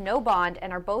Jail with no bond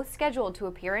and are both scheduled to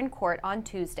appear in court on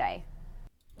Tuesday.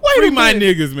 Free my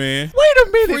niggas, man. Wait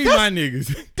a minute. Free my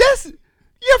niggas.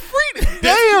 You're free.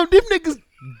 Damn, them niggas.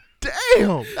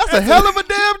 Damn. That's a hell of a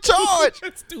damn charge.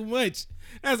 That's too much.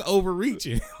 That's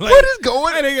overreaching. Like, what is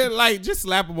going on? They like, just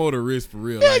slap them on the wrist for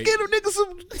real. Yeah, like, get them niggas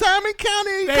some time in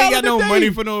county. They ain't got no money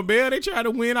for no bail. They try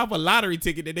to win off a lottery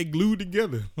ticket that they glued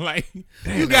together. Like,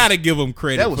 you gotta give them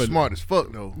credit. That was smart as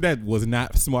fuck, though. That was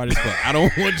not smart as fuck. I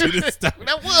don't want you to stop.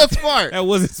 That was smart. That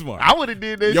wasn't smart. I would have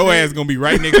did that. Your shit. ass gonna be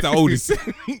right next to Otis.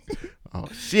 Oh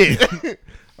shit.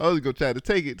 I was gonna try to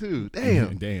take it too.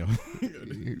 Damn. Damn.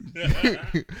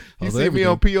 He seen me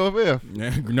on POF.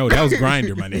 No, that was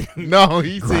Grindr, my nigga. No,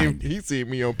 he seen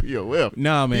me on POF.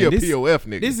 Nah, man. He a POF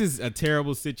nigga. This is a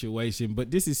terrible situation,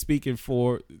 but this is speaking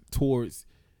towards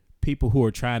people who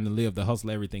are trying to live the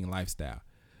hustle everything lifestyle.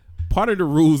 Part of the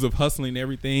rules of hustling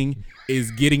everything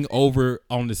is getting over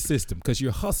on the system because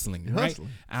you're hustling, right?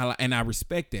 And I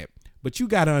respect that. But you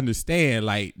got to understand,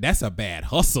 like, that's a bad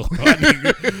hustle.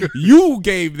 You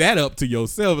gave that up to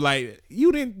yourself. Like,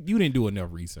 you didn't do enough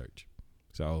research.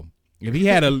 So if he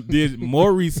did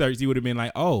more research, he would have been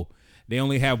like, oh, they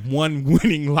only have one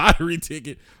winning lottery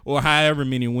ticket or however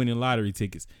many winning lottery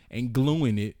tickets. And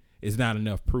gluing it is not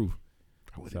enough proof.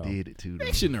 I would have did it too, though.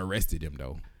 They shouldn't have arrested him,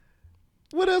 though.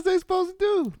 What else they supposed to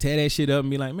do? Tear that shit up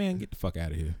and be like, man, get the fuck out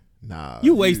of here. Nah.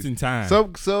 You wasting time.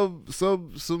 Some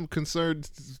concerned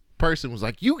person was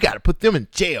like, you got to put them in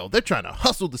jail. They're trying to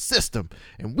hustle the system,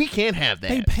 and we can't have that.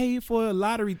 They paid for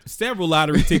several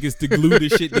lottery tickets to glue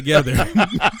this shit together. Shit,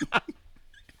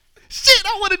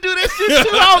 I want to do that shit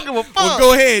too. I don't give a fuck. Well,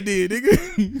 go ahead, then,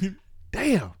 nigga.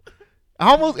 Damn.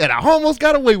 I almost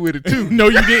got away with it too. No,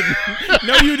 you didn't.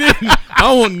 No, you didn't. I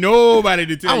don't want nobody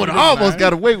to tell I you. would have almost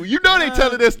got away with it. You know they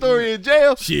telling that story in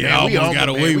jail. Shit, man, we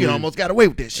almost got away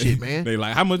with that shit, man. They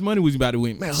like, how much money was you about to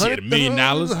win? Man, shit, $1 million,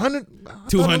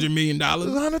 $200 million,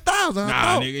 $100,000.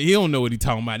 Nah, nigga, he don't know what he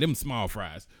talking about. Them small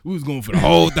fries. We was going for the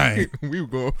whole thing. We were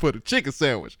going for the chicken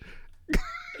sandwich.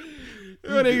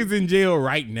 Your niggas in jail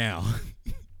right now.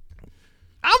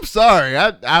 I'm sorry.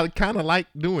 I kind of like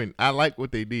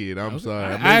what they did. I'm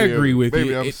sorry. I agree with you.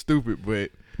 Maybe I'm stupid,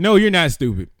 but no, you're not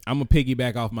stupid. I'm gonna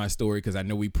piggyback off my story because I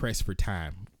know we press for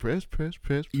time. Press.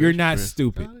 You're not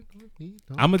stupid.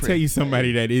 I'm gonna tell you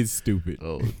somebody that is stupid.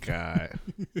 Oh God.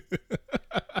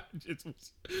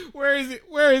 Where is it?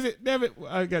 Where is it? Damn it!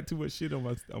 I got too much shit on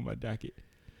my docket.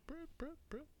 Press. I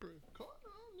don't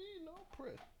need no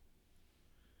press.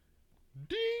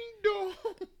 Ding dong.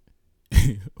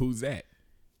 Who's that?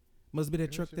 Must be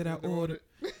that truck that I ordered.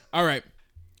 All right.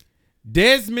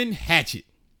 Desmond Hatchett.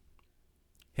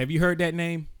 Have you heard that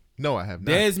name? No, I have not.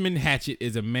 Desmond Hatchett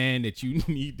is a man that you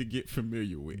need to get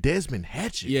familiar with. Desmond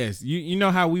Hatchett? Yes. You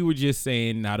know how we were just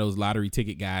saying now those lottery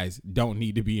ticket guys don't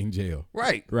need to be in jail.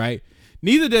 Right. Right?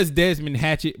 Neither does Desmond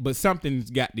Hatchett, but something's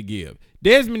got to give.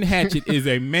 Desmond Hatchett is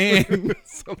a man.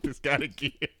 Something's got to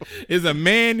give. Is a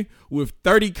man with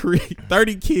 30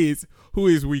 kids who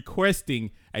is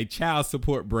requesting a child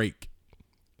support break.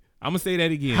 I'm going to say that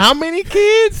again. How many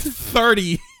kids?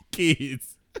 30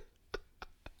 kids.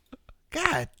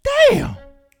 God damn.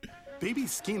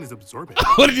 Baby's skin is absorbent.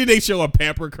 What did they show? A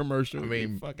Pamper commercial? I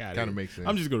mean, fuck out kind of makes sense.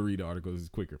 I'm just going to read the articles. It's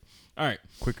quicker. All right.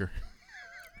 Quicker.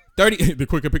 30 the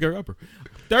quicker picker upper.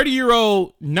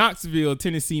 30-year-old Knoxville,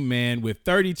 Tennessee man with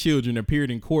 30 children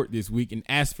appeared in court this week and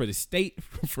asked for the state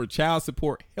for child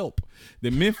support help.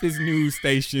 The Memphis news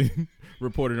station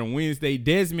reported on Wednesday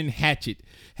Desmond Hatchett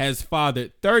has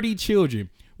fathered 30 children,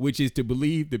 which is to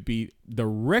believe to be the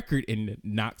record in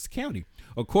Knox County.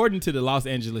 According to the Los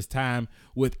Angeles Times,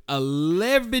 with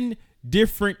 11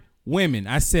 different women.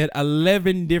 I said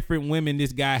 11 different women.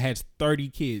 This guy has 30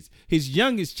 kids. His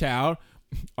youngest child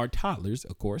are toddlers,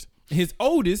 of course. His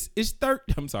oldest is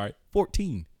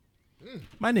 14.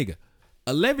 My nigga,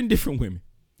 11 different women.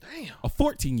 Damn. A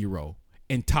 14-year-old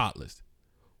and toddlers.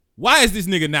 Why is this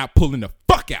nigga not pulling the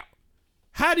fuck out?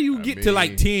 How do you get to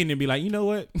like 10 and be like, you know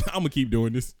what? I'm going to keep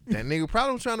doing this. That nigga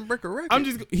probably was trying to break a record.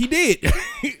 He did.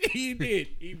 He did.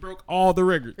 He broke all the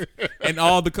records and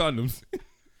all the condoms.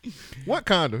 What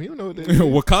condom? You don't know what that is.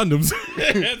 What condoms?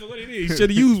 That's what it is. He should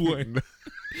have used one.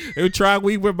 They would try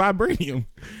weed with vibranium.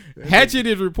 Hatchett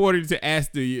is reported to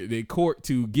ask the court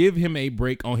to give him a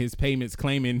break on his payments,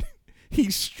 claiming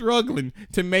he's struggling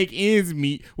to make ends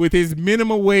meet with his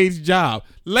minimum wage job.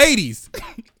 Ladies,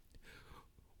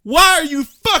 why are you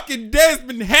fucking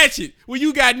Desmond Hatchett when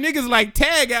you got niggas like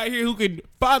Tag out here who can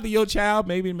father your child?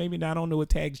 Maybe not. I don't know what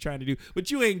Tag's trying to do, but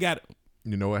you ain't got it.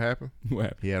 You know what happened? What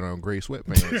happened? He had on gray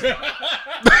sweatpants.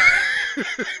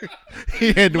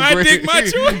 He had them My dick, my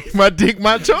choice. My dick,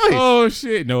 my choice. Oh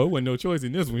shit! No, it wasn't no choice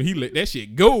in this one. He let that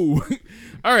shit go.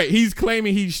 All right, he's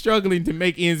claiming he's struggling to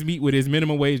make ends meet with his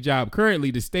minimum wage job.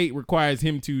 Currently, the state requires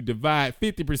him to divide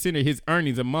 50% of his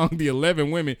earnings among the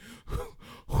 11 women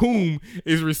whom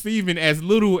is receiving as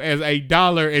little as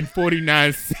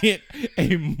 $1.49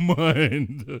 a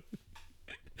month.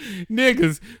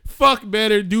 Niggas, fuck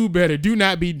better, do better. Do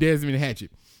not be Desmond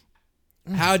Hatchett.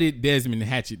 How did Desmond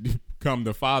Hatchett become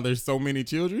the father of so many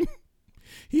children?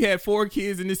 He had 4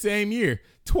 kids in the same year,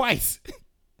 twice.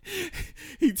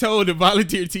 He told the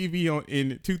Volunteer TV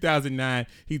in 2009,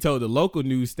 he told the local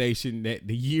news station that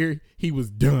the year he was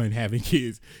done having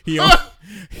kids, he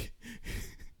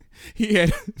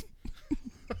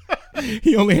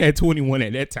only had 21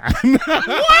 at that time.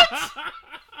 What?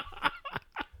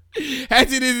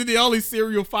 Hatchett isn't the only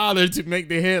serial father to make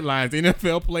the headlines.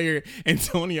 NFL player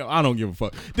Antonio, I don't give a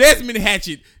fuck. Desmond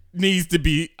Hatchett needs to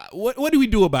be. What do we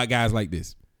do about guys like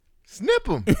this? Snip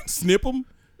them. Snip them?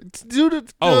 Do the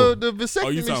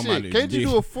vasectomy you talking shit. about Can't you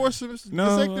do a forced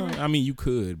vasectomy? I mean, you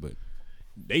could, but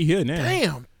they here now.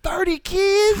 Damn, 30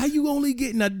 kids? How you only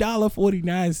getting $1.49 child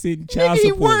Nigga, support?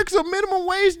 he works a minimum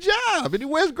wage job and he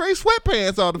wears gray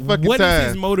sweatpants all the fucking What time. is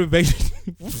his motivation?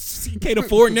 He can't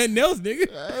afford nothing else, nigga.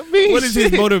 I mean, what is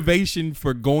his shit. motivation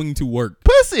for going to work?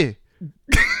 Pussy.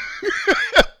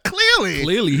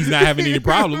 Clearly, he's not having any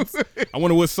problems. I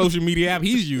wonder what social media app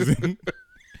he's using.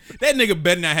 That nigga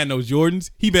better not have no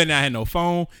Jordans. He better not have no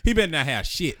phone. He better not have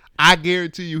shit. I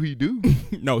guarantee you he do.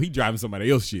 No, he driving somebody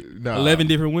else's shit. Nah. 11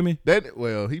 different women.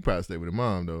 Well, he probably stayed with his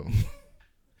mom though.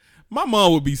 My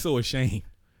mom would be so ashamed.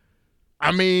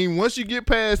 I mean, once you get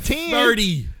past 10,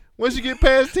 30. Once you get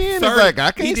past 10, it's 30. like I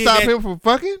He can't did stop that him from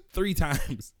fucking 3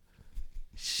 times.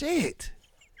 Shit.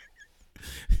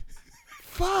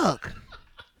 Fuck.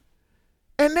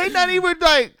 And they not even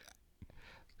like.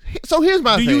 So here's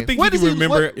my thing. Do you think he can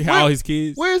remember all his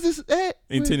kids? Where is this at?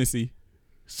 In Tennessee.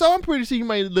 So I'm pretty sure he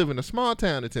may live in a small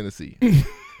town in Tennessee. And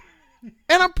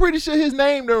I'm pretty sure his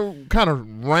name kind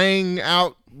of rang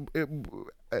out.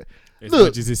 As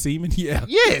much as his semen? Yeah.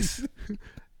 Yes.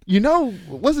 You know,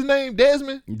 what's his name?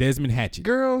 Desmond? Desmond Hatchett.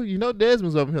 Girl, you know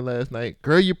Desmond's over here last night.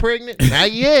 Girl, you pregnant?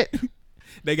 Not yet.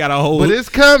 They got a whole. But it's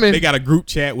coming. They got a group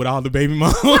chat with all the baby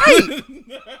moms. Right.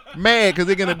 Mad because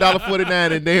they're getting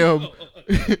 $1.49 in damn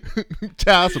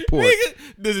child support. Nigga,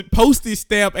 the postage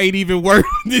stamp ain't even worth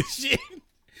this shit.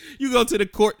 You go to the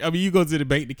court. I mean, you go to the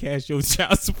bank to cash your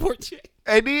child support check.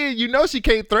 And then you know she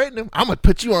can't threaten him. I'm gonna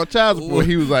put you on child support.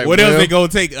 He was like, "What else? They gonna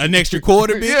take an extra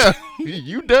quarter, bitch? Yeah,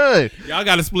 you done. Y'all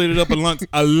gotta split it up amongst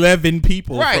 11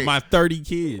 people right. for my 30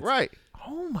 kids. Right.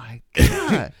 Oh my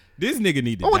God. This nigga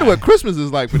need to I wonder die. what Christmas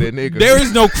is like for that nigga. There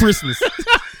is no Christmas.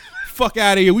 Fuck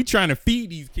out of here. We trying to feed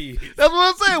these kids. That's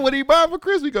what I'm saying. What he buy for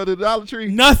Christmas? We go to the Dollar Tree.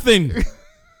 Nothing.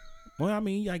 Well, I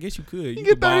mean, I guess you could. You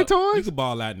get 30 toys? You could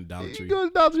ball out in the Dollar Tree. You go to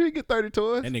the Dollar Tree and get 30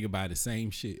 toys. That nigga buy the same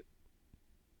shit.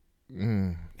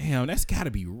 Mm. Damn, that's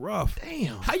gotta be rough.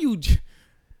 Damn. How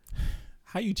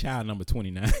you child number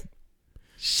 29?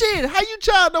 Shit, how you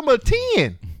child number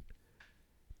 10?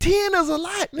 10 is a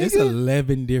lot, nigga. It's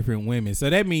 11 different women. So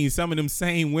that means some of them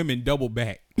same women double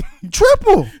back.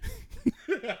 Triple. Some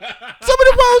of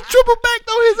them hoes triple backed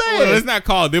on his ass. Well, let's not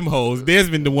call them hoes.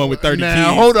 Desmond the one with 30 kids.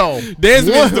 Now, hold on.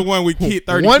 Desmond's the one with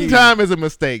 30 One kids. time is a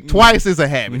mistake. Twice is a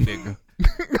habit, nigga.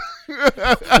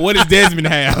 What does Desmond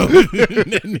have?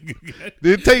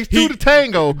 It takes two to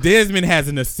tango. Desmond has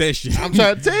an obsession. I'm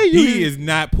trying to tell you. He is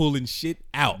not pulling shit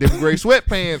out. Them gray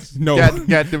sweatpants. No.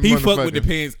 Got them He fuck with the motherfuckers.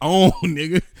 pants on,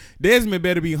 nigga. Desmond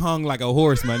better be hung like a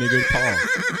horse, my nigga.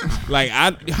 Pause. Like,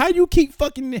 how you keep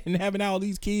fucking and having all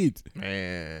these kids?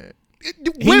 Man. He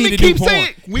Women need to keep do porn.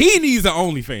 saying. He needs an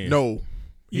OnlyFans. No.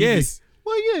 Yes.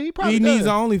 Well, yeah, he probably He does. needs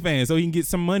an OnlyFans so he can get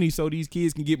some money so these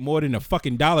kids can get more than a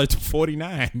fucking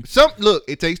 $1.49. Look,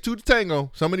 it takes two to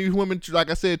tango. Some of these women, like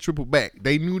I said, triple back.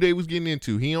 They knew they was getting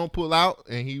into. He don't pull out,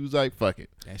 and he was like, "Fuck it."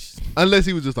 Unless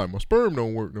he was just like, "My sperm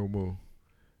don't work no more."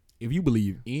 If you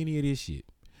believe any of this shit,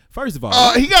 first of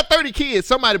all, he got 30 kids.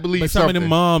 Somebody believes but some something. of them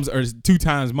moms are 2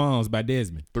 times moms by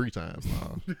Desmond. 3 times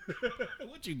moms.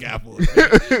 What you got for it?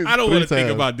 I don't 3 want to think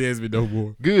times. about Desmond no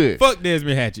more. Good. Fuck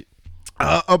Desmond Hatchett.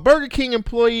 A Burger King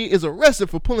employee is arrested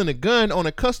for pulling a gun on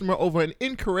a customer over an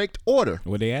incorrect order.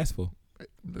 What they asked for?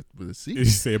 Let's see. You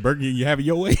said Burger King, you have it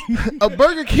your way. A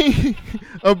Burger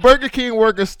King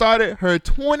worker started her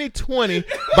 2020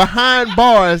 behind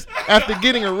bars after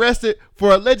getting arrested for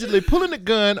allegedly pulling a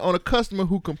gun on a customer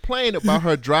who complained about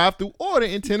her drive-through order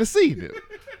in Tennessee.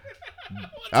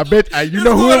 I bet you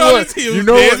know who it was. You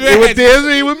know it was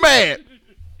Desmond. He was mad.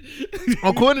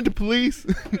 According to police,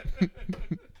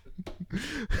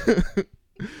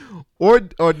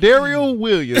 Daryl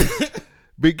Williams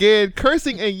began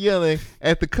cursing and yelling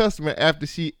at the customer after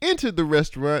she entered the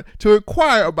restaurant to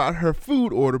inquire about her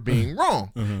food order being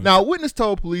wrong. Now, a witness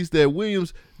told police that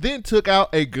Williams then took out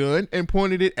a gun and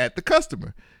pointed it at the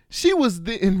customer. She was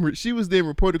then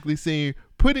reportedly seen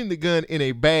putting the gun in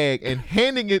a bag and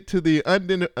handing it to the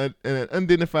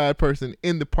unidentified person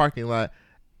in the parking lot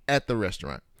at the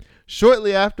restaurant.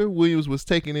 Shortly after, Williams was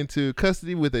taken into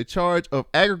custody with a charge of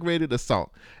aggravated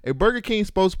assault. A Burger King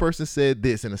spokesperson said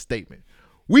this in a statement: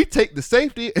 "We take the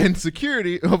safety and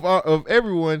security of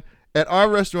everyone at our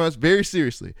restaurants very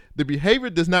seriously. The behavior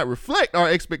does not reflect our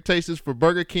expectations for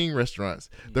Burger King restaurants.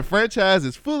 The franchise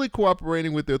is fully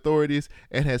cooperating with the authorities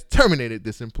and has terminated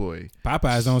this employee."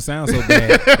 Popeyes don't sound so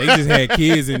bad. They just had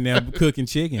kids in there cooking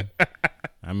chicken.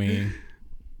 I mean,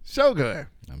 Shogun,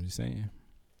 I'm just saying.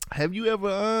 have you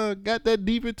ever got that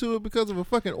deep into it because of a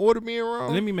fucking order being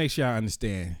wrong? Let me make sure I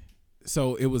understand.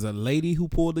 So it was a lady who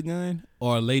pulled the gun,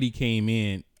 or a lady came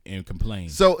in and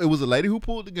complained? So it was a lady who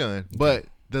pulled the gun, but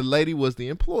the lady was the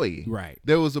employee. Right.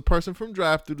 There was a person from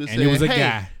drive-thru that And said, it was a "Hey."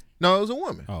 guy. No, it was a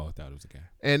woman. Oh, I thought it was a guy.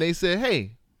 And they said,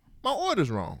 "Hey, my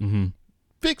order's wrong. Mm-hmm.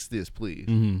 Fix this, please."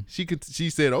 Mm-hmm. She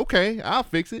said, "Okay, I'll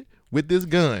fix it with this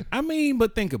gun." I mean,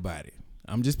 but think about it.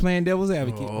 I'm just playing devil's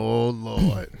advocate. Oh,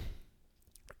 Lord.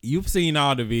 You've seen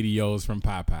all the videos from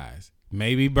Popeyes.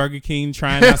 Maybe Burger King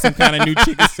trying out some kind of new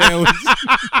chicken sandwich.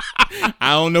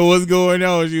 I don't know what's going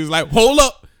on. She was like, "Hold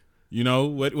up. You know,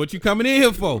 what you coming in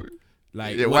here for?"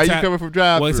 Like, Yeah, why you coming from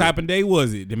drive-thru? What type of day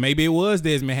was it? Then maybe it was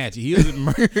Desmond Hatchett.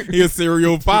 He a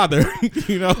serial father.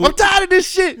 You know, I'm tired of this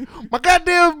shit. My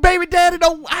goddamn baby daddy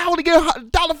I only get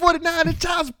 $1.49 in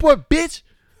child support, bitch.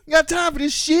 You got time for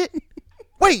this shit?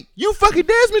 Wait, you fucking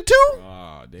Desmond too?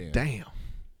 Oh, damn. Damn.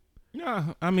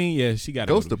 No, I mean, yeah, she got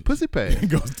Goes to pussy pad.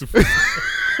 Goes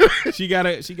to she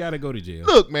gotta go to jail.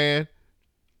 Look, man,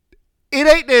 it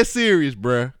ain't that serious,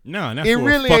 bruh. No, not it for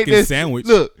really a fucking ain't that sandwich.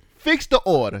 Look, fix the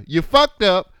order. You fucked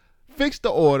up. Fix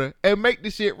the order and make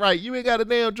the shit right. You ain't got to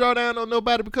damn draw down on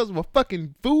nobody because of a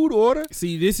fucking food order.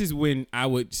 See, this is when I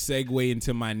would segue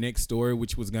into my next story,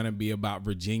 which was gonna be about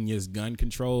Virginia's gun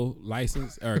control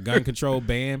license or gun control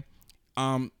ban.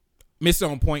 Mr.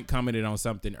 On Point commented on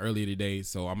something earlier today,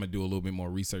 so I'm gonna do a little bit more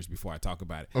research before I talk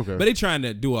about it. Okay. But they're trying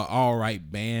to do an all right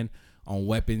ban on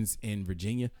weapons in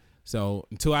Virginia. So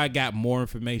until I got more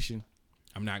information,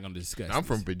 I'm not gonna discuss. I'm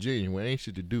from Virginia. We ain't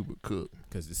shit to do but cook.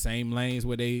 Because the same lanes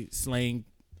where they slang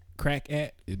crack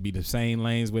at, it'd be the same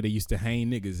lanes where they used to hang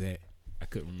niggas at. I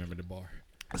couldn't remember the bar.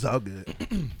 It's all good.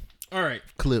 All right.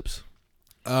 Clips.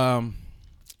 What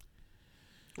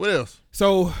else?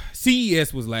 So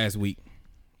CES was last week.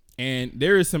 And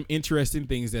there is some interesting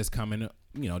things that's coming,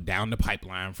 down the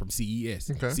pipeline from CES.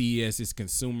 Okay. CES is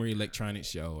Consumer Electronics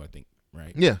Show, I think,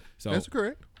 right? Yeah, so that's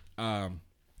correct.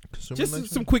 Just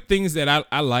some quick things that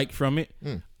I like from it.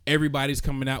 Everybody's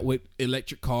coming out with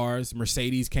electric cars.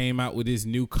 Mercedes came out with this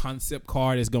new concept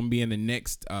car that's going to be in the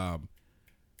next,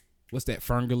 what's that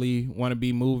Ferngully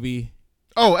wannabe movie?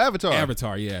 Oh, Avatar.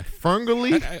 Avatar, yeah.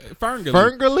 Ferngully?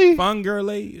 Ferngully?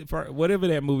 Whatever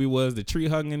that movie was, the tree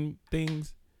hugging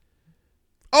things.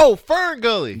 Oh,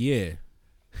 Ferngully. Yeah.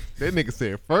 That nigga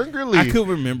said Ferngully. I couldn't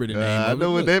remember the name. I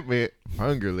know what that meant.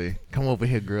 Ferngully. Come over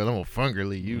here, girl. I'm gonna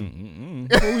Ferngully you.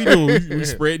 What we doing? We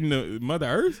spreading the Mother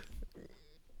Earth?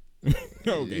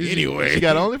 Okay. Anyway, she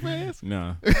got OnlyFans?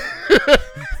 Nah.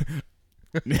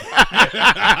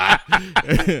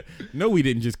 No, we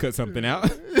didn't just cut something out.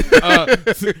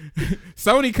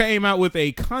 Sony came out with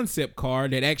a concept car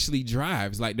that actually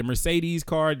drives. Like the Mercedes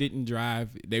car didn't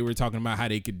drive. They were talking about how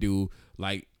they could do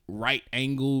like right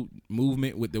angle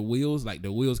movement with the wheels. Like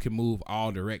the wheels can move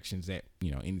all directions at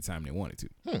anytime they wanted to.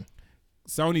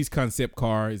 Sony's concept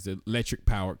car is an electric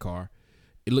powered car.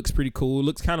 It looks pretty cool. It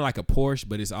looks kind of like a Porsche,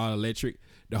 but it's all electric.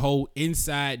 The whole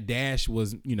inside dash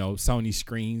was, Sony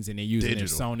screens, and they're using their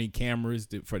Sony cameras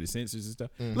for the sensors and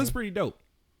stuff. It looks pretty dope.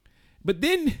 But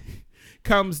then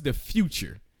comes the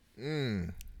future.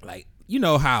 Like, you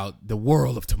know how the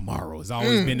world of tomorrow has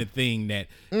always been a thing that,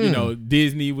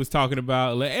 Disney was talking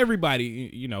about. Like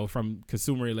everybody, from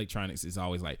consumer electronics is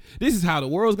always like, this is how the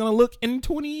world's going to look in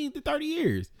 20 to 30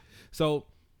 years. So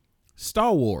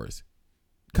Star Wars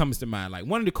comes to mind. Like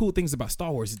one of the cool things about Star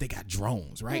Wars is they got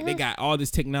drones, right? They got all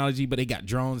this technology, but they got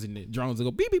drones, and the drones will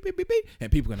go beep, beep, beep, beep, beep,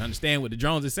 and people can understand what the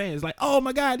drones are saying. It's like, oh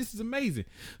my God, this is amazing.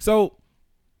 So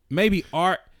maybe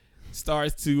art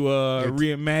starts to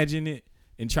reimagine it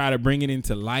and try to bring it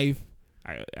into life.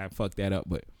 I fucked that up,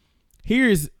 but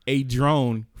here's a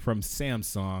drone from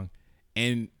Samsung,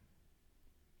 and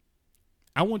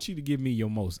I want you to give me your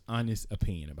most honest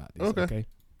opinion about this, okay?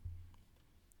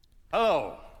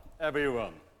 Hello,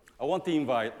 everyone. I want to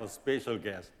invite a special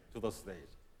guest to the stage.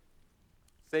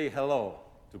 Say hello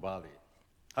to Bali.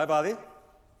 Hi, Bali.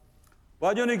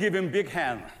 Why don't you give him a big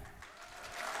hand?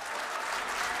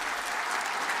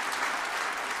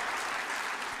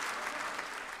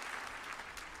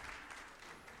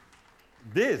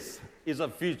 This is a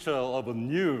feature of a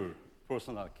new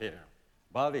personal care.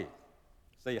 Bali,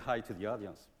 say hi to the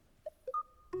audience.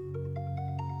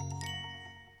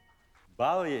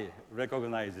 Bali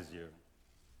recognizes you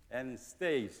and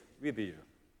stays with you.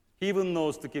 He even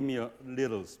knows to give me a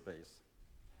little space.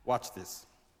 Watch this.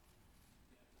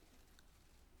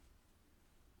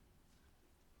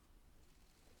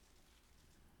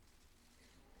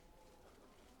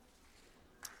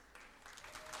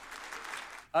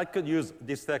 I could use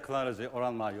this technology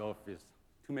around my office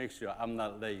to make sure I'm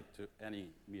not late to any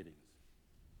meetings.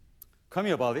 Come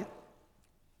here, Bali.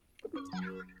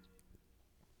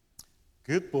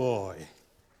 Good boy.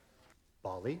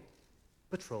 Bali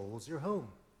patrols your home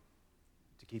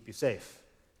to keep you safe.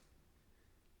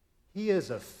 He is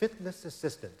a fitness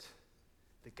assistant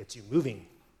that gets you moving,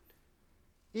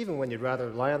 even when you'd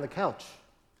rather lie on the couch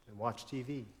and watch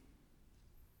TV.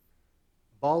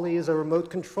 Bali is a remote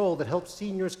control that helps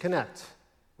seniors connect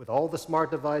with all the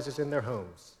smart devices in their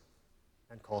homes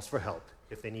and calls for help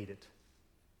if they need it.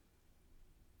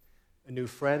 A new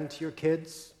friend to your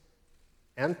kids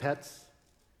and pets,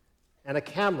 and a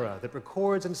camera that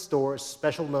records and stores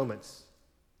special moments,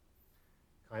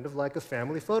 kind of like a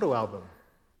family photo album.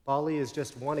 Bali is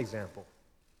just one example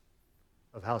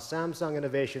of how Samsung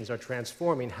innovations are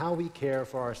transforming how we care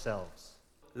for ourselves.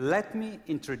 Let me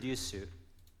introduce you.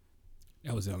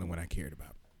 That was the only one I cared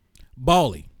about.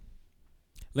 Bali.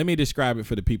 Let me describe it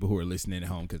for the people who are listening at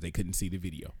home because they couldn't see the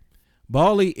video.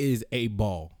 Bali is a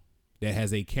ball that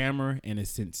has a camera and a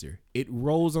sensor. It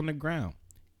rolls on the ground.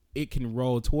 It can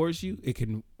roll towards you. It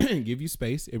can give you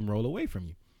space and roll away from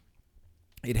you.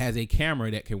 It has a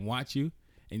camera that can watch you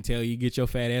until you get your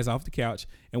fat ass off the couch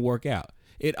and work out.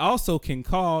 It also can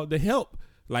call the help,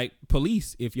 like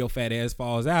police, if your fat ass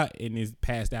falls out and is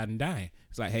passed out and dying.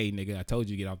 It's like, hey, nigga, I told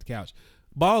you to get off the couch.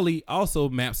 Bali also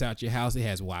maps out your house. It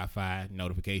has Wi-Fi,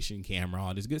 notification, camera,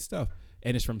 all this good stuff.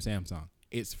 And it's from Samsung.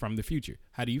 It's from the future.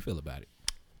 How do you feel about it?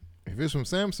 If it's from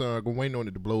Samsung, I'm waiting on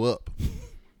it to blow up.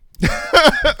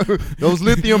 Those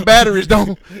lithium batteries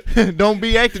don't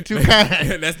be acting too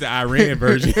kind. That's the Iran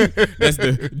version. That's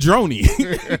the droney.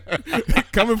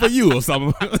 Coming for you or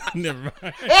something. Never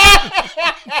mind.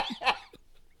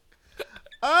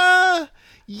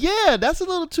 Yeah, that's a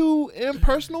little too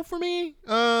impersonal for me.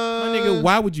 My nigga,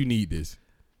 why would you need this?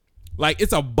 Like,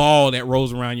 it's a ball that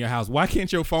rolls around your house. Why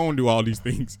can't your phone do all these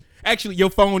things? Actually, your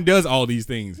phone does all these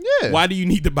things. Yeah. Why do you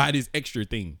need to buy this extra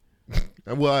thing?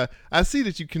 Well, I see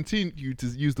that you continue to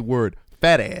use the word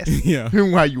fat ass. Yeah.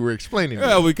 While you were explaining.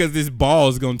 Well, because this ball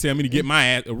is going to tell me to get my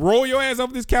ass, roll your ass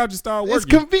off this couch and start working. It's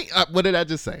convenient. What did I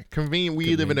just say? Convenient.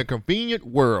 We live in a convenient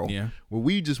world where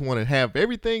we just want to have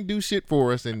everything do shit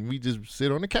for us, and we just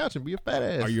sit on the couch and be a fat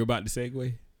ass. Are you about to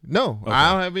segue? No, Okay.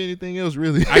 I don't have anything else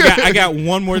really. I got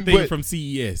one more thing But- from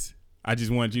CES. I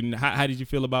just wanted you to know. How did you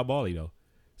feel about Bali, though?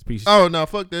 Oh no,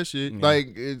 fuck that shit.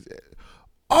 Like,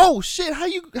 oh shit, how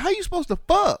you supposed to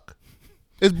fuck?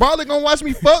 Is Barley gonna watch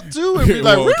me fuck too and be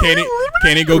like, Well,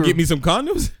 can it go get me some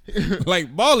condoms?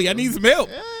 Like, Bali, I need some help.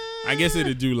 I guess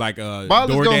it'll do like a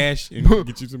DoorDash and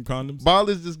get you some condoms.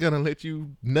 Barley's just gonna let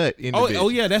you nut in the bitch. Oh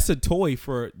yeah, that's a toy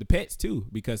for the pets too,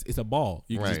 because it's a ball.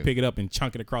 You can just Right. pick it up and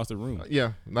chunk it across the room.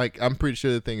 Yeah, like I'm pretty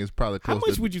sure the thing is probably How close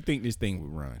much to would you think this thing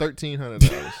would run? $1,300.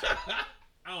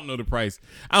 I don't know the price.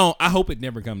 I hope it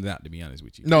never comes out, to be honest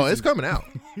with you. No, it's coming out.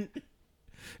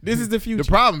 This is the future. The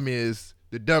problem is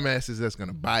the dumbasses that's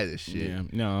gonna buy this shit. Yeah,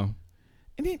 no.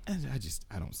 And then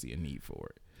I don't see a need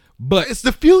for it. But it's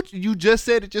the future. You just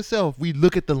said it yourself. We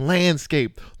look at the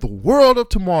landscape, the world of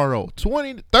tomorrow.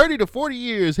 20, 30 to 40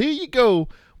 years. Here you go,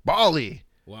 Bali.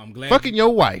 Well, I'm glad fucking your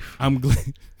wife. I'm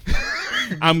glad.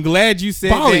 I'm glad you said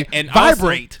Bali, that. And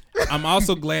vibrate. Also, I'm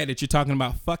also glad that you're talking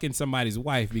about fucking somebody's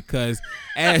wife, because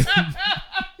as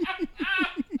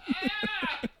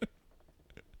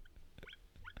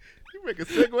You make a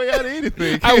segue out of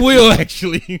anything. I will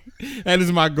actually. That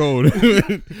is my goal.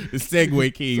 The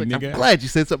segue king, Like, nigga. I'm glad you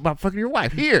said something about fucking your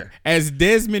wife. Here. As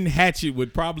Desmond Hatchett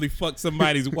would probably fuck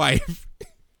somebody's wife.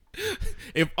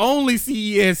 If only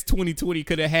CES 2020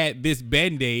 could have had this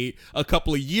Band-Aid a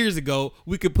couple of years ago,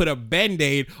 we could put a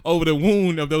Band-Aid over the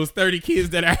wound of those 30 kids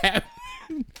that are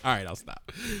having. All right, I'll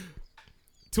stop.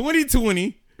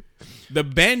 2020, the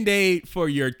Band-Aid for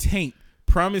your taint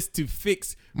promised to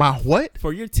fix my what?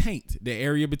 For your taint, the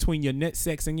area between your nut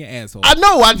sex and your asshole. I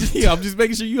know. I'm just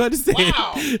making sure you understand.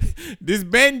 Wow. This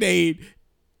Band-Aid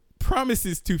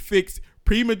promises to fix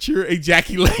premature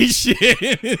ejaculation.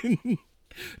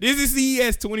 This is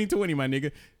CES 2020, my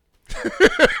nigga.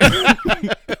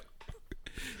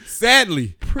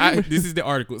 Sadly, this is the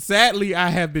article. Sadly, I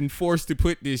have been forced to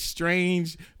put this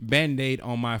strange Band-Aid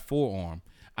on my forearm.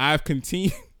 I've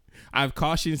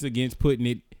cautioned against putting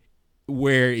it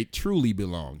where it truly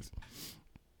belongs.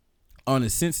 On a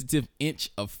sensitive inch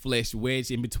of flesh wedged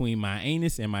in between my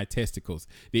anus and my testicles.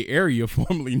 The area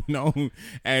formerly known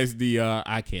as the,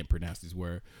 I can't pronounce this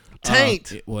word.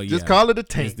 Taint. Just call it a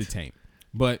taint. It's the taint.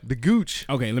 But the gooch.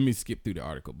 Okay, let me skip through the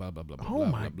article. Blah, blah, blah, blah, Oh blah,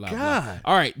 my blah, blah, God.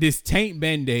 blah. All right, this taint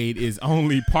Band-Aid is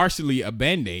only partially a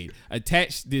Band-Aid.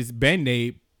 Attached, this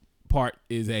Band-Aid part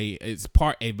is it's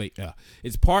part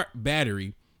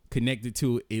battery connected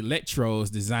to electrodes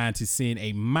designed to send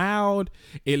a mild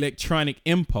electronic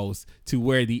impulse to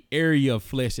where the area of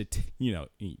flesh, your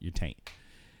taint.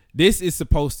 This is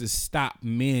supposed to stop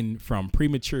men from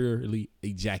prematurely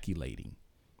ejaculating.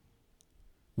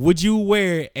 Would you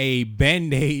wear a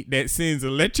Band-Aid that sends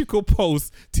electrical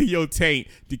pulse to your taint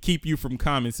to keep you from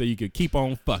coming so you could keep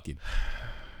on fucking?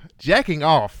 Jacking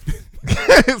off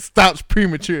stops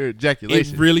premature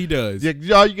ejaculation. It really does. Yeah,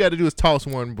 all you got to do is toss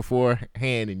one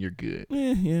beforehand and you're good.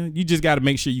 Yeah. You just got to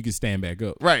make sure you can stand back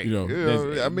up. Right.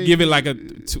 I mean, give it like a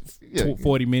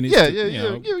 40 minutes. Yeah.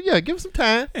 Give it some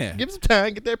time. Yeah. Give it some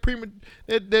time. Get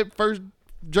that first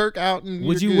jerk out. And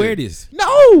Would you're you good. wear this?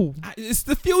 No. It's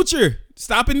the future.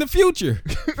 Stop in the future.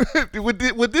 With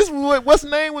this, what's the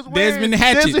name was wearing? Desmond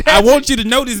Hatchett. I want you to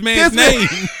know this man's name.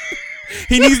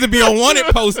 He needs to be on wanted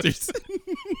posters.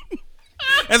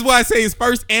 That's why I say his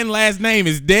first and last name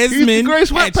is Desmond. He's the gray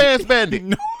sweatpants Hatchett. bandit.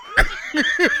 No.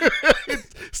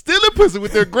 Still a pussy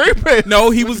with their gray pants. No,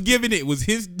 he was giving it. It was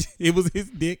his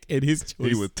dick and his choice.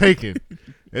 He was taking.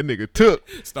 That nigga took.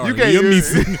 Starring Liam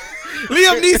Neeson.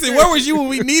 Liam Neeson, where was you when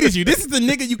we needed you? This is the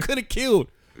nigga you could have killed.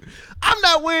 I'm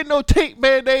not wearing no taint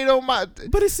Band-Aid on my.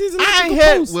 But it says I ain't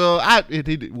had. Well,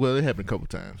 it happened a couple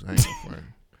times. I ain't gonna front.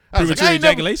 Premature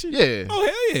ejaculation? Yeah. Oh,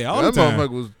 hell yeah. All that the time.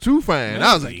 motherfucker was too fine.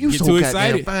 Yeah, I was like, you get so too goddamn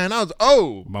excited. fine. I was,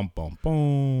 oh. Bum, bum,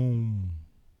 bum.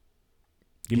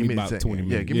 Give me about 20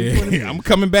 minutes. Yeah, give me 20 minutes. I'm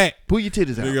coming back. Pull your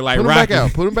titties out. Nigga like Put them back Rocky.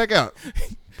 out. Put them back out.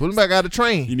 Put them back out of the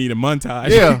train. You need a montage.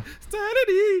 Yeah.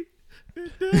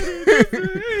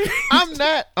 I'm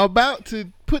not about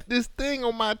to put this thing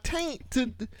on my taint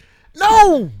to.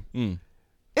 No. And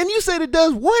you said it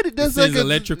does what? It does It like says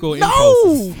electrical No.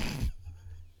 impulses.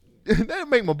 That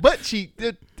make my butt cheek.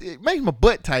 It makes my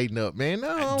butt tighten up, man.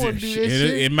 No, I don't want to do that shit.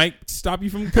 It might stop you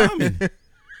from coming.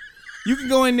 You can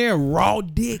go in there raw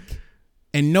dick.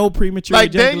 and no premature Like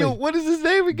ejaculation. Daniel, what is his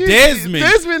name again? Desmond.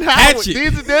 Desmond Howard.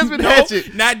 Hatchett. Desmond No,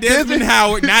 Hatchett. not Desmond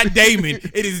Howard, not Damon.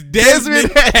 It is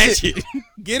Desmond Hatchett.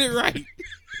 Get it right.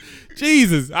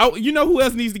 Jesus. You know who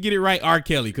else needs to get it right? R.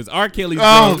 Kelly, because R. Kelly's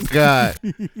Oh, God.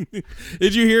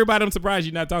 Did you hear about him? I'm surprised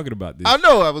you're not talking about this. I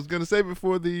know. I was going to say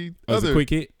before the Oh, it's other. a quick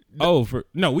hit?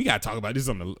 No, we got to talk about this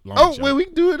on the long Oh, show. well, we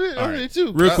can do it All on right. there,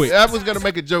 too. Real quick. I was going to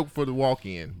make a joke for the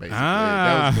walk-in, basically.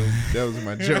 Ah. That was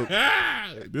my joke.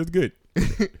 That's good.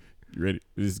 You ready?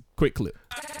 This is a quick clip.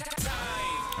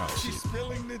 Oh, shit.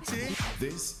 Spilling the tea.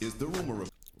 This is the rumor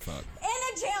of. Fuck. In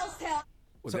a jail cell.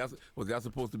 Was that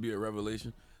supposed to be a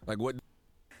revelation? Like what?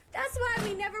 That's why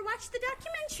we never watched the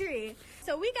documentary.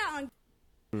 So we got on.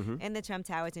 In the Trump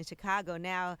Towers in Chicago.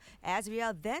 Now,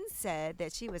 Azriel then said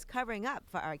that she was covering up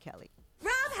for R. Kelly.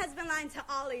 Rob has been lying to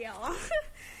all of y'all.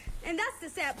 And that's the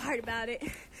sad part about it.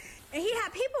 And he had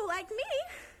people like me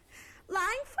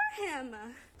lying for him.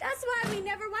 That's why we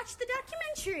never watched the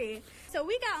documentary. So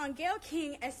we got on Gayle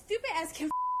King, as stupid as can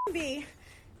be.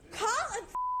 Call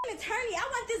a attorney. I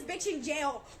want this bitch in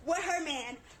jail with her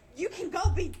man. You can go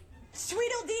be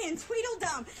Tweedledee and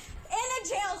Tweedledum in a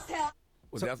jail cell.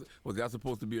 Was that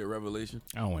supposed to be a revelation?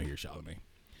 I don't want to hear Charlamagne.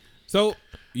 So,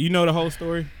 you know the whole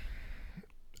story?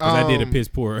 Because I did a piss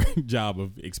poor job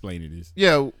of explaining this.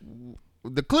 Yeah,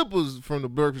 the clip was from the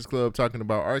Breakfast Club talking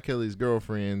about R. Kelly's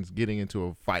girlfriends getting into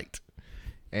a fight.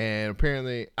 And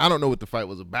apparently, I don't know what the fight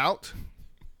was about.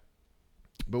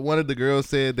 But one of the girls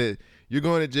said that you're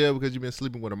going to jail because you've been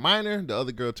sleeping with a minor. The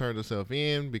other girl turned herself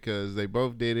in because they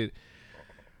both did it.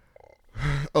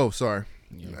 Oh, sorry.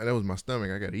 Yeah. That was my stomach.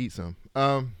 I got to eat some.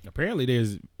 Apparently,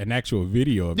 there's an actual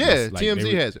video of yeah, this. Like,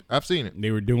 TMZ has it. I've seen it.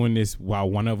 They were doing this while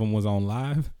one of them was on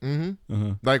live.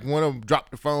 Mm-hmm. Like one of them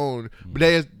dropped the phone, but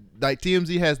there's like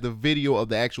TMZ has the video of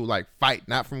the actual like fight,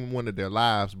 not from one of their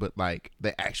lives, but like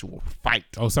the actual fight.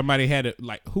 Oh, somebody had it.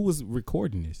 Like, who was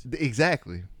recording this?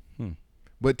 Exactly.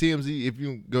 But TMZ, if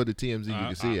you go to TMZ, you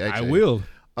can see it. Actually. I will.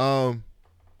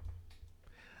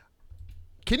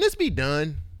 Can this be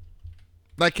done?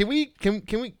 Like, can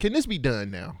this be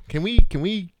done now? Can this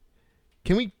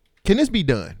be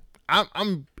done?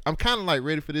 I'm kind of like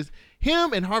ready for this.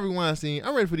 Him and Harvey Weinstein,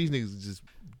 I'm ready for these niggas to just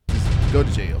go to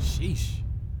jail. Sheesh.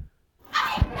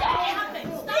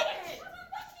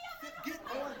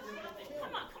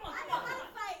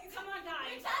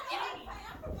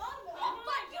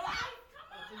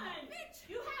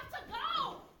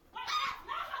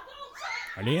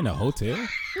 Are they in a hotel?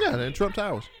 Yeah, they're in Trump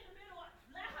Towers.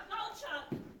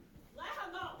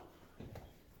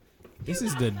 This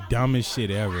is the dumbest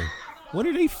shit ever. What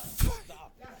are they?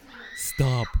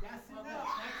 Stop.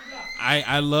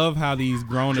 I love how these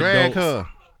grown Drag adults. her.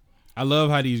 I love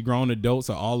how these grown adults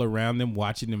are all around them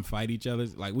watching them fight each other.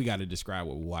 Like, we got to describe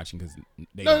what we're watching because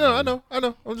they don't know. I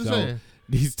know. I'm just saying.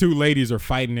 These two ladies are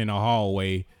fighting in a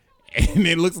hallway, and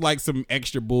it looks like some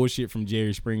extra bullshit from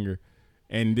Jerry Springer.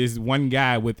 And this one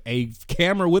guy with a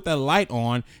camera with a light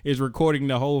on is recording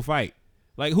the whole fight.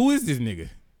 Like, who is this nigga?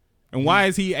 And why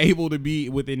is he able to be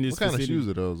within this? What kind of vicinity? shoes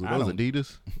are those? Are I those don't-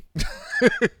 Adidas?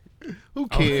 Who Oh,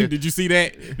 cares? did you see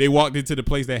that? They walked into the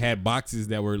place that had boxes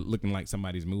that were looking like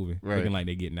somebody's moving, Right. looking like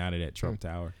they're getting out of that Trump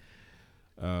Tower.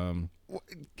 Can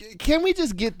we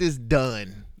just get this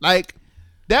done? Like,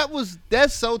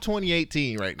 that's so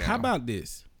 2018 right now. How about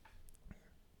this?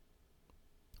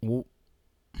 Well,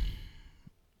 I'm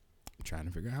trying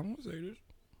to figure out how I want to say this.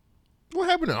 What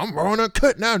happened? I'm raw and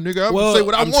uncut now, nigga. I'm Well, gonna say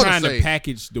what I I'm want to trying say. to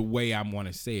package the way I want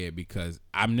to say it because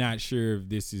I'm not sure if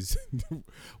this is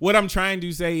what I'm trying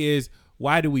to say is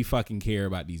why do we fucking care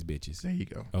about these bitches? There you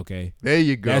go. Okay. There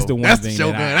you go. That's the one That's the thing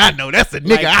Shogun that I know. That's the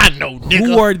nigga I know, nigga.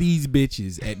 Who are these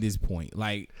bitches at this point?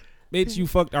 Like, bitch, you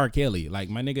fucked R. Kelly. Like,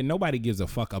 my nigga, nobody gives a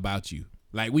fuck about you.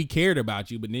 Like, we cared about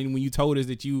you, but then when you told us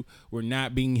that you were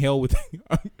not being held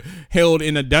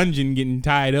in a dungeon getting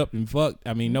tied up and fucked,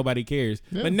 I mean, nobody cares.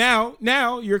 Yeah. But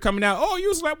now you're coming out, oh,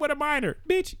 you slept with a minor.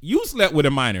 Bitch, you slept with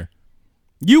a minor.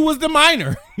 You was the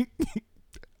minor.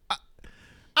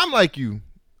 I'm like you.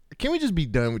 Can we just be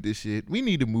done with this shit? We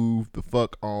need to move the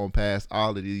fuck on past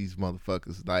all of these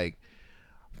motherfuckers. Like,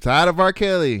 I'm tired of R.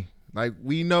 Kelly. Like,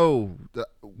 we know.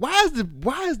 Why is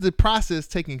the process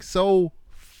taking so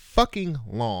fucking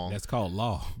long? That's called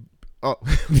law. Oh,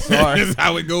 sorry. That's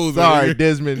how it goes. Sorry, nigga.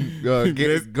 Desmond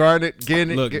Garnett.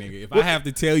 Look, nigga, if I have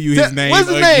to tell you his name, what's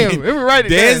his again, name? Let me write it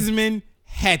down. Desmond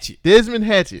Hatchett. Desmond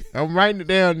Hatchett. I'm writing it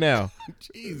down now.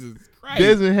 Jesus Christ.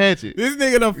 Desmond Hatchett. This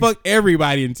nigga done fuck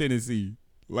everybody in Tennessee.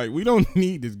 Like, we don't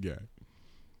need this guy.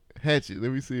 Hatchet.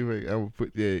 Let me see if I will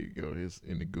put. There you go. It's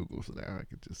in the Google, so now I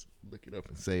can just look it up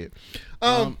and say it.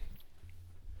 I'm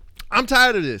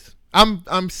tired of this.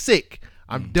 I'm sick.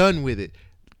 I'm done with it.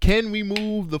 Can we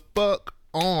move the fuck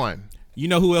on? You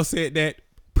know who else said that?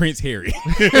 Prince Harry.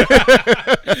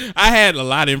 I had a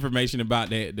lot of information about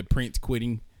that. The Prince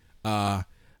quitting. They're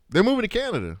moving to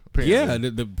Canada. Apparently. Yeah.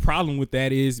 The problem with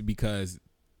that is because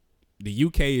the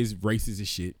UK is racist as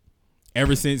shit.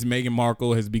 Ever since Meghan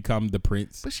Markle has become the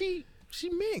prince. But she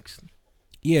mixed.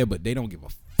 Yeah, but they don't give a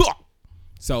fuck.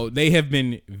 So they have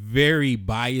been very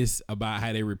biased about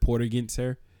how they report against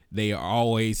her. They are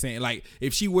always saying, like,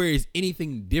 if she wears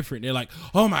anything different, they're like,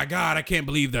 oh my God, I can't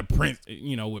believe the prince,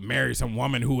 would marry some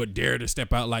woman who would dare to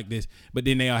step out like this. But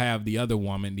then they'll have the other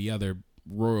woman, the other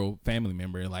royal family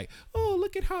member, like, oh,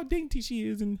 look at how dainty she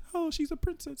is. And, oh, she's a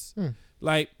princess.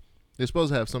 Like, they're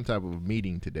supposed to have some type of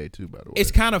meeting today, too, by the way.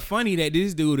 It's kind of funny that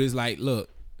this dude is like, look,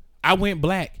 I went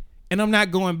black. And I'm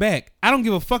not going back. I don't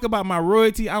give a fuck about my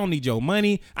royalty. I don't need your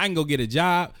money. I can go get a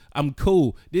job. I'm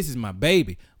cool. This is my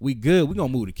baby. We good. We gonna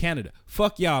move to Canada.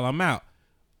 Fuck y'all. I'm out.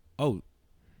 Oh,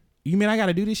 you mean I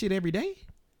gotta do this shit every day?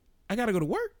 I gotta go to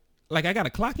work? Like I gotta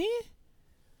clock in?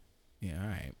 Yeah, all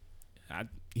right.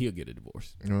 He'll get a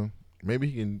divorce. Maybe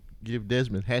he can give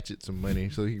Desmond Hatchett some money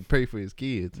so he can pay for his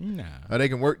kids. Nah. Or they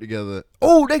can work together.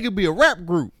 Oh, they could be a rap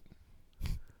group.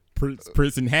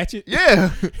 Prince and Hatchet?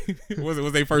 Yeah.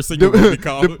 was they first single movie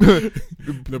called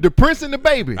the Prince and the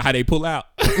Baby. How they pull out.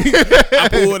 I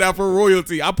pulled out for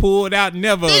royalty. I pulled out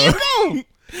never. There you go.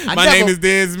 My name is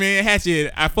Desmond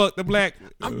Hatchet. I fucked the black.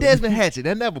 I'm Desmond Hatchet.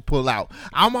 I never pull out.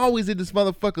 I'm always in this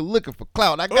motherfucker looking for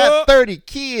clout. I got 30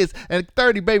 kids and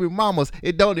 30 baby mamas.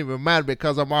 It don't even matter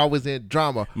because I'm always in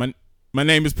drama. My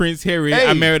name is Prince Harry. Hey.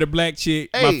 I married a black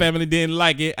chick. Hey. My family didn't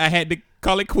like it. I had to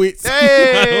call it quits.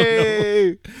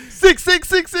 Hey,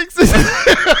 66666.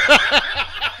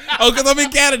 Oh, because I'm in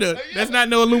Canada. That's not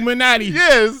no Illuminati.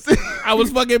 Yes. I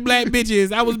was fucking black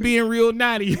bitches. I was being real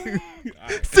naughty.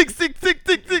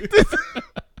 66666.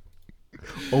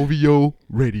 OVO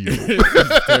Radio.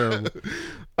 Terrible.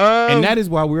 And that is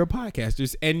why we're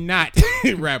podcasters and not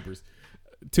rappers.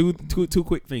 Two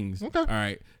quick things. Okay. All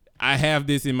right. I have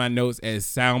this in my notes as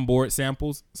soundboard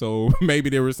samples. So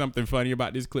maybe there was something funny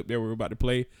about this clip that we were about to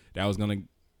play that I was going to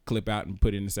clip out and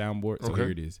put in the soundboard. So here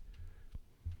it is.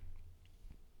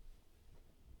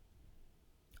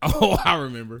 Oh, I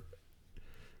remember.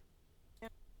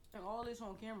 All this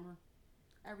on camera.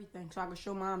 Everything. So I can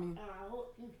show mommy.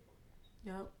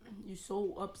 Yup. You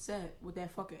so upset with that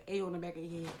fucking A on the back of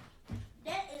your head.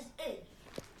 That is it.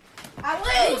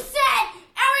 You said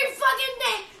every fucking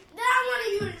thing that I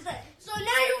wanted you to say. So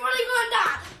now you're really gonna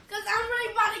die. Cause I'm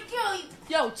really about to kill you.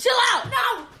 Yo, chill out.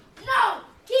 No.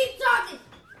 Keep talking.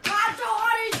 I so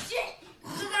hard as shit.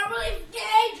 Cause I really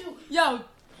hate you. Yo.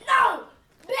 No.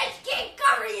 Bitch, keep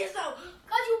covering yourself.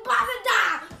 Cause you about to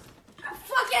die. I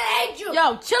fucking hate you.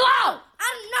 Yo, chill out. I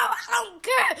don't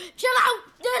care. Chill out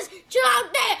this, chill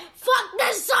out that. Fuck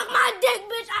this, suck my dick,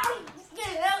 bitch. I don't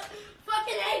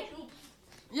fucking hate you.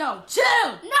 Yo,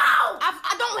 chill. No.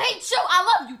 I don't hate you. I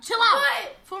love you. Chill out.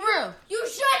 But For real. You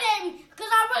should hate me. Because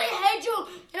I really hate you.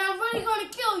 And I'm really going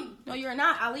to kill you. No, you're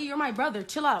not, Ali. You're my brother.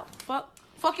 Chill out.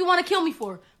 Fuck you want to kill me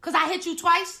for? Because I hit you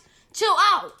twice? Chill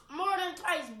out. More than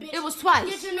twice, bitch. It was twice.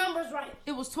 Get your numbers right.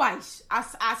 It was twice.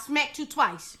 I smacked you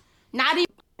twice. Not even.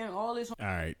 And all this. All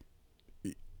right.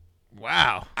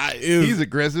 Wow. He's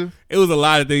aggressive. It was a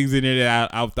lot of things in there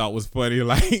that I thought was funny.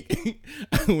 Like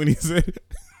when he said,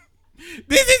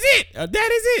 this is it. That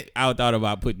is it. I thought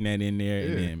about putting that in there.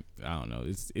 And then, I don't know.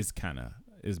 It's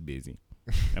busy.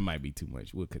 That might be too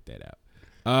much. We'll cut that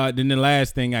out. Then the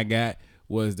last thing I got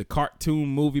was the cartoon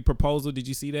movie proposal. Did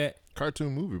you see that?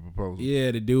 Cartoon movie proposal.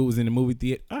 Yeah, the dude was in the movie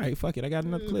theater. All right, fuck it. I got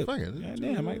another clip. Fuck it.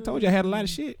 Damn, I told you I had a lot of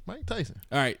shit. Mike Tyson.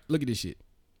 All right, look at this shit.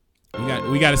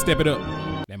 We got to step it up.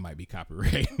 That might be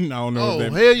copyright. I don't know. Oh,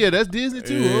 hell yeah. That's Disney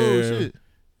too. Yeah. Oh, shit.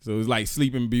 So it's like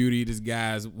Sleeping Beauty. This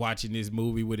guy's watching this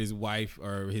movie with his wife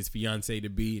or his fiance to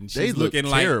be, and she's looking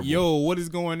like, terrible. "Yo, what is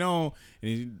going on?" And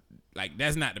he's like,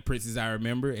 "That's not the princess I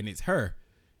remember," and it's her.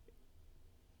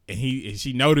 And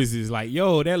she notices like,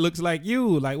 "Yo, that looks like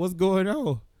you. Like, what's going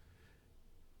on?"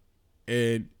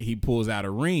 And he pulls out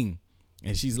a ring,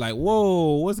 and she's like,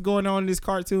 "Whoa, what's going on in this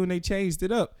cartoon? They changed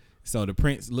it up." So the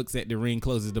prince looks at the ring,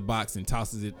 closes the box, and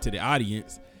tosses it to the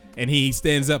audience. And he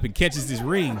stands up and catches his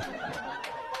ring.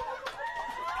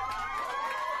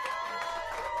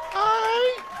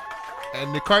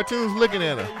 And the cartoon's looking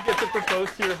at her. You get to propose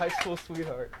to your high school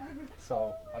sweetheart.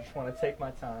 So I just want to take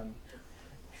my time,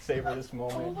 savor this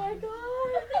moment. Oh my god.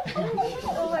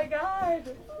 Oh my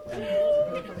god.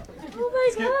 Oh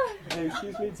my god. Hey,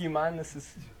 excuse me, do you mind? This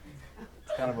is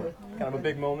kind of a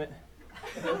big moment.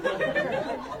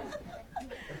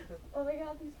 Oh my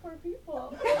god, these poor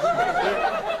people.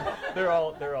 They're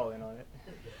all in on it.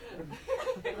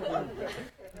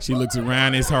 She looks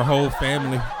around. It's her whole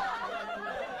family.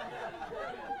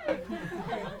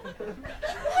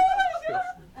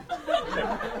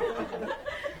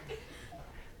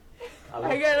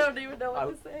 I don't even know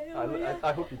what to say.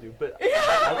 I hope you do, but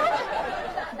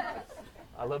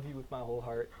I love you with my whole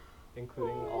heart,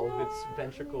 including all of its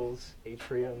ventricles,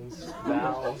 atriums,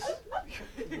 valves.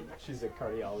 She's a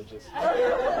cardiologist.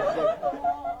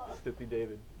 Stippy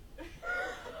David,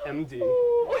 MD.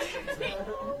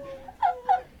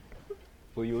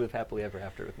 Will you live happily ever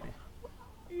after with me?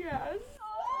 Yes.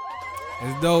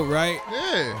 It's dope, right?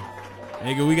 Yeah.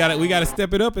 Nigga, we gotta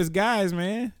step it up as guys,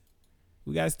 man.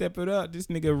 We gotta step it up. This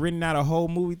nigga renting out a whole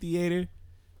movie theater.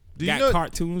 Got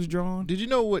cartoons drawn. Did you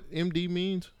know what MD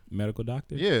means? Medical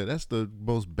doctor. Yeah, that's the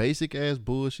most basic ass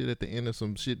bullshit at the end of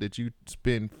some shit that you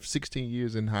spend 16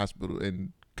 years in hospital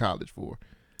and college for.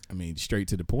 I mean, straight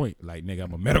to the point. Like, nigga,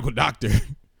 I'm a medical doctor.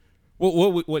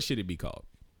 What should it be called?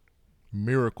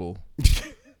 Miracle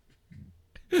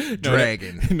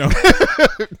Dragon. No.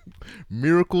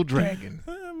 Miracle Dragon.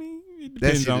 I mean, it that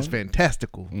depends shit is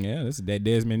fantastical. Yeah, that's that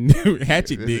Desmond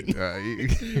Hatchet dick.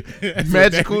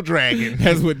 Magical Dragon.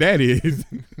 That's what that is.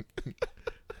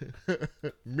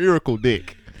 Miracle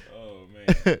dick. Oh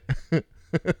man.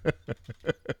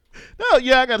 No,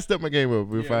 yeah, I gotta step my game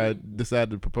up if I decide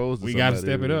to propose to We somebody. gotta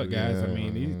step it up, guys. Yeah. I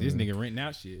mean, this nigga renting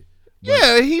out shit.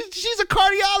 Yeah, she's a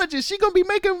cardiologist. She gonna be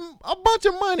making a bunch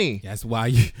of money. That's why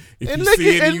you, if And you look see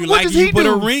at- it and and you what like does it, you he put a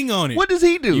do? ring on it. What does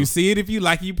he do? You see it if you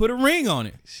like it, you put a ring on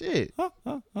it. Shit.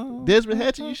 Desmond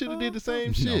Hatcher, you should have did the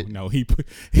same shit. No, he put.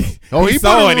 Oh, he he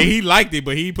saw put it a- and he liked it,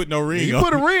 but he put no ring. He on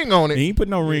put a it. ring on it. He ain't put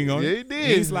no ring on Yeah, it. he did.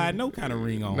 He ain't slide no kind of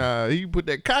ring on. Nah, he put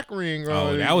that cock ring on.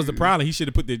 Oh, it. that was the problem. He should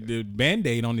have put the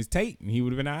Band-Aid on his tape, and he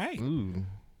would have been all right. Ooh.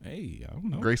 Hey, I don't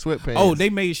know. Gray sweatpants. Oh, they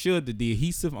made sure that the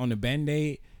adhesive on the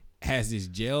Band-Aid has this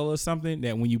gel or something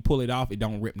that when you pull it off, it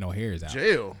don't rip no hairs out.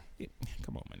 Gel. Yeah,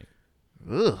 come on, my nigga.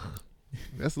 Ugh.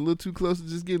 That's a little too close to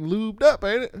just getting lubed up,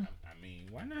 ain't it? I mean,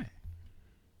 why not?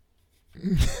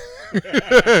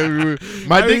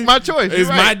 My dick, my choice. It's You're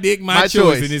right. my dick, my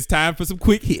choice, and it's time for some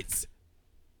quick hits.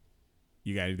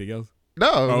 You got anything else?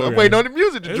 No, Oh, I'm okay. waiting on the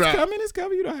music to drop. It's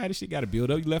coming. You know how this shit got to build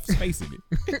up. You left space in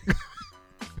it.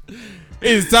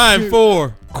 It's time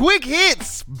for quick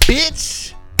hits,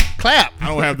 bitch. Clap. I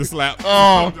don't have the slap.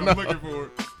 Oh, I'm no. looking for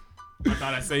it. I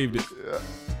thought I saved it.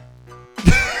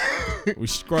 We're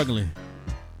struggling.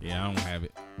 Yeah, I don't have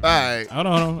it. All right. Hold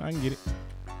on. I can get it.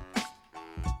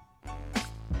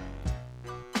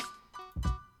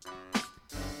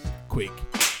 Quick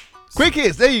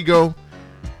hits. There you go.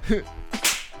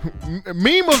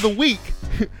 Meme of the week.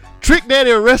 Trick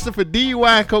Daddy arrested for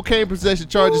DUI and cocaine possession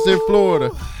charges in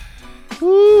Florida.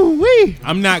 Woo-wee.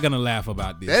 I'm not going to laugh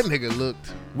about this. That nigga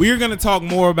looked. We're going to talk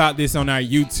more about this on our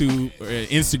YouTube or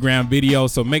Instagram video.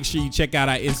 So make sure you check out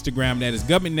our Instagram. That is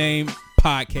Government Name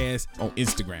Podcast on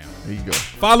Instagram. There you go.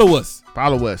 Follow us.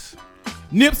 Follow us.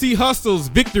 Nipsey Hussle's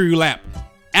Victory Lap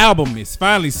album is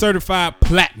finally certified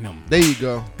platinum. There you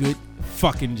go. Good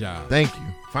fucking job. Thank you.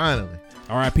 Finally.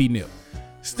 R.I.P. Nip.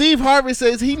 Steve Harvey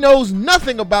says he knows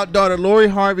nothing about daughter Lori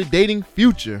Harvey dating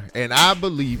Future, and I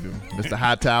believe him, Mr.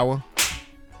 Hightower.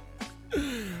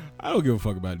 I don't give a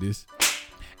fuck about this.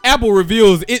 Apple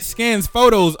reveals it scans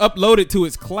photos uploaded to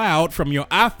its cloud from your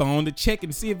iPhone to check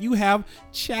and see if you have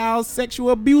child sexual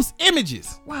abuse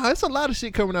images. Wow, there's a lot of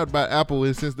shit coming out about Apple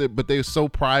but they're so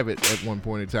private at one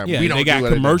point in time. Yeah, we don't they got do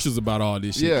anything. commercials about all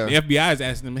this shit. Yeah. The FBI is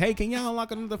asking them, hey, can y'all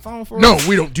unlock another phone for No, us?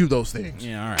 we don't do those things.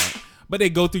 Yeah, all right. But they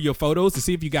go through your photos to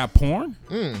see if you got porn.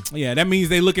 Yeah, that means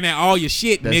they looking at all your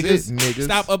shit, That's niggas. it, niggas.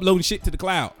 Stop uploading shit to the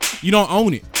cloud. You don't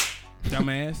own it,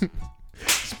 dumbass.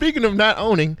 Speaking of not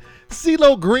owning,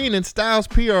 CeeLo Green and Styles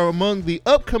P are among the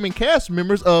upcoming cast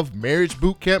members of Marriage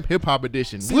Boot Camp Hip Hop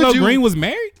Edition. CeeLo Green was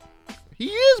married? He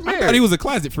is married. I thought he was a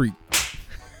closet freak.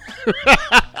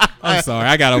 I'm sorry.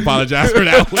 I got to apologize for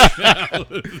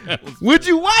that one. Would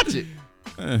you watch it?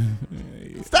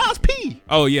 Styles P.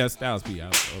 Oh, yeah, Styles P.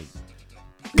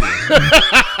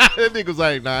 That nigga was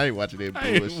like, nah, I ain't watching that I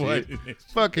ain't bullshit. watching that shit.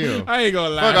 Fuck him. I ain't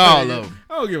gonna lie. Fuck all of them.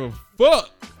 I don't give a fuck.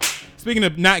 Speaking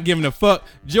of not giving a fuck,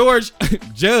 Judge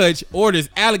orders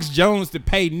Alex Jones to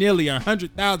pay nearly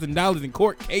 $100,000 in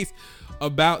court case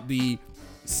about the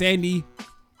Sandy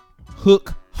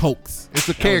Hook hoax. It's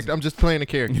a character. I'm just playing a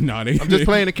character. No, I'm just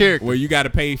playing a character. Well, you got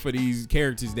to pay for these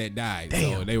characters that died.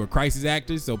 Damn. So they were crisis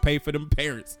actors, so pay for them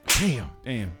parents. Damn.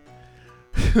 Damn.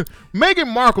 Meghan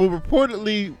Markle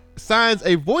reportedly signs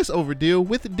a voiceover deal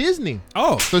with Disney.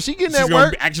 Oh, so she getting she's that gonna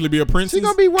work. Actually, be a princess. She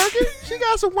gonna be working. She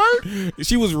got some work.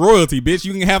 She was royalty, bitch.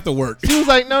 You didn't have to work. She was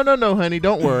like, no, honey,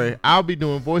 don't worry. I'll be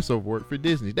doing voiceover work for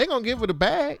Disney. They gonna give her the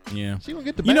bag. Yeah, she gonna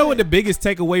get the bag. You know what the biggest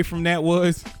takeaway from that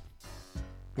was?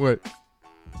 What?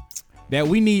 That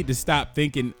we need to stop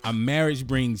thinking a marriage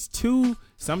brings two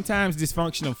sometimes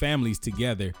dysfunctional families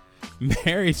together.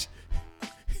 Marriage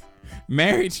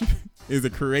is a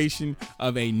creation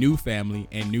of a new family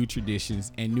and new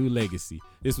traditions and new legacy.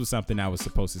 This was something I was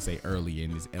supposed to say earlier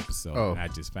in this episode. Oh. And I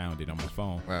just found it on my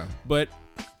phone. Wow. But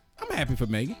I'm happy for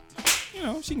Megan. You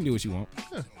know, she can do what she wants.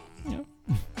 Yeah. You know,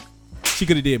 she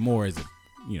could have did more as a,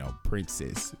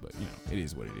 princess, but it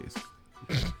is what it is.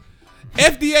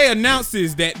 FDA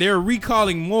announces that they're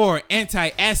recalling more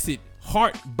anti-acid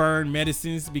heartburn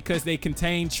medicines because they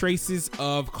contain traces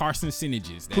of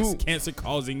carcinogens. That's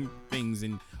cancer-causing things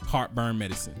in heartburn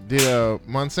medicine. Did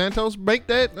Monsanto's make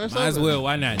that or something? Might as well.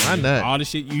 Why not? Why not? All the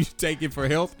shit you taking for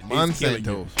health.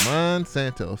 Monsanto's.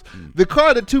 The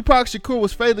car that Tupac Shakur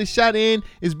was fatally shot in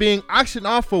is being auctioned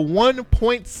off for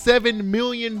 $1.7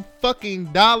 million fucking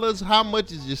dollars. How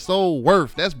much is your soul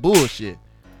worth? That's bullshit.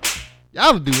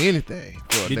 Y'all will do anything.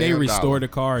 Did they restore the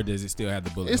car, or does it still have the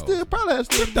bullet holes? It still probably has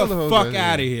Get the fuck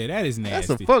out of here. That is nasty. That's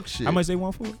some fuck shit. How much they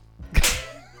want for it?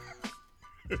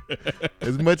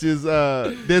 As much as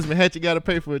Desmond Hatchett got to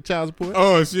pay for child support.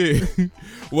 Oh shit.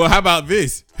 Well, how about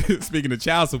this? Speaking of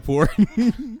child support,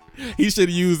 he should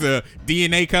have used a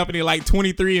DNA company like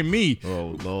 23andMe.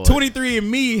 Oh Lord.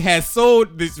 23andMe has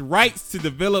sold its rights to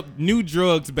develop new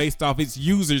drugs based off its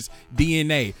users'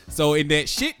 DNA. So in that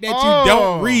shit that you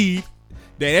don't read,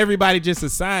 that everybody just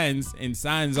assigns and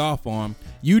signs off on,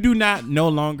 you do not no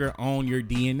longer own your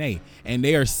DNA, and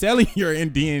they are selling your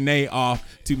DNA off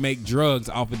to make drugs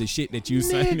off of the shit that you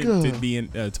signed into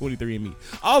 23andMe.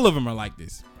 All of them are like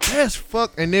this. That's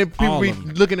fuck. And then people be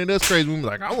looking at us crazy. We be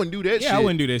like, I wouldn't do that shit. Yeah, I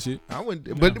wouldn't do that shit. I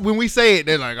wouldn't. But when we say it,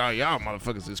 they're like, oh, y'all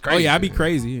motherfuckers is crazy. Oh yeah, I be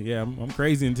crazy. Yeah, I'm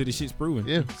crazy until the shit's proven.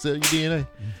 Yeah, sell your DNA.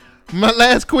 My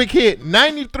last quick hit.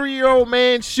 93-year-old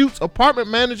man shoots apartment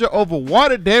manager over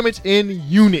water damage in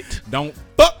unit. Don't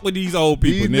fuck with these old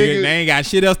people, nigga. They ain't got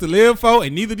shit else to live for,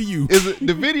 and neither do you.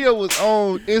 The video was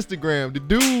on Instagram. The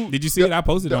dude. Did you see it? I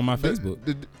posted it on my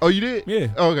Facebook. Oh, you did? Yeah.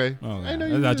 Okay.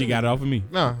 I thought you got it off of me.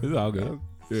 No. It's all good.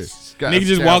 Yeah. Nigga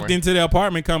just walked into the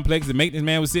apartment complex. The maintenance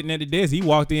man was sitting at the desk. He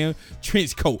walked in,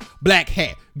 trench coat, black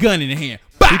hat, gun in the hand.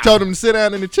 He told him to sit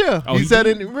down in the chair. Oh, he sat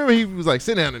in. Remember, he was like,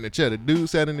 sit down in the chair. The dude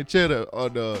sat in the chair. The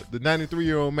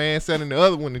 93-year-old man sat in the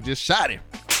other one and just shot him.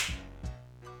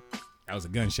 That was a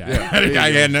gunshot. Yeah, The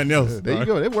guy had nothing else. There you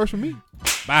go. That works for me.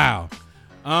 Wow.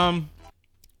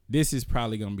 This is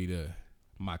probably gonna be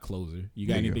my closer. You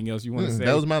got anything else you want to say?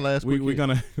 That was my last. We're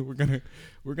gonna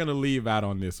leave out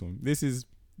on this one. This is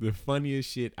the funniest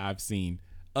shit I've seen,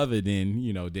 other than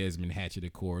Desmond Hatchett,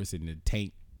 of course, and the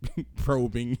tank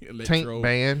probing electrode. Tank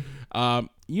ban. And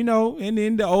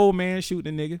then the old man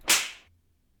shooting a nigga.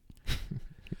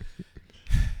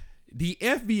 The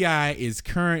FBI is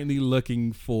currently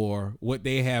looking for what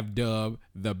they have dubbed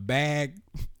the bad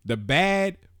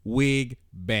wig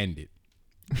bandit.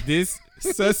 This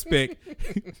suspect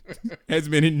has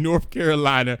been in North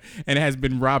Carolina and has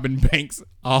been robbing banks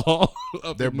all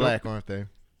of They're black, aren't they?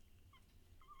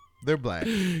 They're black.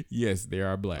 Yes, they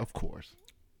are black. Of course.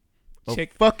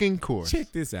 Fucking course.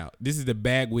 Check this out. This is the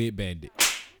bag wig bandit.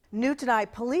 New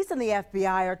tonight, police and the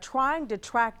FBI are trying to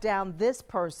track down this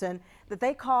person that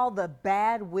they call the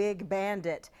bad wig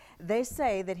bandit. They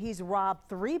say that he's robbed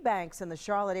 3 banks in the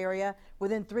Charlotte area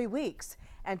within 3 weeks.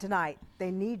 And tonight,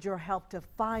 they need your help to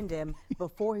find him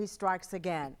before he strikes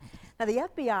again. Now, the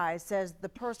FBI says the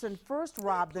person first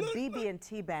robbed the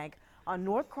BB&T Bank on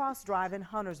North Cross Drive in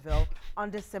Huntersville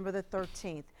on December the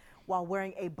 13th. While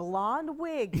wearing a blonde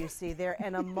wig, you see there,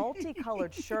 and a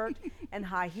multicolored shirt and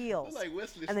high heels.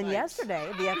 And then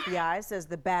yesterday, the FBI says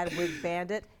the bad wig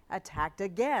bandit attacked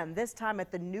again, this time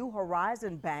at the New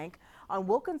Horizon Bank on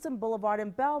Wilkinson Boulevard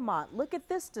in Belmont. Look at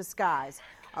this disguise,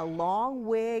 a long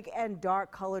wig and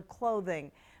dark colored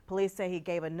clothing. Police say he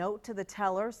gave a note to the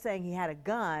teller saying he had a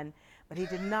gun, but he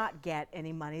did not get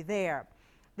any money there.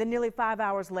 Then nearly 5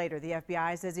 hours later, the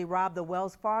FBI says he robbed the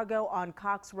Wells Fargo on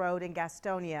Cox Road in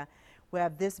Gastonia. We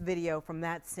have this video from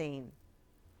that scene.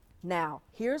 Now,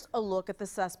 here's a look at the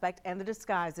suspect and the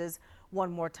disguises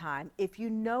one more time. If you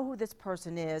know who this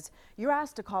person is, you're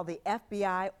asked to call the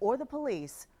FBI or the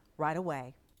police right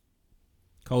away.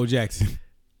 Cole Jackson,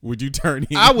 would you turn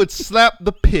in? I would slap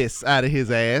the piss out of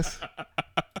his ass.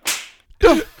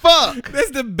 The fuck?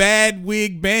 That's the bad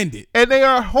wig bandit. And they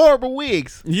are horrible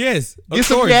wigs. Yes. Get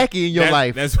some Jackie in your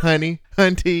life, honey.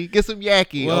 hunty. Get some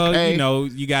yakky, Well, okay? you know,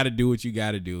 you got to do what you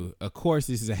got to do. Of course,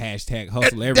 this is a hashtag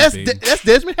hustle everything. That's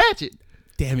Desmond Hatchett.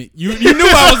 Damn it. You knew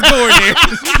I was going there.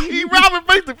 He robbing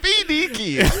banks to feed these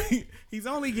kids. He's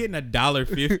only getting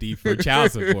 $1.50 for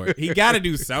child support. He got to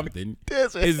do something.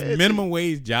 His minimum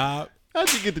wage job.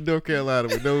 How'd you get to North Carolina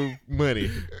with no money?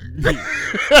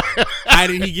 How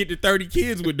did he get to 30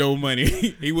 kids with no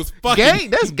money? He was fucking.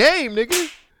 Game. That's game, nigga.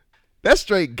 That's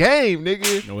straight game,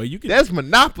 nigga. No, you can, that's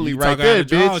Monopoly you can right talk there, out of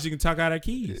bitch. Jaws, you can talk out of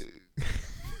keys.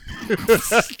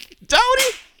 Jody?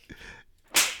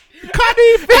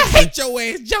 I hate your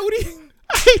ass, Jody.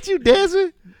 I hate you,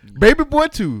 Desmond. Baby Boy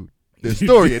 2. The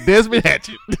story of Desmond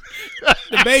Hatchett.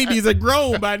 The babies are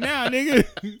grown by now, nigga.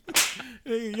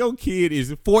 Your kid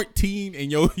is 14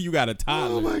 and you got a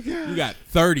toddler. Oh, my God. You got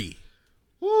 30.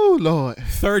 Oh, Lord.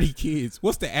 30 kids.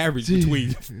 What's the average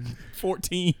between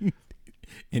 14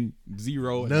 and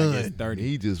 0 and None. I guess 30?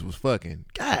 He just was fucking.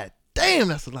 God damn,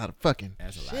 that's a lot of fucking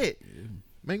shit.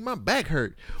 Make my back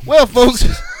hurt. Well, folks.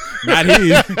 Not his.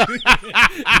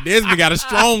 Desmond got a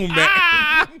strong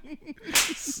back.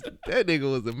 That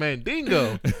nigga was a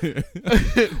mandingo.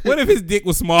 What if his dick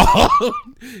was small?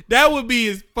 That would be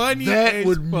as funny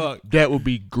as fuck. That would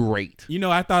be great. You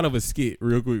know, I thought of a skit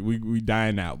real quick. We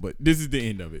dying out, but this is the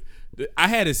end of it. I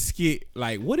had a skit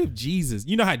like, what if Jesus,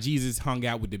 you know how Jesus hung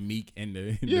out with the meek and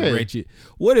the wretched?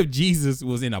 What if Jesus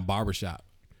was in a barbershop?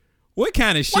 What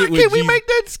kind of shit Why can't we make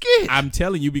that skit? I'm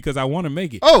telling you because I want to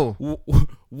make it. Oh.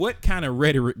 What kind of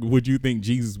rhetoric would you think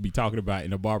Jesus would be talking about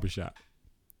in a barbershop?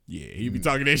 Yeah, he'd be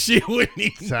talking that shit, wouldn't he?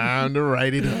 Time to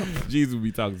write it up. Jesus would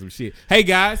be talking some shit. Hey,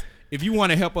 guys, if you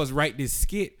want to help us write this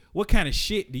skit, what kind of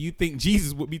shit do you think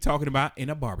Jesus would be talking about in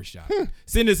a barbershop?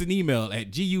 Send us an email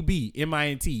at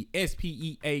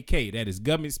GUBMINTSPEAK. That is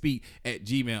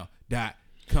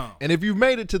governmentspeak@gmail.com. And if you've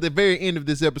made it to the very end of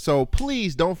this episode,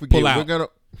 please don't forget. Pull out. We're going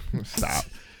to stop.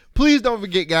 Please don't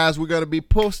forget, guys, we're going to be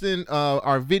posting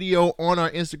our video on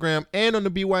our Instagram and on the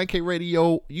BYNK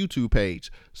Radio YouTube page.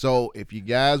 So if you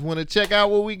guys want to check out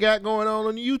what we got going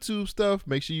on the YouTube stuff,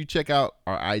 make sure you check out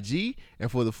our IG. And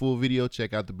for the full video,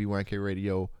 check out the BYNK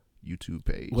Radio YouTube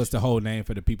page. What's the whole name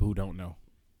for the people who don't know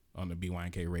on the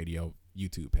BYNK Radio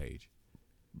YouTube page?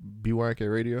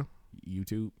 BYNK Radio?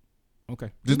 YouTube.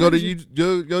 Okay. Just go to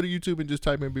YouTube and just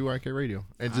type in BYNK Radio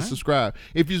and just subscribe.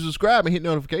 If you subscribe and hit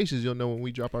notifications, you'll know when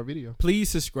we drop our video. Please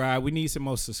subscribe. We need some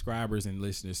more subscribers and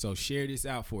listeners. So share this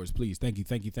out for us, please. Thank you.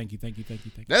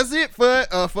 That's it for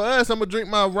us. I'm gonna drink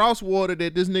my Ross water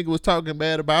that this nigga was talking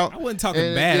bad about. I wasn't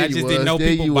talking bad. I just didn't know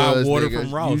people buy water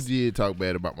from Ross. You did talk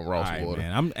bad about my Ross water.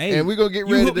 Man. And we're gonna get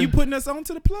ready to. You putting us on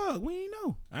to the plug. We ain't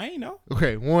know. I ain't know.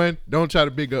 Okay, one, don't try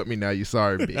to big up me now. You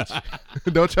sorry, bitch.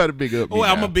 Don't try to big up me. Oh,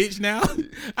 I'm a bitch now?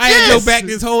 I had to go back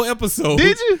this whole episode.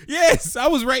 Did you? Yes. I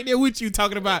was right there with you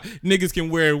talking about niggas can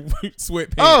wear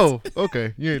sweatpants. Oh,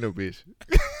 okay. You ain't no bitch.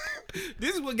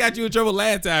 This is what got you in trouble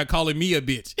last time, calling me a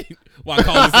bitch while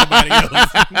calling somebody else.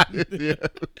 Yeah.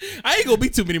 I ain't gonna be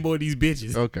too many more of these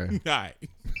bitches. Okay. All right.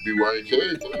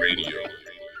 BYNK Radio.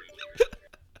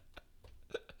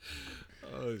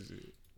 Oh, shit.